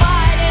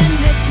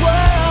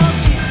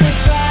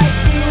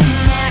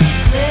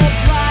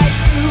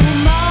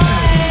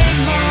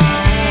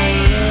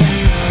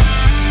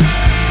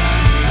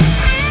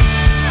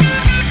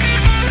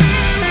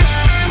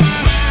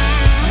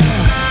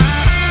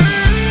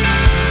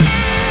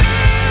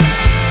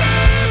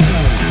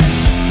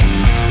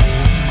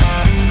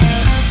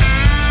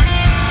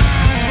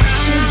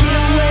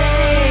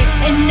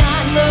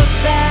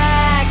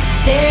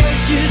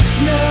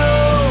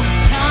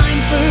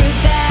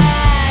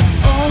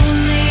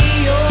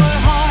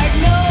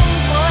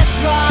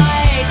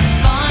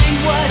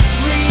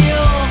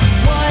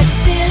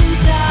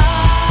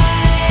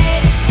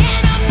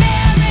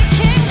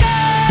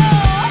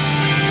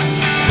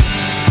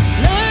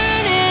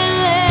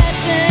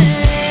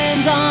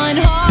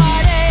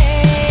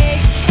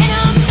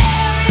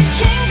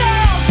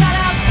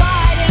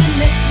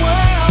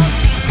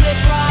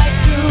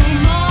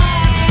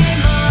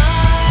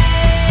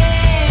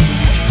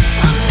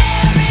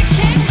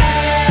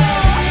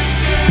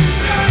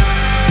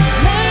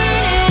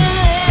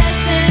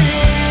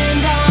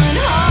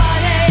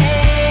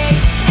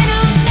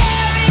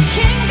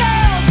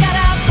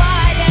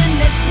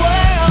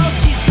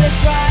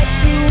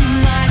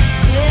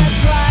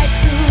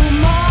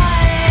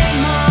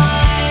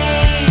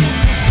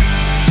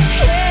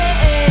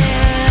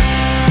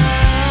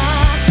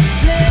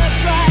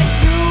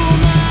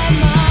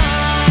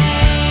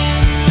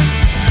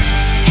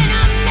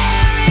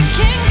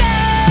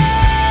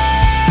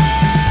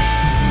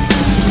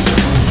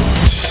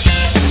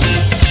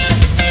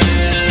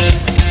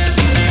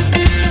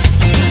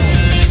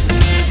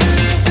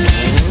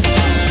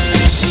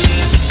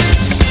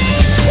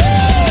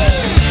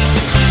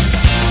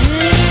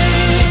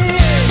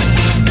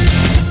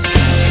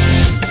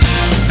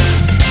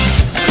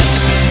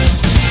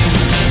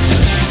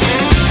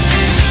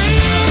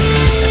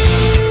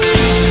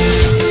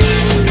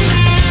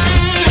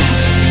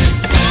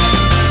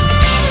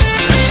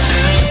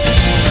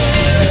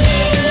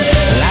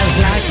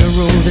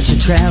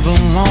 travel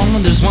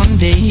on. There's one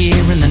day here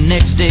and the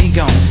next day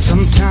gone.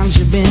 Sometimes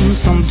you bend,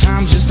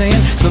 sometimes you stand,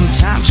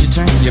 sometimes you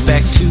turn your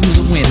back to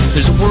the wind.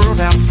 There's a world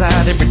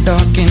outside every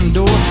darkened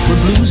door where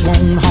blues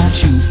won't haunt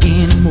you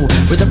anymore,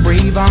 where the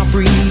brave are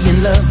free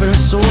and lovers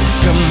soar.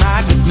 Come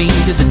ride with me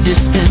to the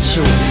distant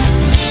shore.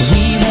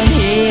 We won't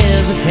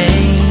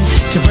hesitate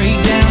to break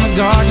down the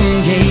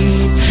garden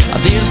gate.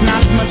 There's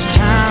not much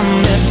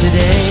time left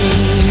today.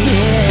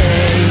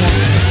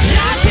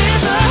 Life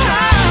is a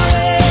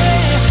highway,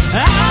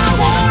 I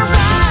wanna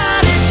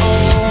ride it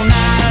all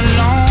night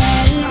long.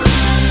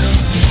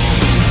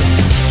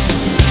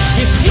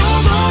 If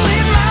you're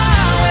going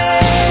my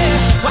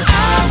way, well,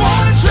 I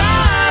wanna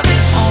drive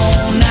it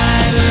all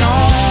night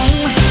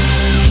long.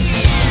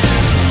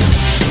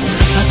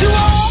 Through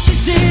all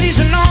these cities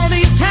and all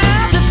these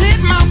towns, it's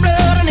in my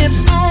blood and it's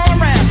all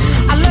around.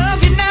 I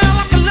love you now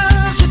like I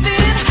loved you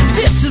then.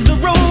 This is the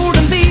road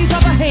and these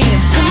are the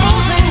hands. From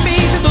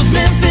Mozambique to those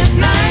Memphis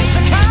nights,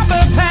 the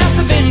copper past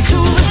have been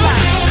coolest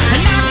lights.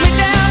 And knock me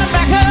down and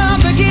back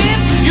up again.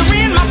 You're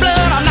in my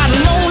blood, I'm not a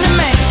lonely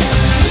man.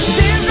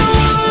 There's no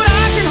road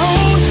I can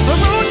hold, a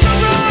road so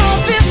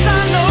rough, this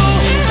I know.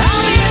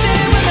 I'll be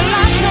there when the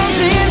light comes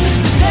in,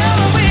 to tell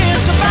her we're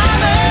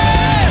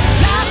survivors.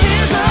 Life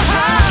is a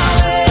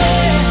highway,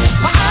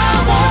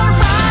 I wanna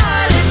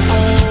ride it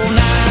all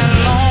night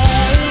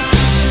long.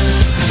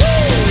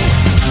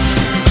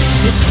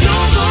 If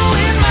you're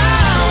going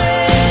my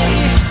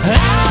way,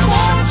 I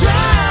wanna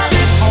drive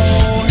it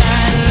all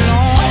night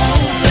long.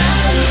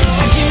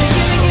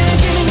 Gimme,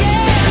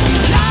 yeah.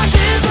 Life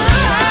is a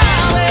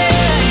highway,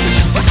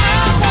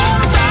 I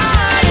wanna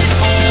ride it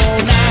all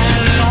night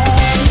long.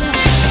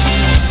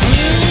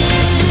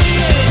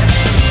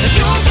 If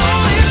you're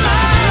going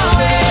my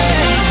way,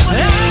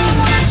 I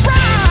wanna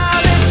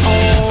drive it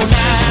all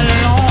night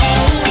long.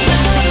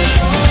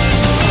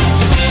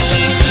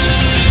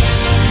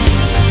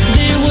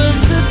 There was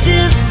a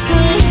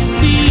distance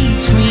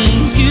between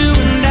you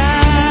and a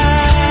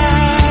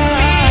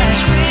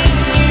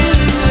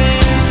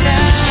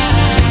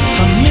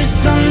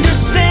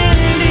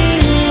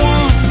misunderstanding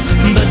once,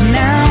 but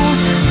now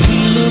we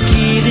look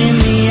it in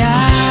the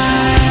eye.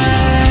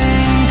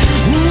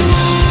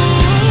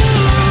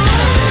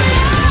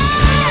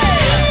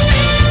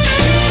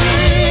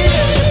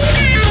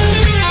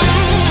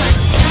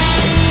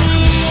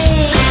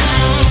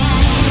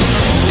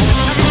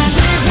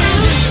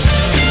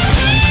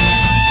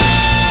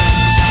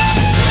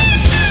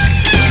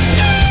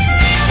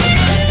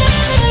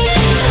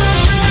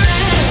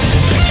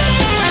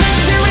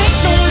 There ain't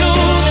no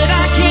load that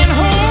I can't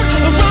hold.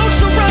 The road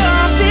so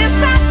rough, this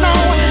I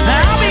know.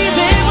 I'll be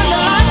there when the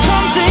light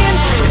comes in.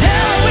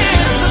 Tell her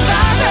we're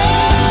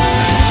survivors.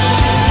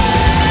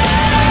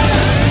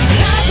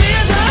 Life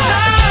is a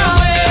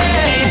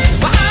highway,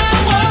 but I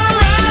wanna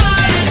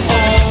ride it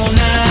all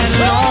night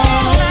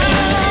long.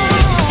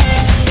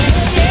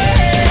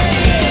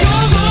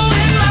 You're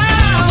going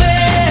my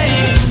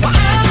way, but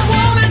I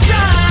wanna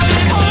drive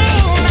it all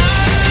night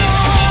long.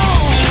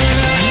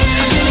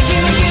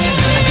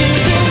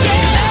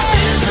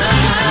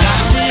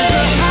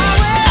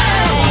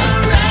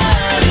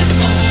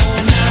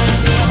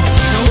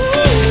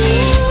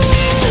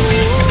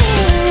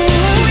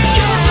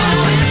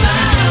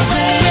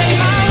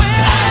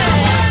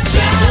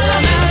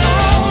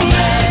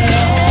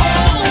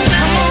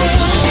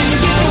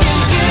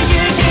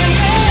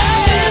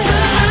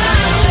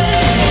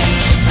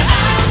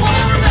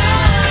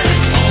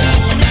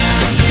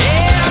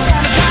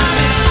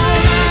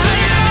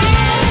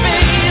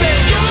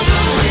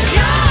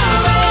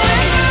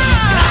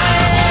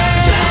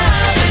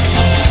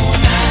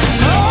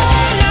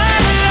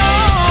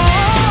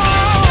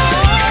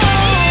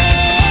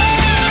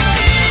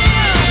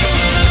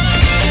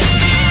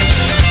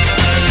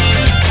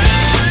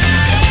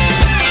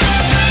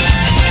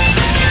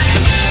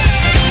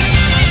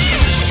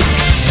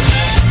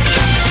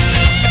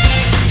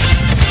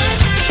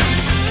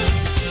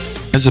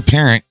 As a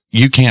parent,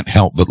 you can't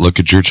help but look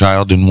at your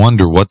child and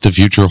wonder what the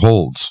future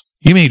holds.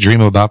 You may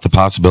dream about the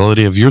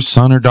possibility of your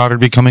son or daughter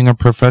becoming a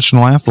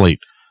professional athlete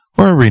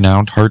or a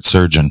renowned heart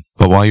surgeon.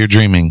 But while you're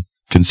dreaming,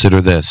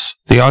 consider this.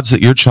 The odds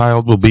that your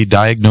child will be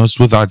diagnosed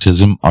with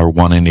autism are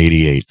 1 in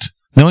 88.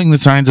 Knowing the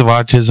signs of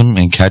autism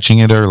and catching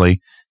it early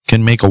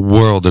can make a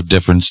world of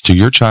difference to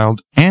your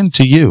child and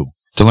to you.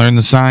 To learn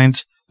the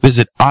signs,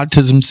 visit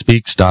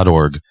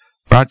autismspeaks.org.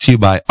 Brought to you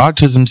by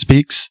Autism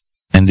Speaks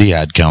and the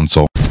Ad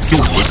Council. You're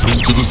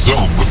listening to The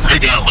Zone with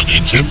Greg Allen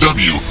and Kim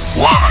W.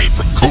 Live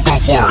from Cocoa,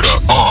 Florida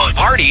on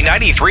Party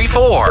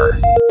 93.4.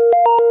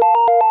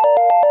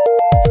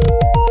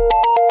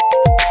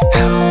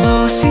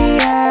 Hello,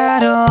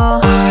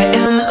 Seattle. I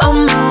am a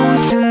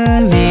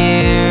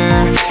mountaineer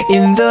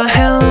in the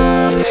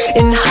hills,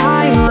 in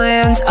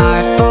highlands.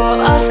 I fall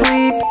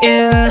asleep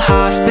in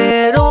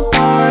hospital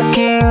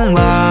parking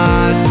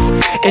lots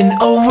and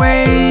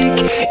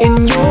awake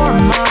in your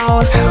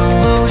mouth.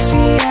 Hello,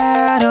 Seattle.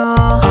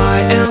 I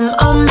am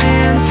a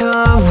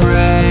manta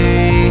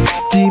ray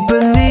deep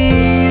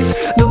beneath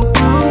the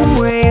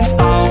blue waves.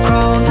 I'll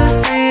crawl the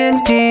sand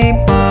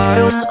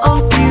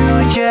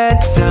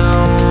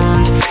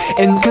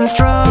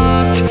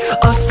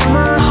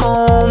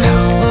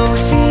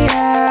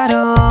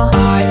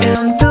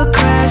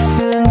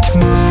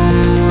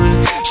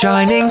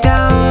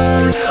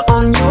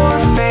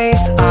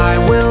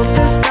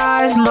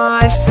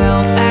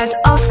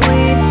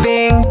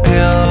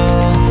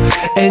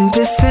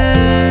the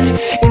sand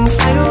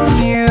inside of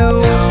you.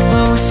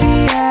 Hello,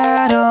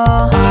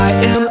 Seattle. I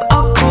am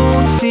a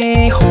cold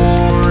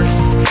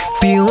seahorse,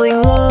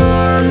 feeling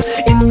warm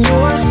in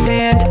your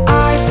sand.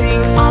 I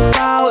sing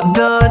about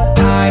the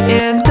tide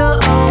and the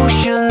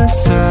ocean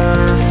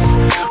surf,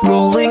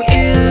 rolling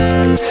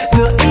in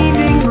the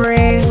evening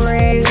breeze.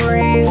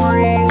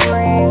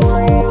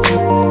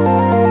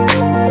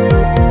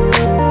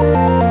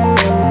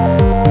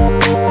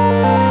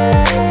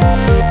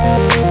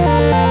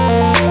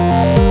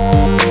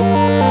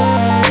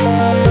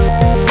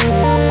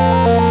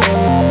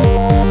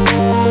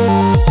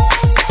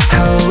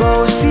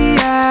 Hello,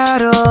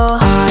 Seattle.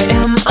 I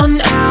am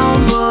an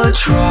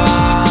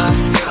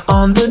albatross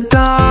on the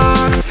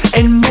docks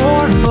and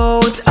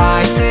motorboats.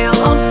 I sail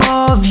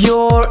above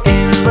your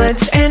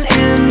inlets and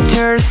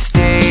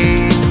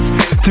interstates,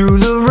 through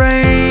the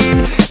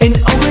rain and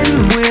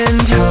open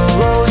wind.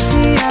 Hello,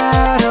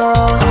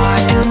 Seattle. I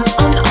am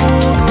an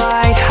old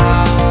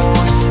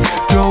lighthouse,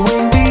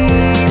 throwing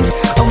beams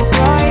of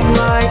bright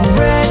light,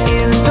 red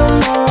in the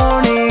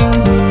morning,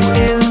 blue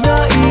in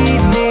the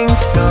evening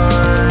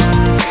sun,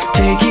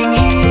 taking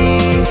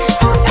heed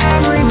for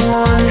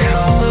everyone.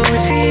 Hello,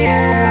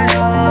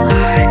 Seattle. I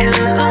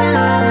am a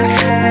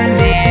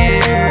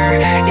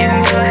mountaineer in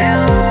the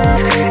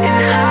hills and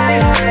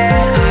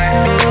highlands. I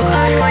fall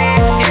asleep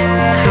in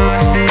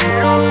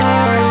hospital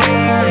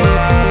parking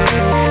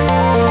lots.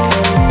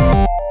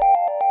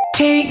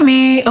 Take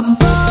me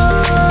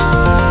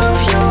above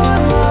your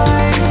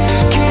light,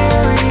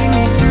 carry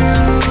me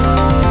through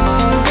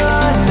the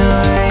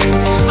night,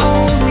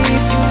 hold me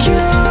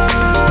secure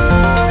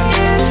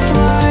in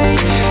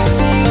flight,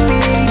 sing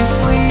me to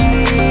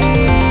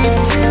sleep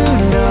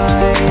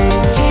tonight.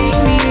 Take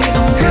me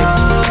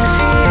above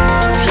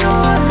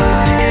your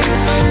light,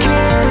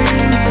 carry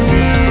me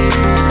near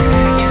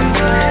in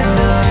the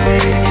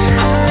night,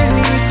 hold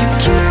me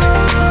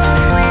secure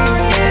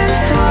in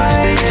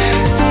flight,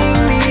 sing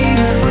me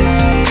to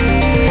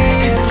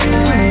sleep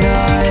tonight.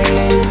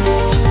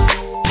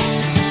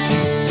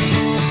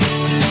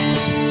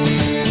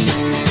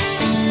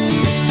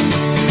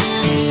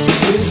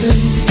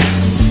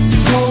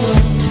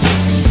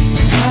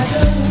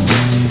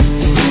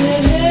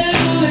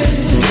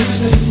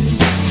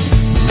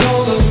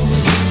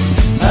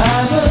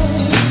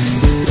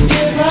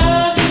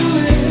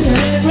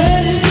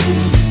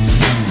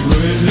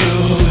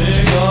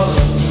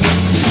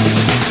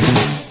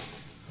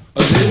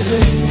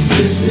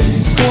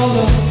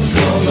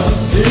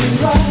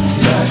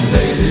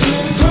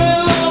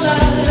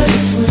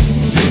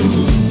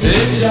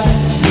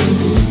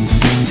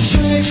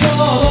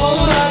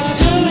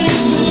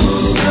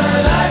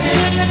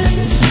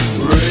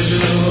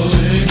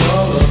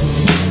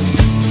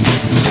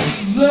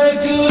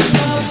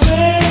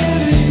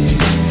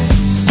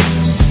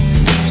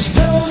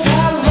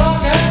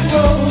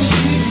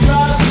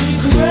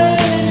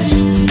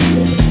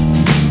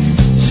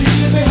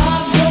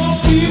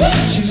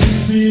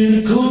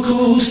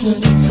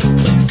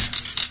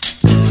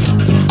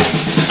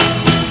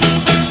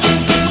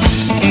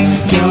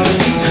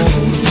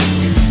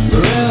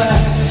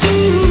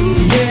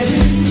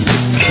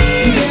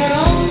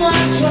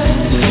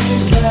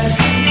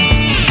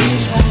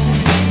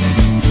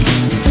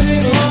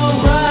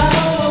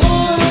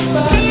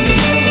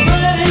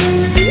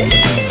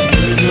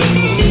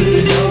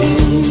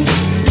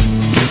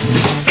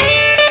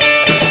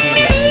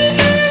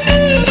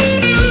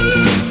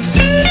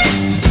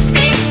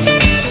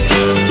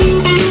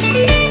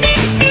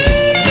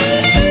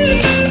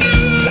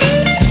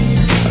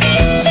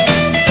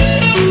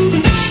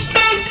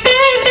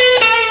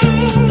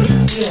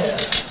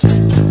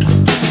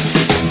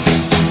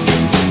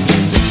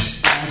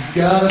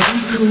 Gotta be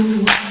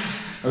cool,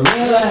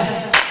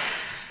 relax,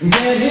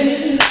 get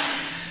hit,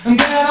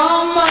 get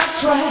on my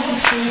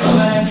tracks, take a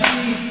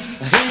backseat,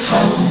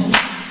 hitchhike,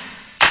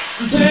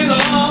 take a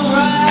long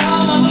ride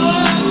on my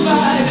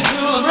motorbike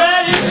until I'm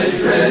ready,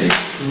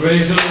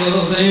 raise a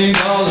little thing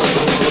called love.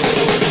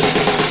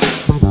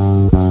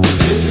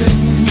 This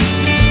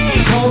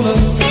thing called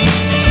love, I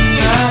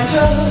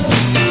just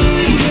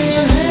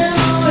can't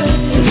handle it.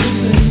 This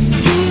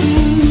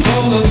thing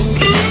called love,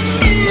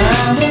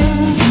 I'm done.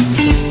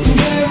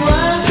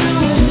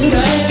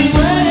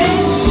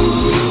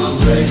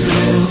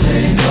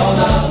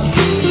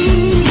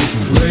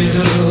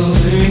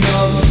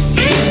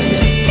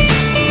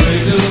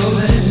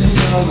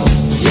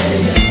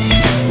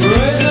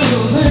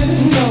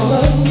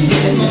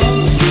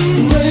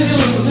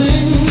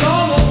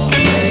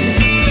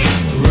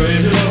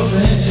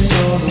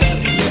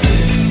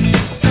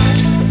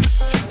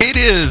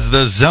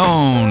 The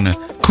Zone,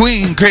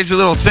 Queen, Crazy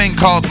Little Thing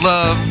Called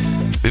Love.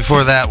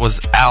 Before that was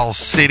Owl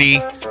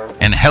City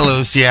and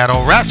Hello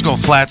Seattle. Rascal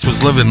Flatts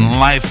was Living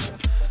Life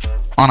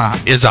on a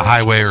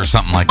highway or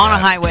something like that. On a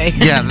highway.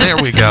 Yeah, there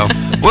we go.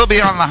 We'll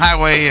be on the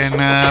highway in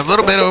a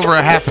little bit over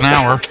a half an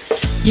hour.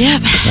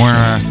 Yep.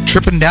 We're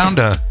tripping down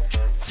to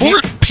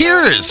Fort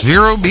Pierce,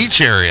 Vero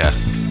Beach area.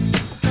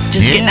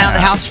 Just getting out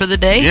of the house for the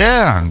day?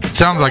 Yeah,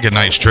 sounds like a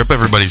nice trip.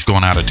 Everybody's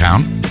going out of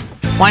town.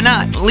 Why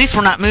not? At least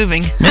we're not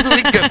moving.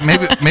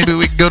 Maybe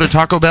we could go to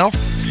Taco Bell.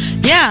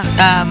 Yeah,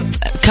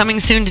 coming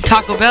soon to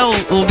Taco Bell,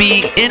 we'll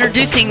be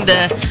introducing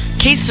the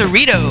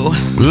quesarito.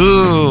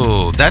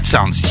 Ooh, that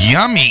sounds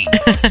yummy.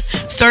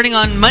 Starting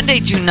on Monday,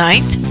 June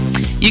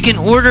 9th, you can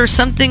order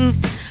something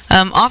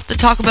off the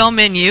Taco Bell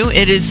menu.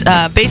 It is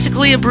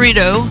basically a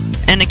burrito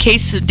and a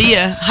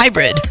quesadilla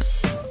hybrid,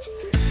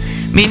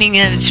 meaning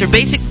that it's your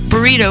basic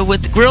burrito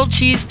with grilled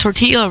cheese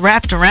tortilla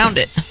wrapped around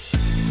it.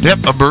 Yep,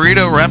 a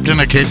burrito wrapped in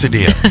a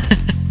quesadilla.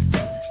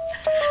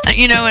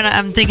 You know, and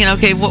I'm thinking,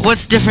 okay,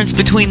 what's the difference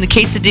between the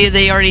quesadilla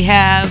they already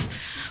have,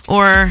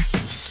 or,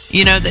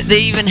 you know,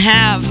 they even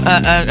have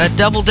a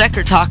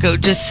double-decker taco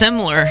just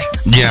similar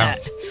to yeah.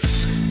 that.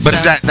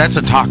 But that's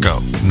a taco,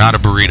 not a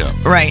burrito.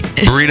 Right.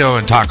 Burrito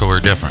and taco are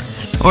different.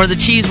 Or the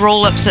cheese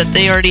roll-ups that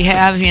they already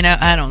have, you know,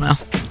 I don't know.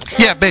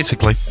 Yeah,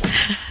 basically.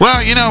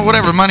 Well, you know,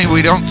 whatever money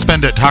we don't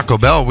spend at Taco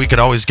Bell, we could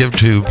always give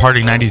to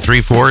Party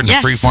 93.4 and the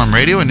Freeform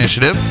Radio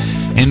Initiative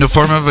in the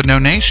form of a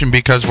donation,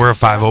 because we're a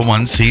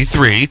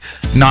 501c3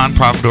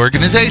 nonprofit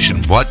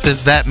organization. What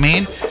does that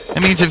mean?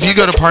 It means if you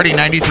go to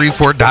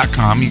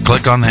party934.com, you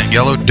click on that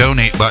yellow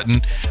donate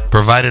button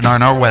provided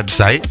on our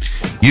website,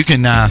 you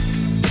can,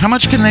 how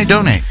much can they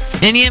donate?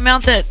 Any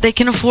amount that they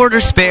can afford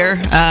or spare.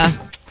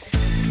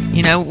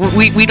 You know,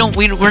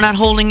 we're not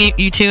holding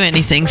you to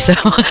anything, so.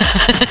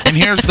 And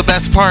here's the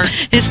best part.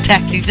 It's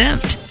tax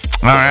exempt.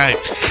 All right.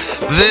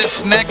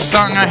 This next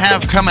song I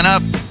have coming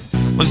up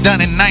was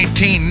done in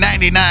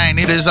 1999.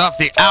 It is off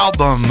the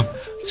album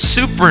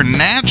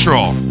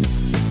Supernatural.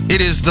 It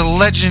is the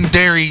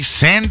legendary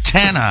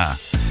Santana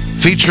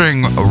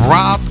featuring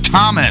Rob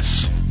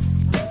Thomas.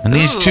 And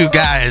these two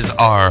guys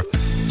are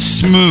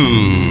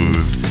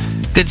smooth.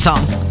 Good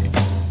song.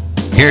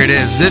 Here it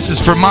is. This is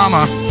for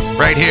Mama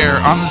right here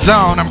on The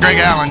Zone. I'm Greg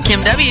Allen.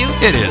 Kim W.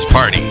 It is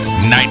Party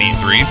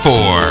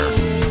 93.4.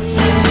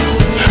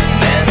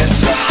 Man,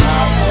 it's a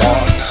hot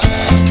one,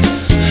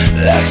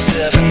 like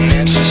 7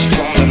 inches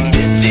from the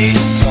midday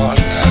sun.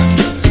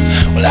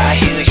 Well, I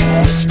hear you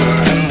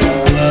whispering the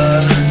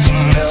words to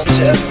melt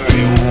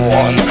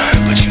everyone,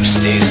 but you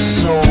stay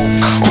so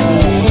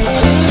cool.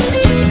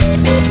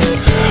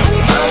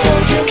 My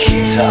Mona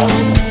Lisa,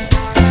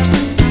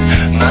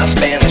 my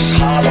Spanish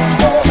Harlem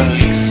Mona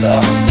Lisa.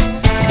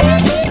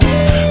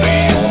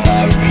 You're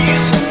my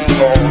reason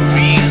for a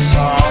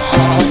reason,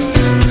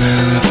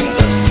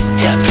 the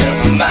step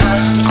in my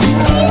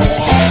groove.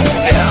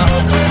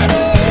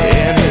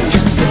 And if you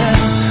said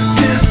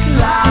this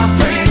life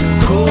ain't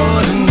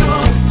good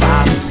enough,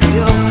 I'd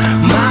give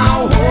my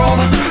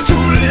world to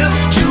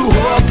lift you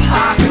up.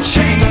 I could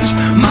change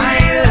my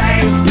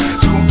life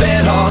to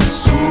better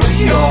suit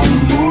your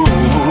mood,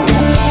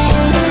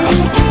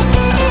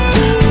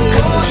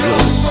 'cause you're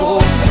so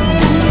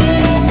smooth.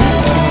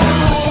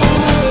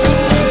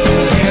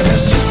 And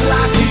it's just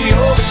like the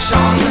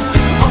ocean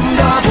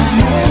under the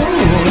moon.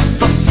 It's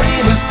the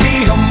same as the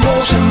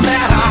emotion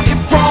that I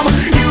get from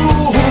you.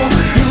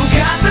 You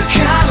got the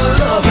kind of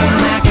loving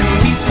that can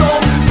be so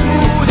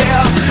smooth.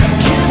 Yeah,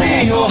 give me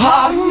your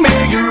heart,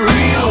 make it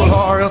real,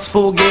 or else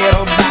forget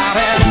about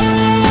it.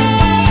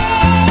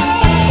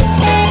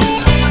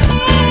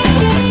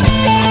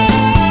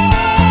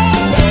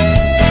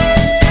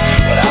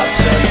 But I'll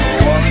tell you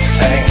one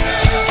thing,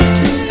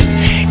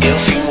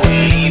 if you would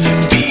leave,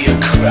 it'd be a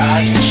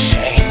crying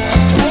shame.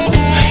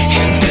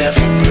 In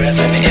every breath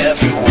and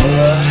every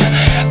word,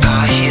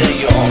 I hear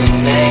your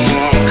name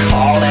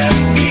calling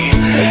me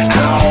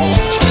out.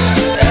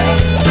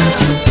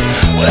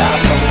 Well,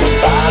 from the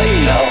body,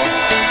 no,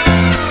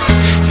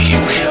 you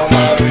hear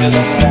my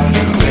rhythm on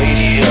the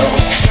radio.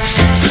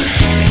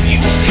 You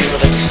feel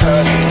the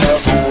turning of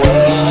the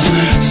world,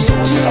 so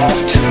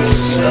soft and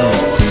slow,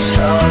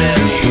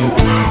 turning you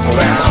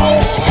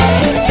round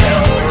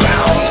and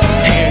round.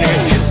 And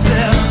if you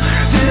said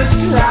this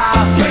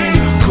life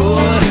ain't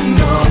good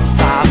enough,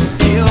 I'd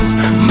give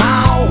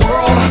my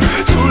world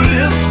to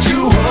lift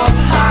you up.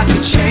 I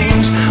could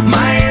change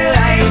my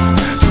life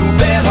to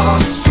better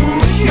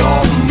suit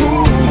your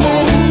mood,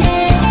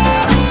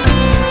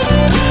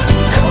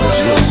 'cause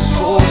you're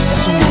so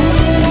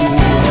smooth.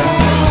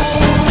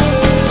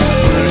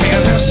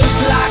 And it's just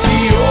like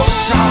the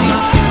ocean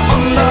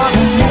under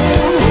the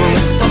moon.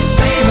 It's the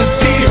same as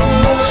the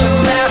emotion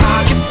that I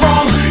get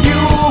from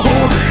you.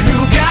 You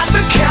got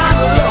the kind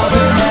of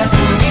loving that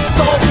can be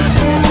so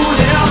smooth.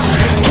 Yeah,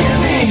 give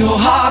me your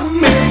heart,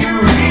 make it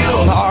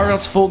real, or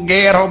else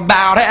forget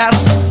about it.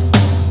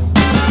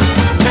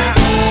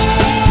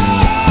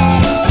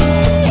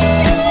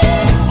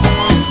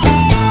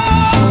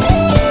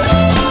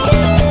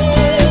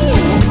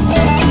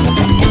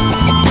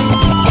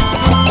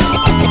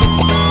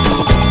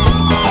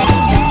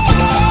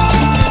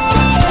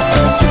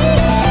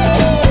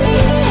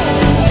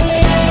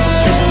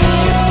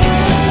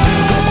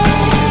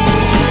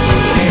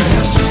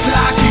 It's just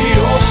like the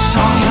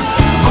ocean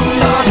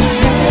under the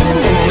moon.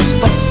 It's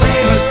the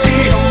same as the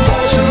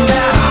emotion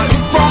that I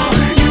get from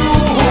you.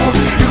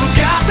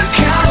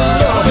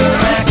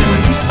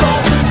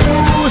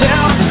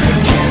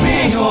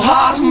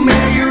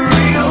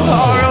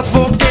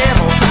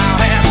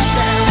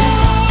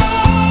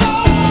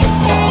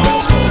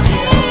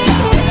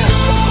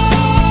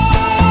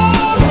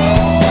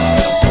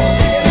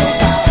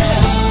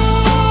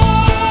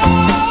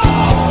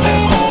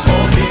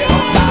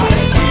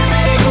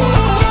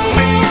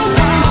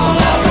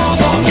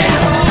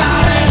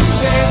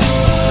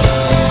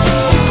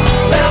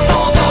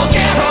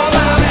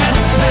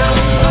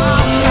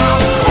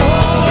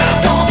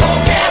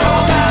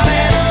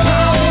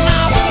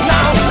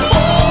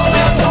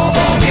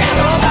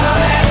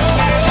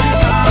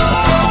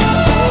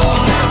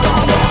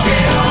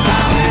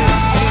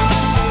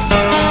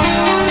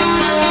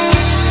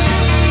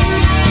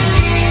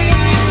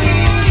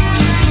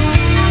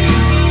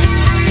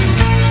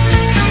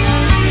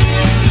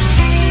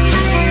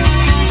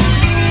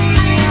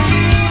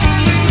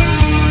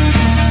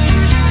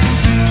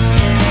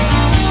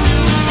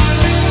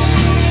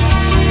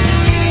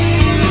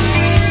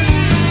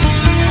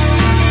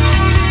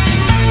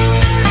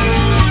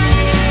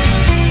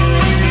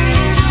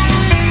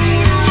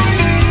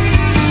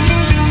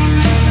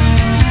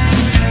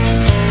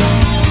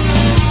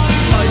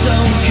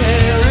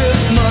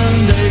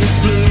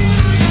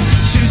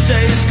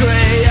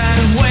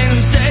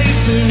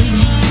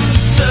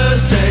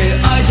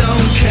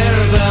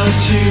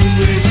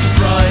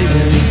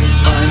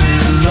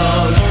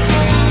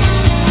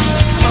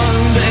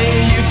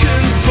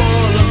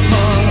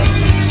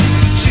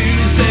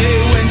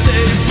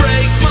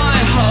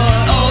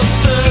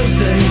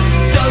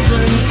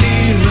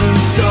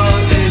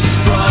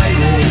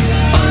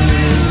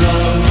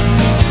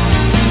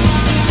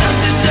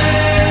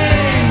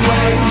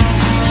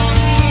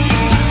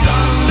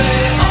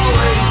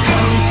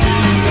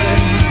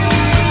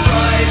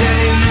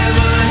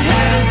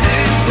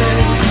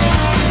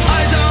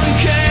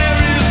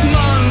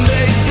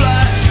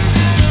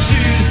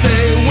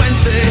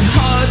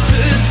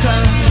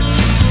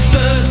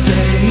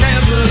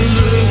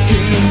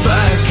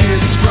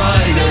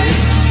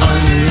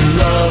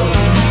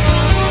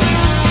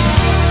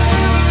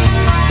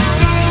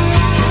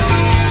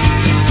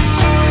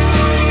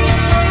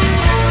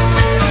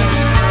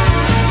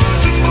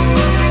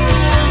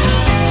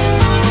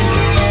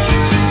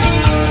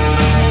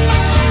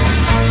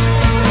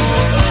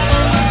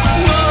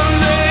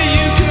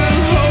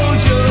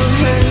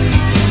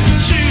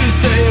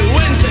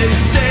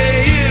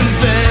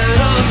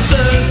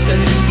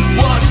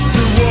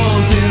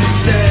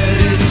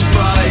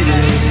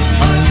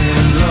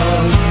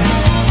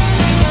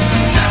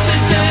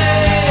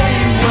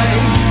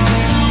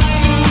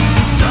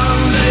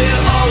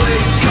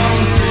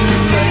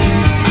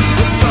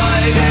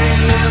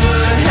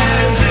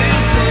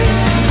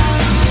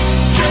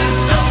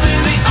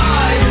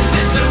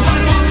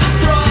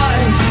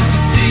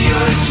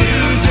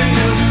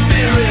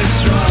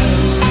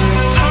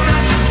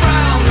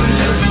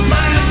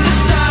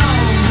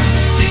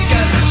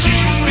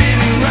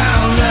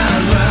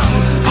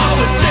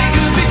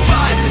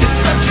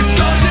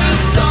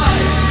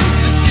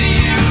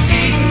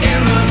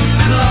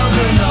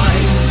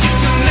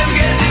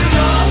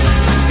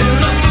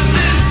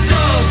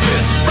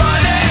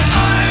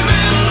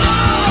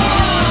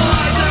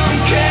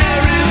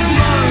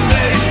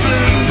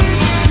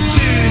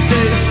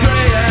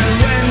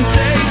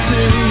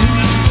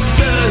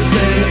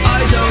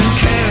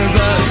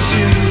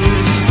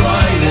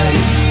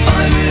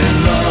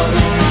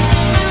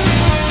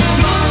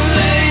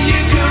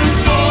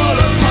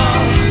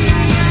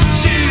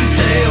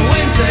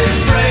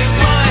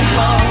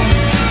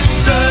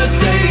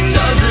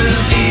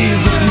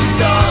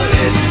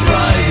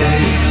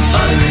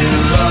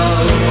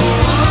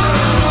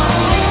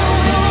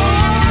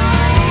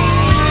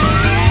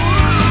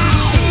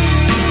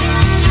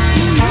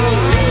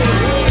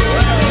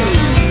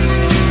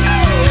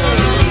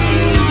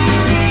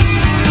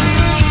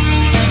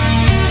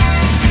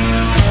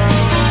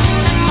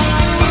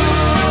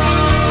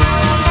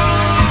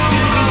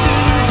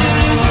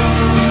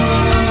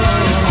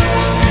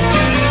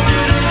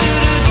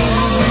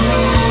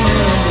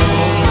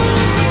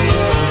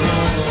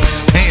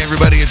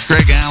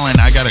 Greg Allen.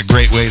 I got a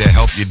great way to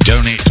help you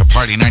donate to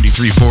Party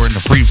 93.4 and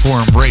the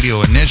Freeform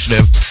Radio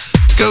Initiative.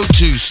 Go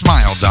to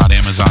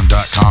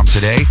smile.amazon.com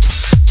today.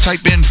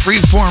 Type in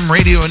Freeform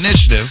Radio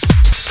Initiative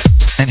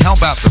and help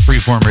out the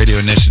Freeform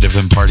Radio Initiative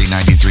in Party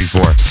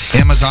 93.4.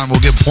 Amazon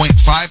will give 0.5%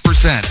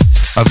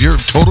 of your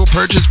total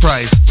purchase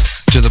price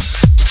to the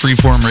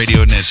Freeform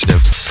Radio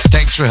Initiative.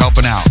 Thanks for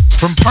helping out.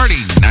 From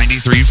Party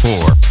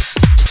 93.4.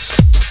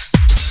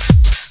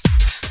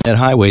 At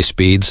highway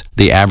speeds,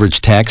 the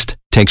average text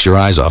takes your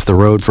eyes off the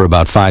road for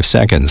about 5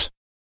 seconds.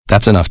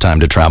 That's enough time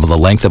to travel the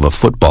length of a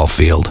football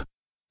field.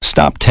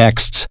 Stop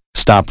texts,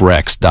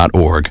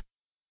 stopwrecks.org.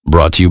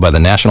 Brought to you by the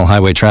National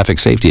Highway Traffic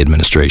Safety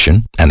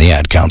Administration and the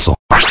Ad Council.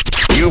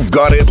 You've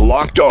got it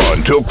locked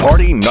on to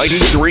Party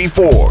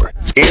 93.4.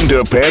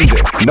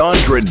 Independent,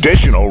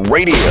 non-traditional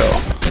radio.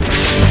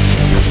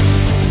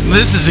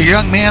 This is a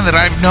young man that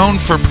I've known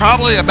for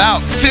probably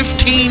about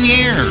 15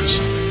 years.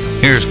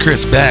 Here's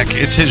Chris Beck.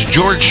 It's his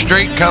George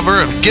Strait cover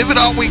of Give It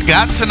All We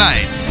Got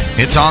Tonight.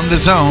 It's on the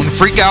Zone,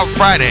 Freakout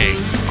Friday,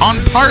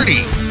 on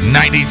Party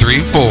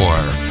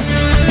 93.4.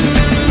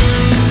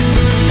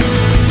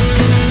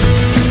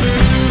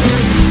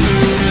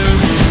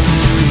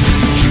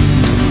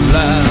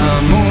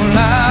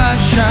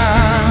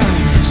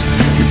 Shines,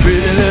 your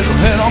pretty little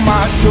head on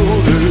my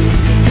shoulder.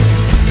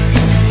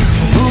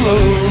 Pull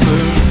over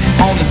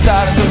on the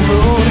side of the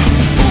road.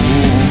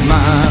 Oh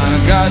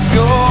my God,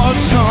 you're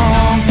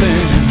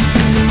something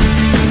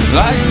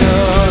like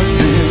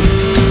nothing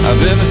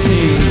I've ever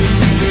seen.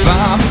 If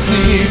I'm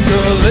asleep,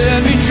 girl,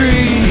 let me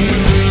dream.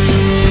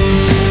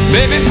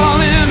 Baby, fall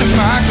into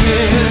my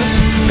kiss.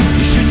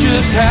 You should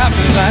just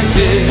happen like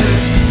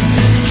this.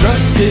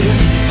 Trust it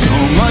so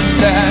much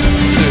that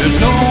there's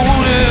no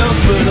one else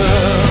but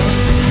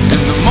us.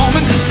 And the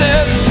moment that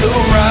says it's so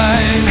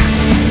right,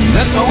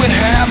 that's all we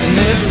have in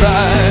this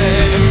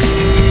life.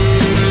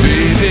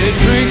 Baby,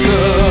 drink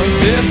up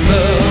this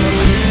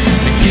love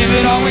and give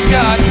it all we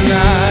got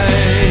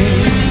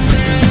tonight.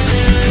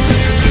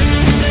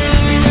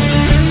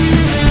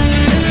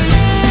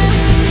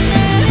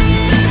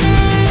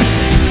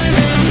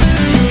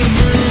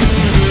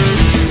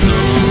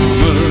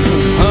 Summer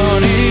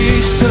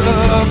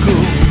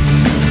honeysuckle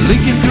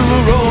leaking through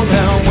a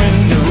roll-down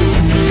window.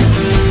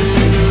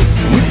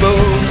 We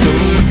both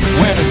know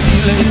when the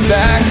ceiling's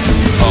back,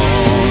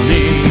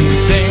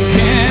 anything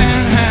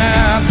can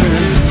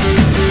happen.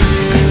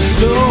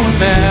 So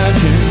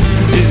imagine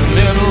it'll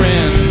never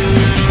end.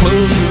 Just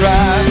close your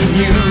eyes and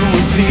you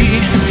will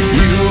see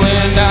you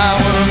and I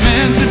were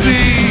meant to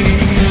be.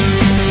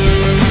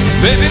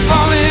 Baby,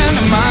 fall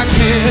into my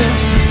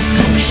kiss.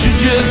 It should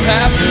just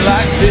happen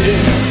like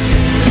this.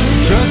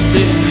 Trust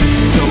it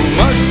so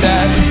much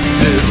that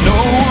there's no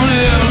one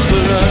else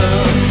but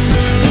us.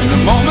 And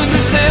the moment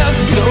that says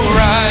it's so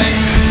right,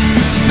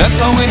 that's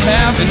all we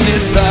have in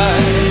this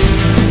life.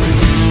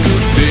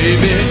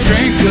 Baby,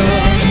 drink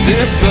up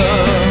this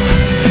love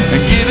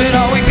and give it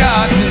all we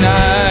got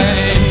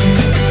tonight.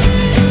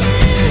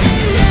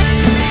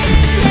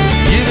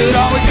 Give it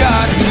all we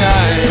got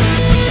tonight.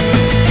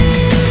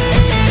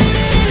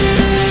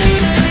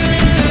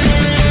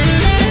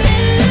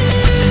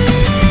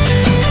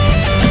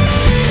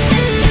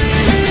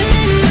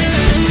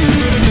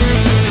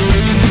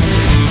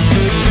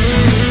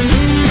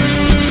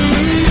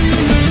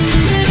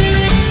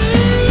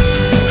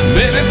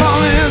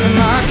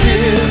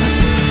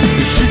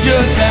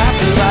 Just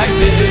happen like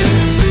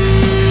this.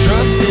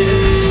 Trust it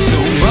so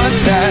much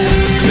that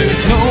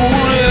there's no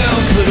one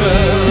else but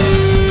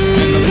us.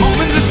 And the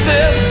moment that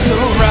says it's so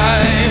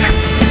right,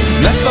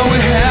 that's all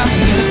we have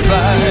in this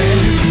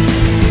life.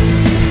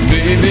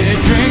 Baby,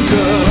 drink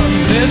up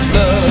this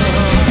love.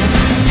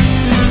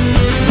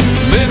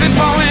 Baby,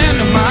 fall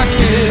into my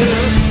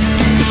kiss.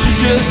 It should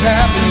just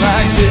happen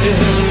like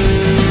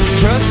this.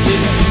 Trust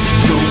it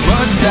so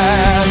much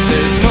that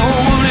there's no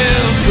one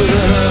else but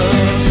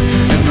us.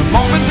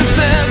 Moment that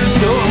says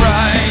it's so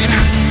right,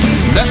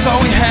 that's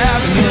all we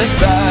have in this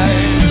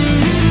life.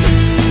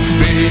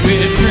 Baby,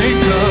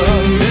 drink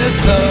up this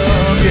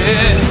love,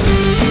 yeah.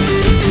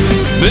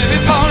 Baby,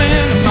 fall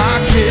into my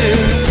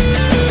kiss.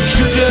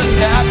 Should just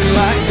happen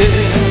like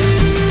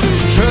this.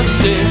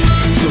 Trust it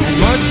so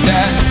much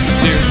that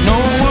there's no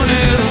one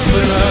else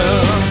but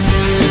us.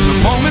 And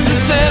the moment that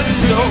says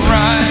it's so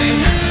right,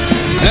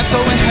 that's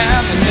all we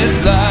have in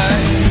this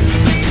life.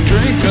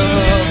 Drink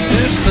up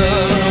this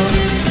love.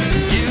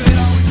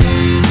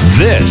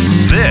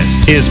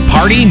 This is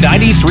Party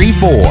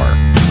 93.4.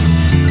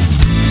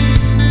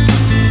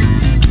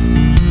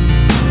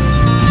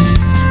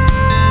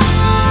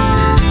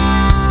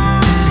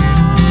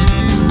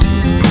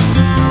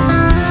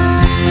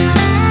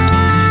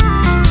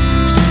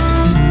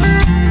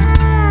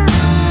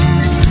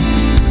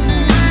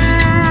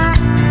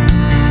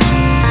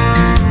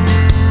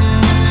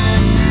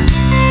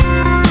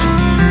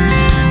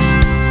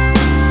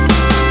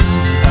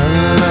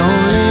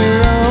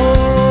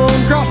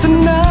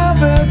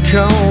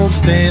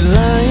 State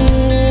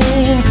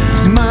line,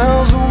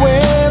 miles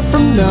away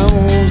from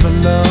those I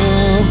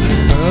love.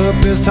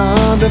 Up is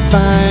hard to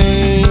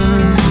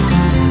find.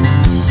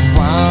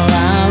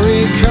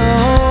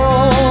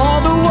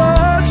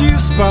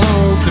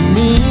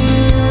 me.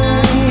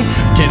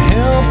 Can't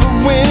help but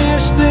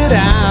wish that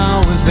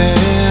I was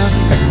there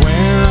and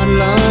where I'd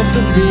love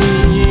to be.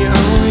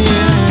 Oh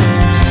yeah.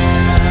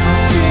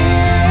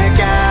 Dear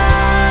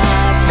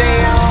God, the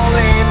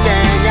only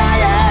thing I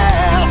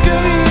ask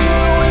of you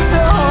is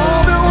to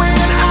hold me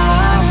when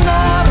I'm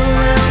not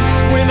around,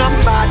 when I'm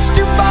much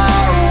too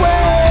far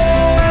away.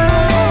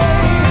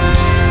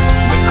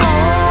 We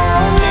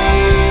all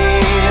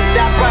need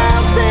that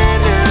person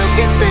who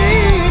can be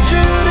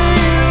true to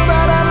you,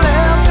 but I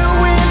left her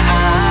when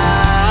I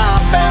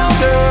found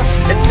her,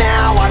 and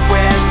now I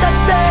wish I'd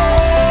stay.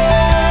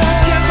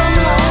 'Cause I'm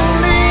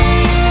lonely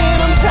and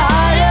I'm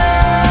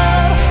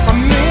tired, I'm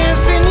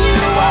missing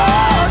you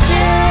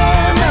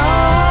again.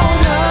 Oh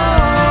no.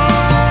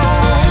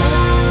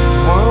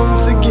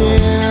 Once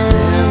again,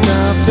 there's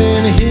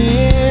nothing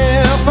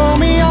here for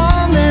me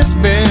on this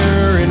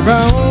barren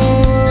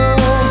road.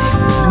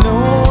 There's no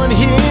one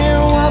here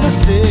while the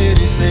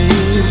city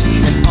sleeps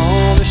and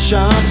all the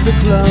shops are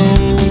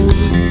closed.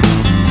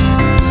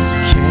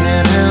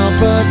 Can't help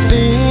but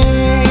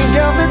think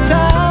of the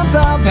times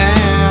I've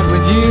had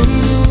with you.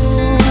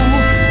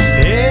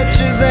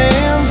 Pictures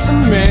and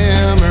some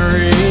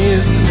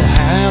memories will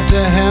have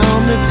to help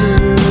me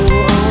through.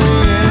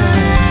 Oh yeah.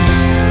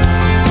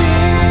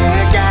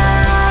 Dear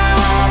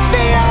God,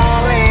 the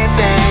only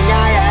thing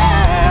I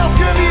ask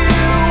of you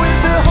is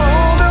to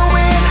hold her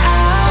when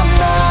I'm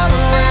not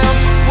around,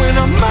 when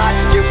I'm much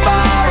too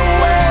far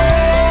away.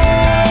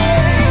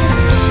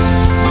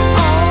 We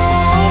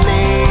all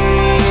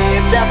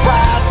need that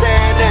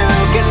person who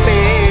can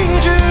be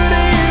true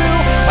to you.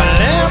 I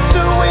left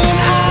her when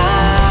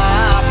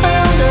I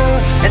found her,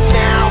 and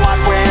now I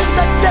wish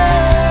I'd stay.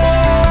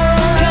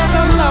 'Cause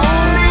I'm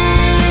lonely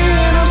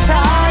and I'm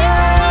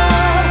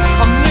tired,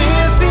 I'm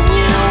missing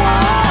you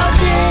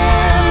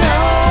again.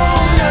 No,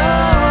 no.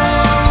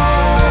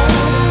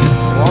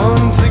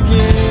 Once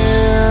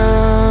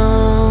again.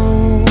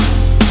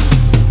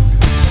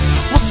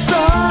 Well,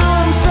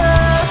 some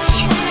search,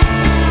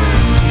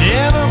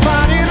 never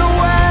finding a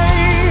way.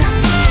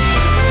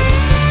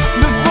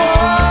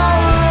 Before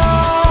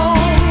long,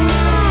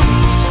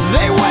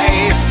 they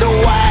waste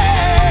away.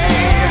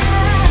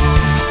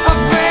 I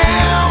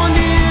found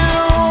you,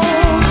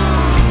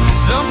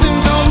 something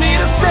told me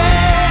to stay.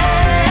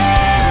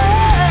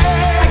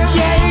 I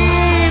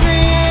gave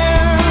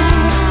in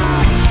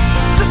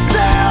to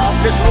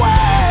selfish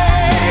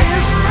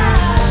ways,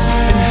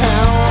 and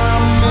how I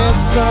miss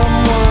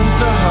someone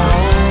to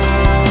hold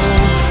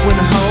when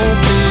hope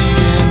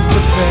begins to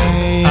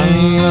fade. A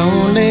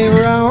lonely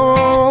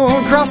road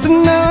crossed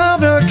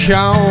another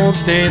cold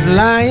state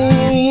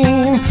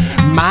line,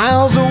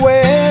 miles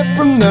away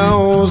from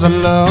those I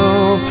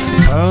love,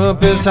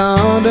 purpose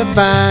hard to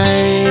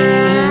find.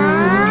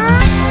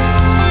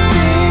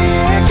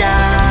 Dear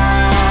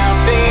God,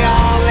 the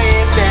only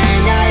thing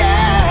I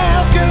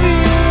ask of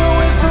you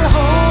is to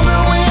hold me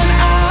when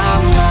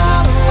I'm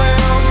not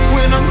around,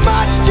 when I'm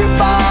much too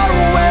far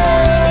away.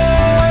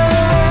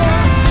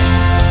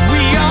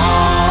 We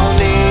all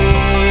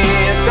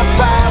need the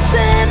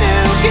person who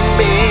can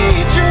be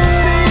true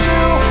to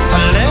you. I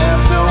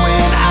left her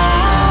when I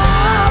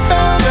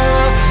found her,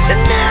 and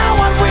now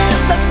I wish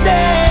I'd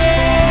stay.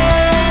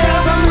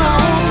 'Cause I'm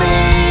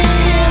lonely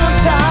and I'm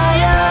tired.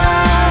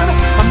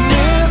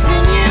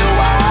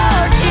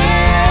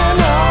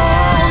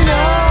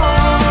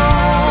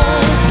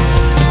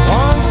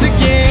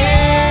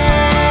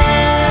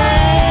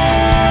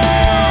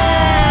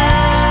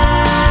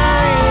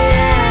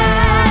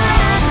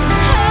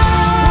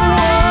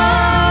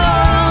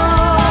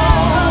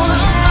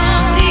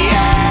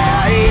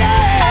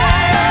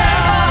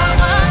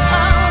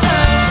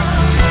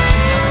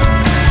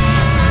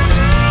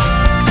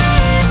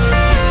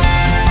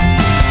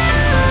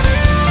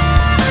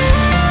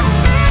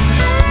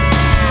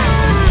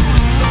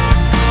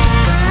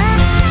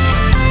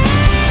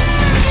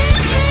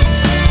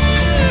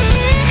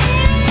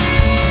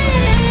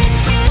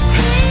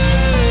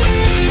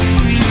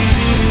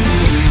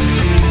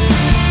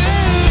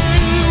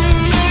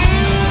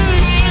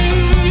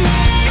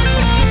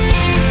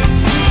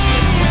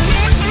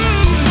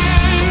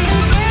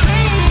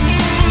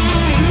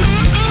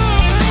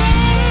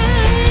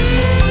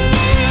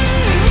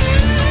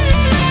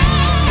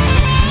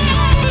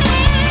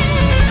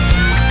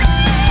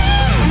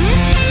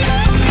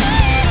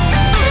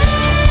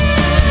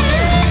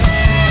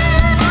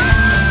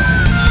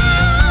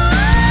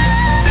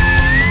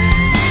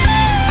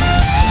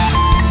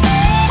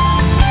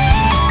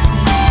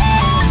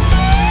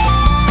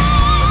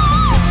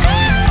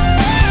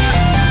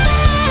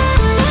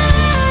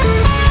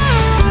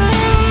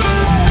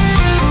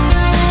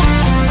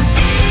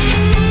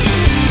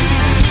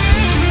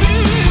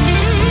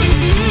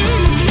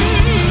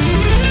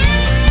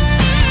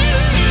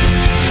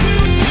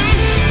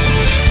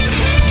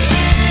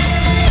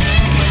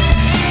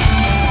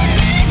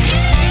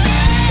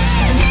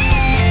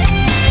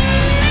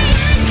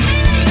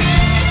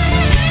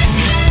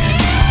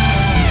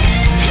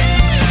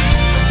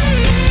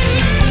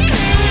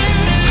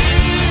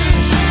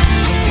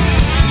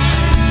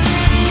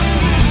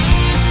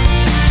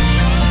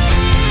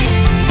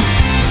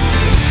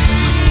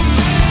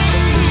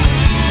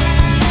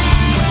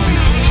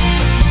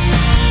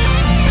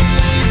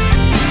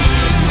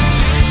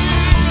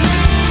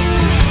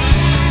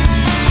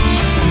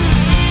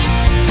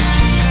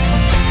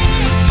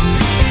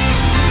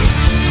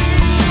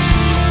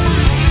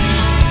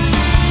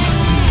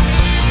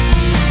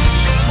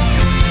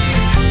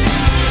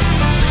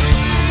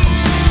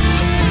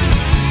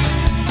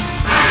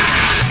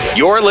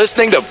 You're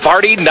listening to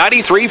Party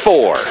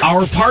 93.4.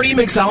 Our party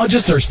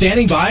mixologists are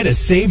standing by to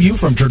save you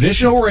from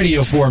traditional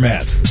radio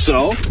formats.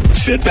 So,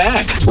 sit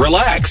back,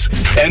 relax,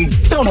 and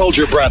don't hold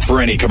your breath for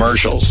any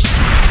commercials.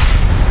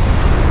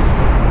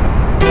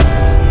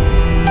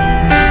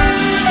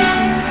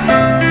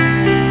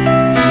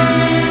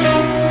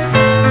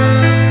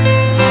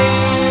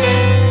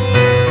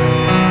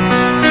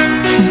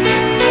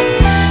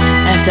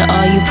 After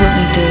all you put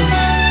me through,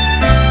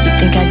 you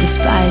think I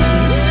despise you.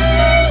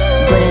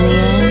 But in the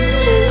end,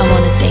 I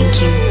wanna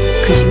thank you,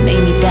 'cause you made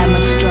me that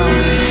much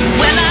stronger.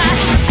 Well, I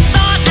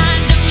thought I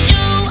knew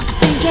you,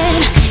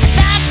 thinking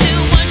that you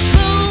were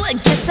true.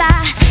 Guess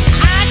I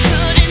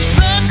couldn't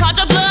trust, caught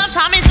your bluff,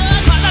 taught me so,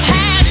 'cause I've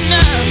had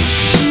enough.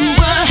 You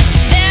were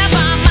there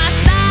by my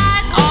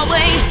side,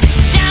 always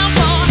down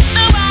for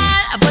the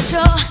ride. But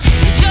your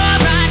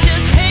ride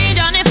just came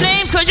down in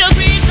flames, 'cause your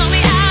greed saw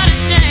me out of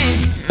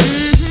shame.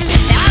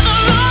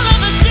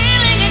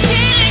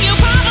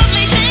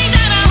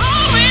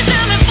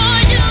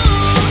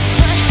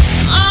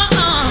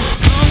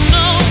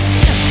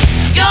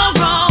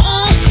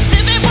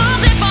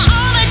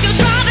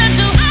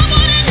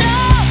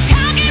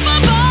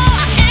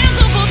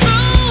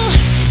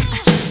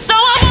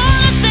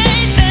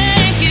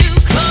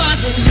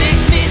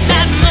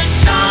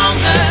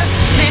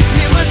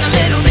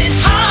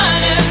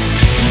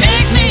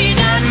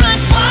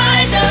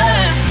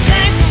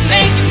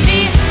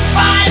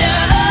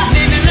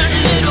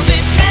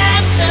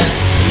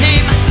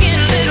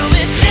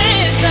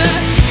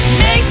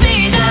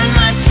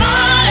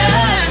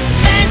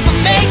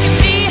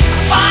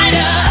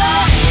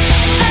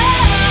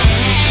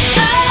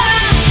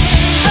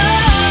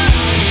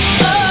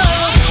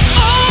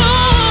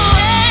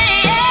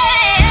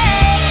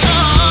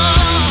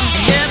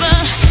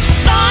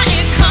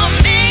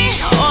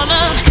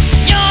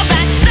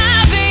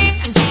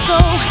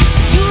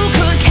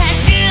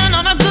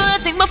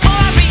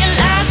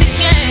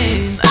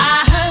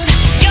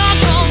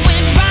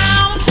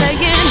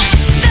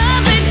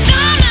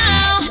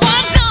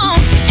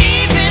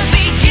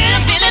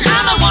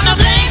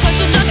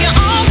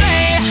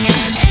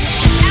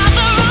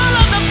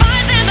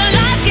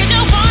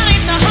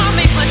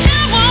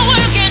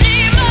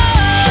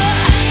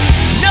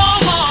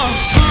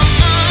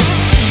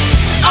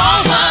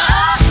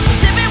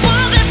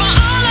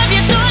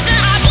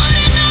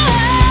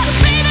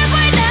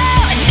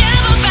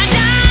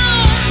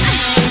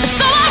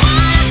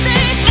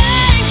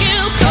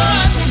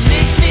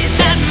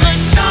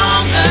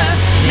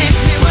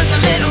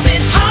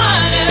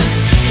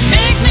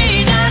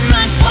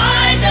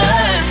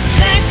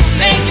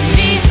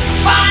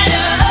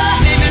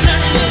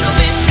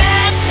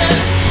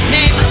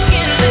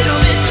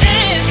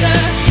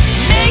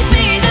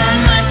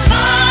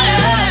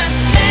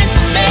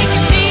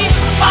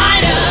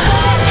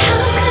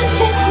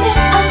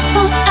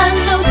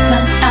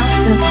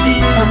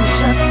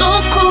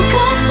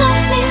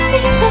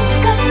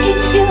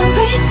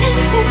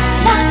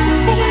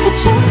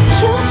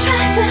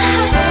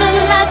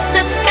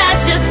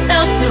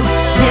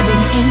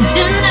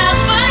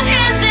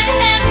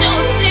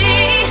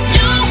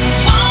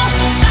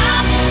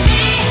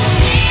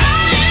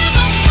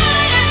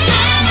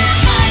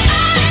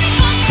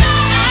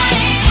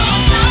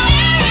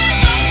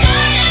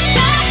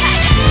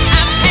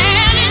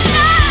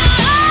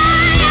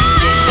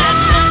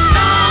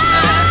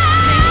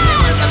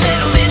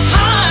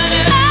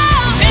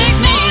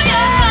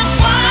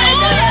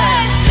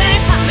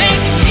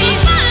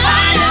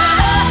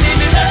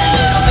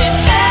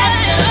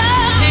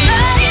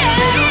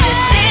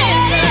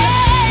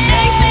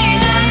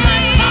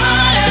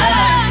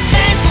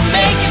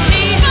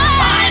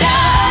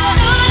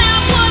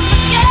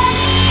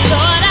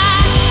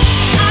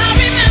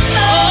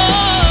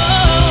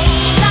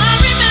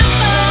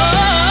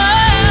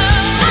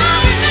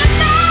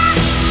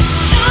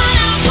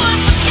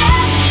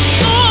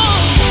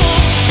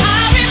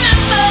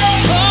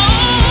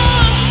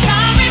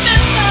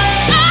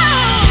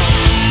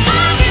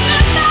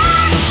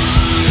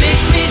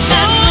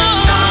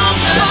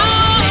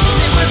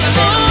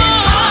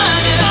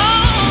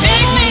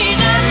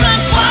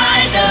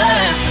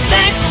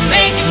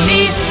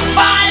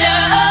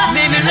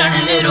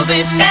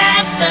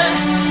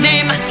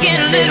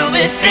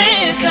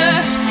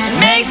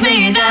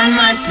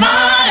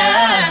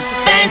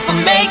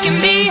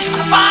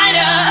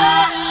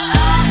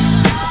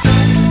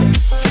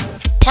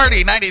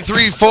 Party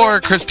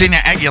 93.4, Christina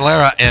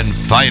Aguilera and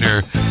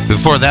Fighter.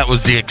 Before that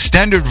was the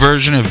extended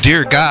version of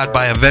Dear God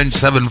by Avenged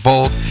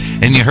Sevenfold.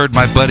 And you heard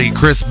my buddy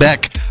Chris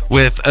Beck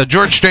with a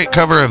George Strait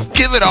cover of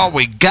Give It All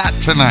We Got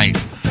Tonight.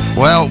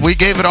 Well, we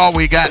gave it all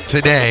we got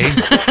today.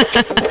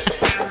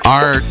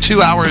 Our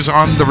 2 hours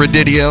on the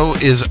radio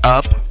is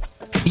up.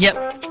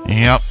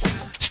 Yep.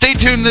 Stay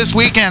tuned this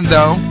weekend,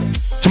 though.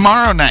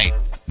 Tomorrow night,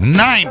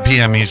 9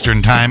 p.m.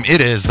 Eastern Time,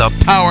 it is the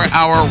Power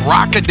Hour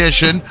Rock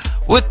Edition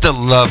with the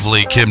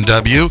lovely Kim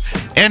W.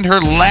 and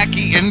her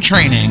lackey in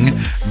training,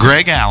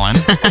 Greg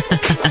Allen,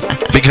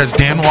 because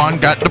Dan Juan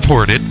got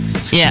deported.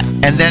 Yeah.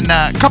 And then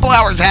a couple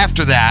hours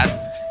after that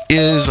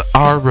is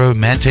our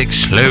romantic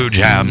slow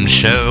jam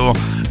show,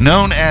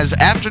 known as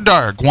After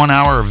Dark, 1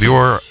 hour of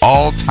your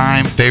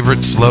all-time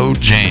favorite slow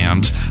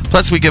jams.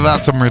 Plus, we give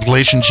out some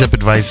relationship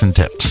advice and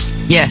tips.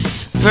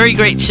 Yes, very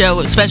great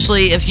show,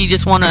 especially if you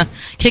just want to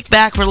kick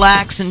back,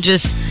 relax, and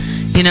just,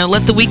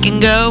 let the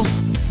weekend go.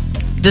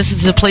 This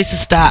is a place to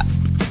stop.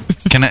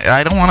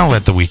 I don't want to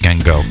let the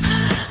weekend go.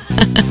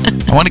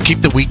 I want to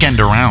keep the weekend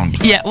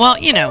around. Yeah, well,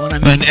 you know what I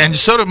mean. And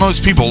so do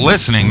most people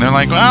listening. They're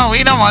like, well,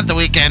 we don't want the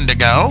weekend to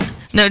go.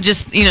 No,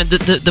 just,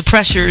 the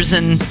pressures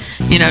and,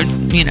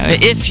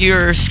 if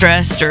you're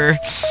stressed or,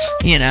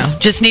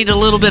 just need a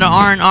little bit of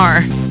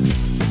R&R.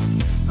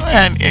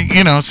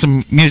 And,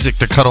 some music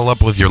to cuddle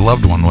up with your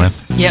loved one with.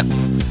 Yep.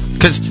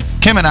 Because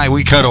Kim and I,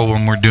 we cuddle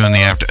when we're doing the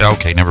after...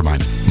 Okay, never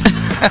mind.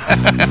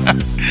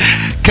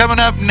 Coming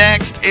up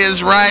next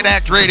is Riot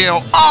Act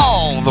Radio,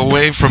 all the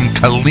way from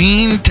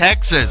Killeen,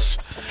 Texas.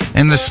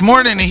 And this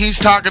morning he's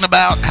talking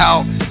about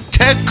how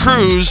Ted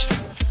Cruz,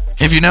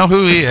 if you know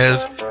who he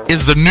is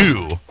the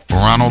new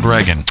Ronald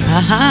Reagan.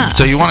 Uh-huh.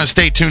 So you want to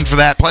stay tuned for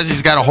that. Plus,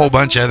 he's got a whole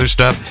bunch of other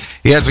stuff.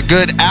 He has a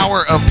good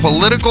hour of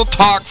political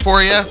talk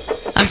for you.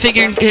 I'm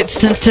figuring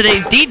since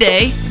today's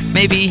D-Day,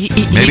 maybe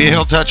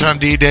he'll touch on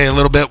D-Day a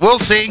little bit. We'll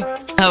see.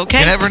 Okay.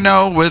 You never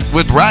know.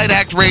 With Riot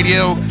Act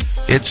Radio,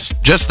 it's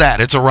just that.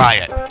 It's a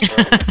riot.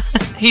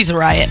 He's a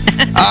riot.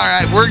 All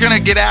right, we're going to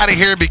get out of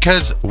here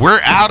because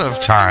we're out of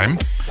time.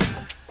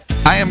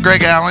 I am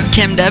Greg Allen.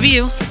 Kim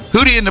W.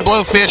 Hootie and the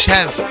Blowfish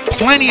has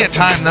plenty of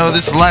time, though.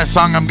 This is the last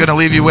song I'm going to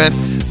leave you with.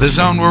 The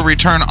Zone will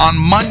return on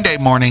Monday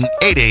morning,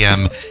 8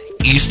 a.m.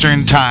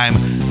 Eastern Time.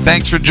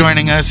 Thanks for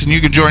joining us, and you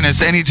can join us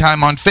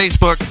anytime on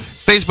Facebook,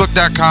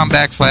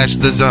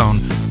 facebook.com/The Zone,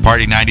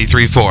 Party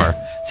 93.4.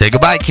 Say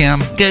goodbye,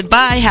 Kim.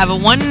 Goodbye. Have a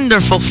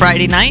wonderful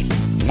Friday night.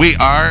 We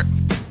are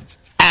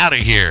out of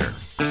here.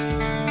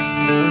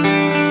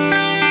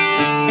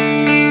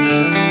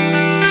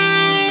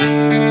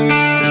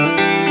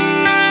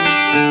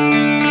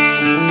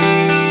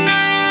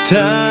 Time,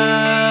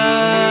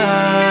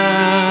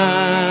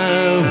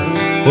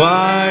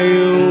 why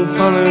you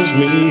punish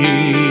me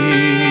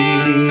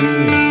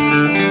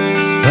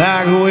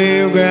like a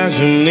wave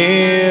crashing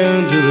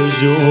into the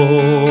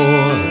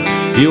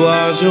shore? You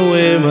wash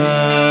away my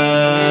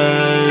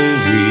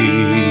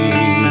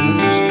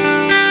dreams.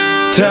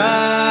 Time,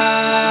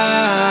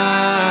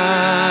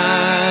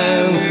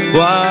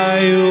 why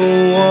you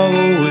walk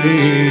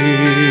away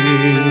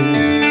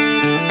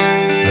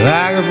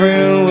like a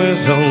friend went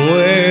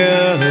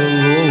somewhere to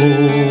go?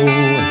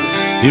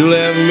 You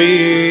left me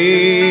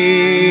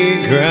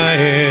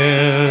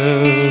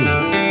crying.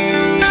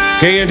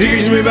 Can you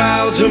teach me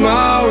about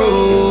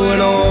tomorrow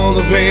and all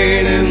the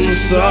pain and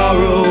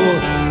sorrow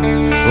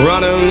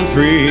running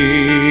free?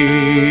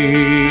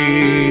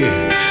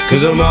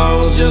 'Cause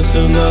tomorrow's just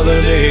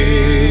another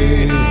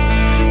day,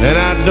 and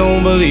I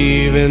don't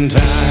believe in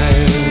time.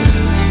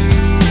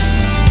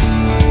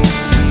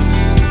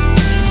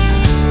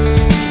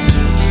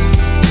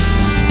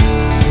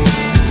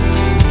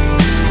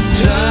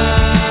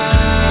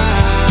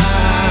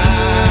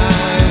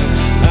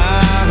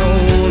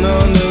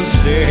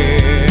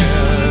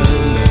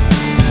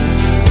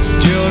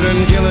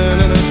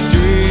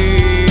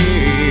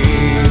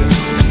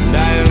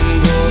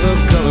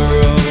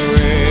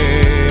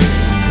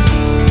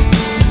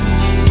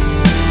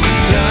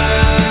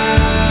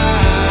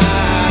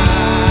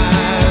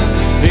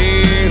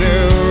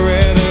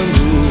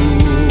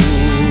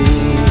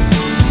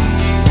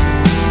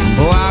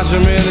 Wash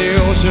them in the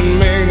ocean,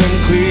 make them